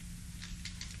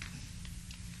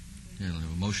 Yeah, I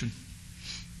have a motion.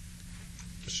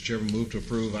 Mr. Chairman, move to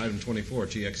approve item 24,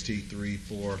 TXT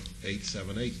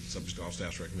 34878, subject to all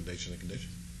staff's recommendation and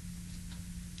condition.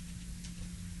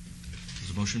 There's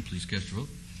a motion. Please cast your vote.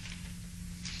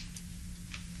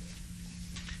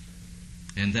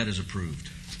 And that is approved.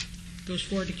 Goes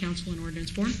forward to council in ordinance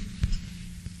form.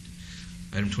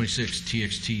 Item 26,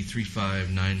 TXT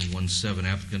 35917,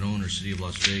 applicant owner, City of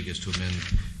Las Vegas, to amend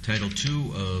Title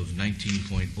II of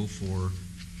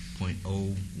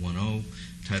 19.04.010,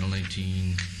 Title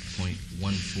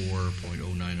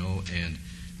 19.14.090, and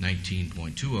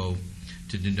 19.20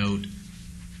 to denote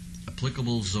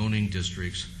applicable zoning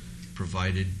districts,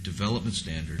 provided development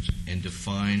standards, and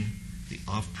define the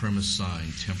off-premise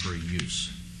sign temporary use.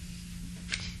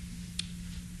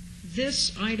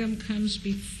 This item comes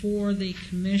before the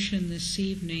commission this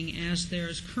evening as there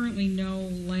is currently no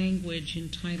language in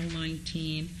Title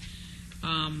 19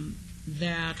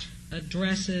 that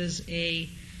addresses a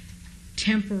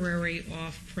temporary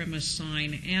off-premise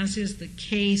sign, as is the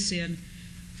case in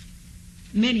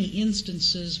many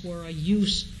instances where a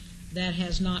use that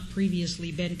has not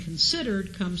previously been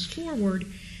considered comes forward.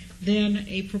 Then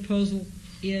a proposal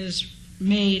is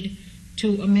made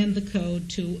to amend the code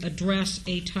to address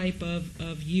a type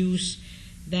of use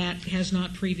that has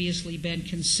not previously been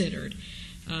considered.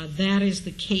 That is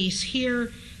the case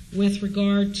here with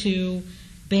regard to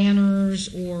banners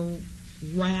or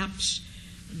wraps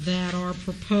that are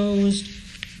proposed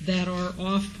that are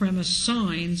off-premise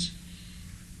signs.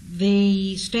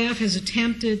 The staff has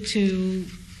attempted to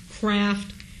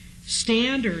craft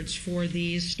standards for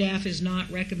these. Staff is not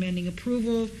recommending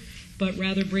approval, but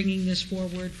rather bringing this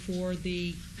forward for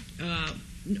the,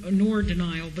 nor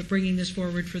denial, but bringing this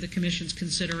forward for the Commission's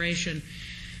consideration.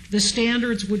 The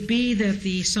standards would be that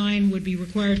the sign would be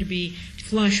required to be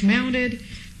flush-mounted,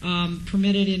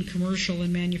 permitted in commercial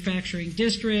and manufacturing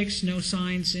districts, no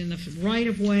signs in the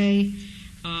right-of-way,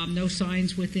 no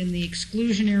signs within the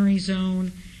exclusionary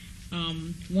zone,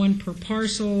 one per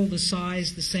parcel, the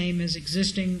size the same as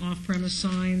existing off-premise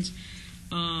signs,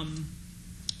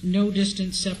 no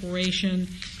distance separation,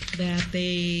 that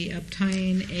they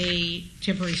obtain a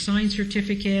temporary sign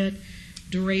certificate,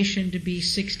 duration to be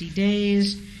 60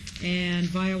 days, and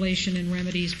violation and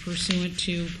remedies pursuant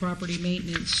to property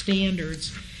maintenance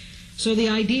standards. So the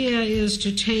idea is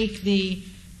to take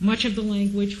much of the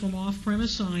language from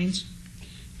off-premise signs,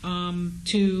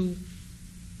 to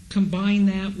combine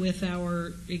that with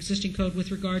our existing code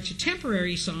with regard to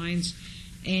temporary signs,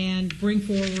 and bring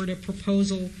forward a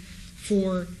proposal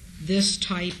for this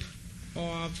type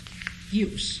of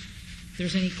use. If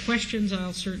there's any questions,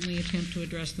 I'll certainly attempt to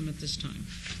address them at this time.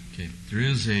 Okay.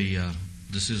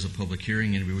 This is a public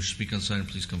hearing. Anybody wish to speak on this item,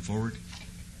 please come forward.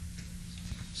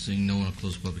 Seeing no one, I'll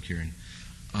close the public hearing.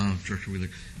 Director Wheeler,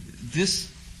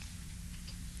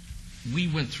 we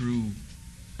went through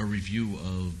a review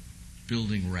of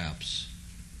building wraps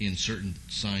in certain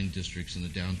sign districts in the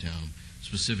downtown,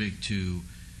 specific to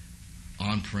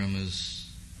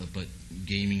on-premise, but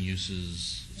gaming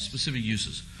uses, specific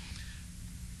uses.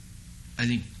 I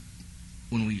think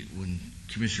when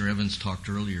Commissioner Evans talked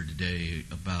earlier today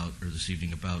this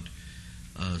evening about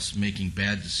us making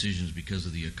bad decisions because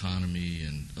of the economy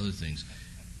and other things,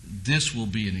 this will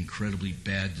be an incredibly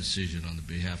bad decision on the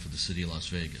behalf of the city of Las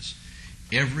Vegas.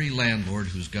 Every landlord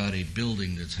who's got a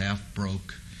building that's half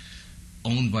broke,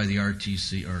 owned by the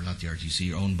RTC, or not the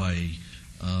RTC, owned by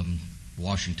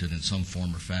Washington in some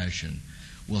form or fashion,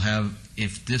 will have,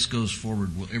 if this goes forward,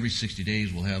 every 60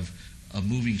 days we'll have a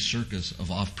moving circus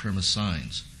of off-premise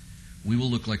signs. We will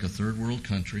look like a third world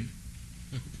country.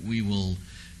 We will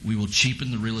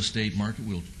cheapen the real estate market.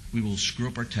 We will screw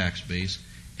up our tax base,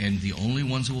 and the only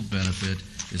ones that will benefit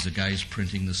is the guys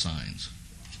printing the signs.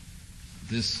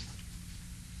 This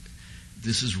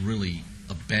is really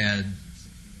a bad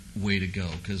way to go,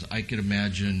 because I could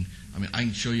imagine, I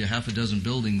can show you half a dozen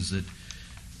buildings that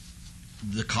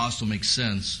the cost will make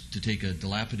sense to take a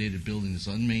dilapidated building that's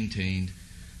unmaintained,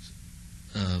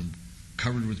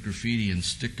 covered with graffiti, and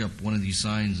stick up one of these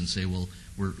signs and say, well,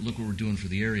 look what we're doing for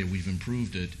the area, we've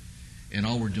improved it, and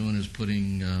all we're doing is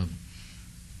putting,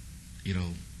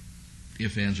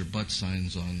 if, ands, or buts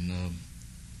signs on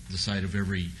the side of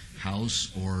every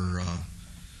house, or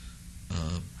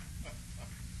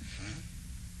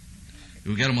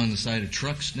we got them on the side of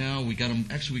trucks now. We got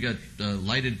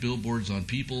lighted billboards on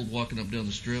people walking up down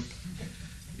the strip.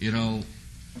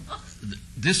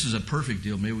 This is a perfect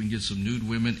deal. Maybe we can get some nude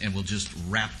women, and we'll just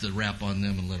wrap on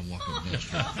them and let them walk up down the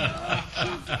street.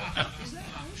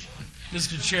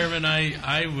 Mr. Chairman,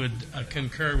 I would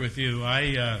concur with you.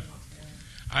 I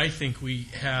think we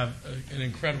have an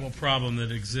incredible problem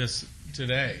that exists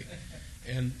today,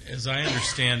 and as I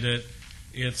understand it,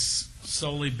 it's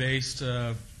solely based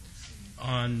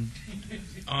on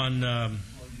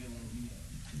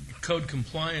code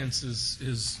compliance.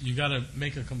 Is you got to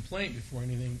make a complaint before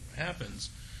anything happens.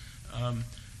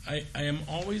 I am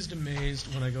always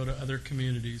amazed when I go to other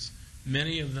communities,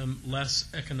 many of them less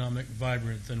economic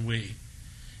vibrant than we,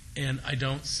 and I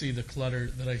don't see the clutter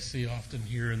that I see often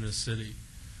here in this city.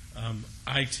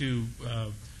 I too,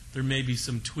 there may be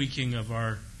some tweaking of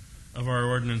our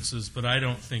ordinances, but I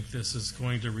don't think this is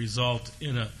going to result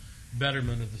in a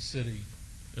betterment of the city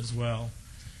as well.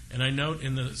 And I note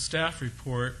in the staff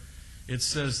report, it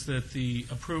says that the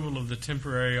approval of the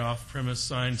temporary off-premise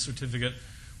sign certificate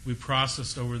we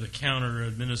processed over the counter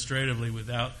administratively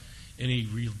without any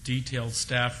real detailed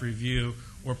staff review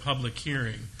or public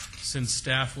hearing, since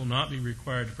staff will not be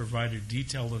required to provide a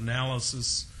detailed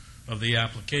analysis of the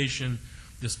application.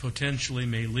 This potentially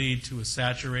may lead to a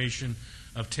saturation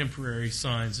of temporary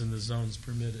signs in the zones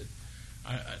permitted.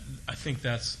 I think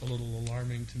that's a little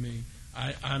alarming to me.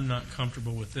 I'm not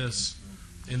comfortable with this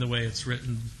in the way it's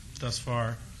written thus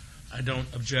far. I don't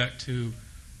object to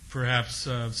perhaps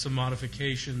some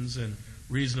modifications and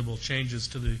reasonable changes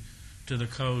to the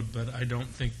code, but I don't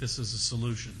think this is a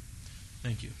solution.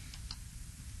 Thank you.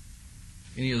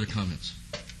 Any other comments?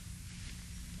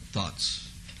 Thoughts?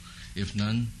 If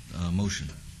none, motion.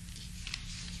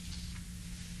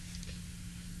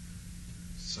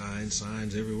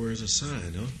 Signs everywhere is a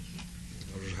sign, huh?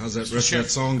 How's that rest of that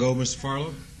song go, Mr.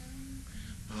 Farlow?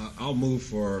 I'll move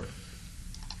for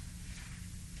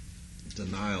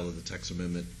denial of the text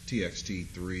amendment TXT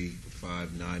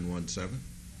 35917.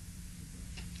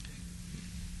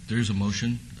 There's a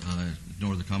motion.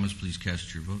 No other comments. Please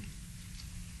cast your vote.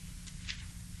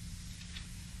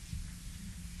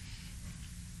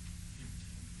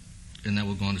 And that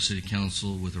will go on to City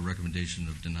Council with a recommendation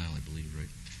of denial, I believe, right?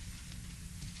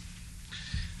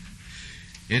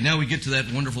 And now we get to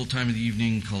that wonderful time of the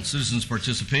evening called citizens'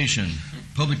 participation.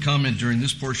 Public comment during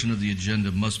this portion of the agenda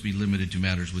must be limited to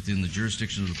matters within the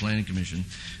jurisdiction of the Planning Commission.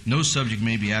 No subject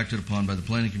may be acted upon by the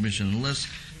Planning Commission unless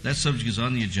that subject is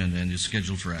on the agenda and is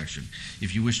scheduled for action.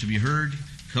 If you wish to be heard,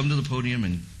 come to the podium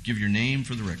and give your name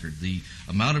for the record. The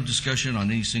amount of discussion on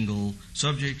any single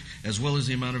subject, as well as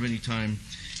the amount of any time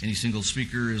any single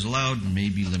speaker is allowed, may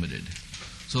be limited.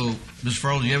 So, Mr.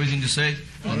 Farrell, do you have anything to say?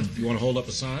 You want to hold up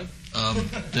a sign?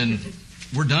 Then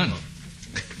we're done.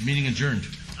 Meeting adjourned.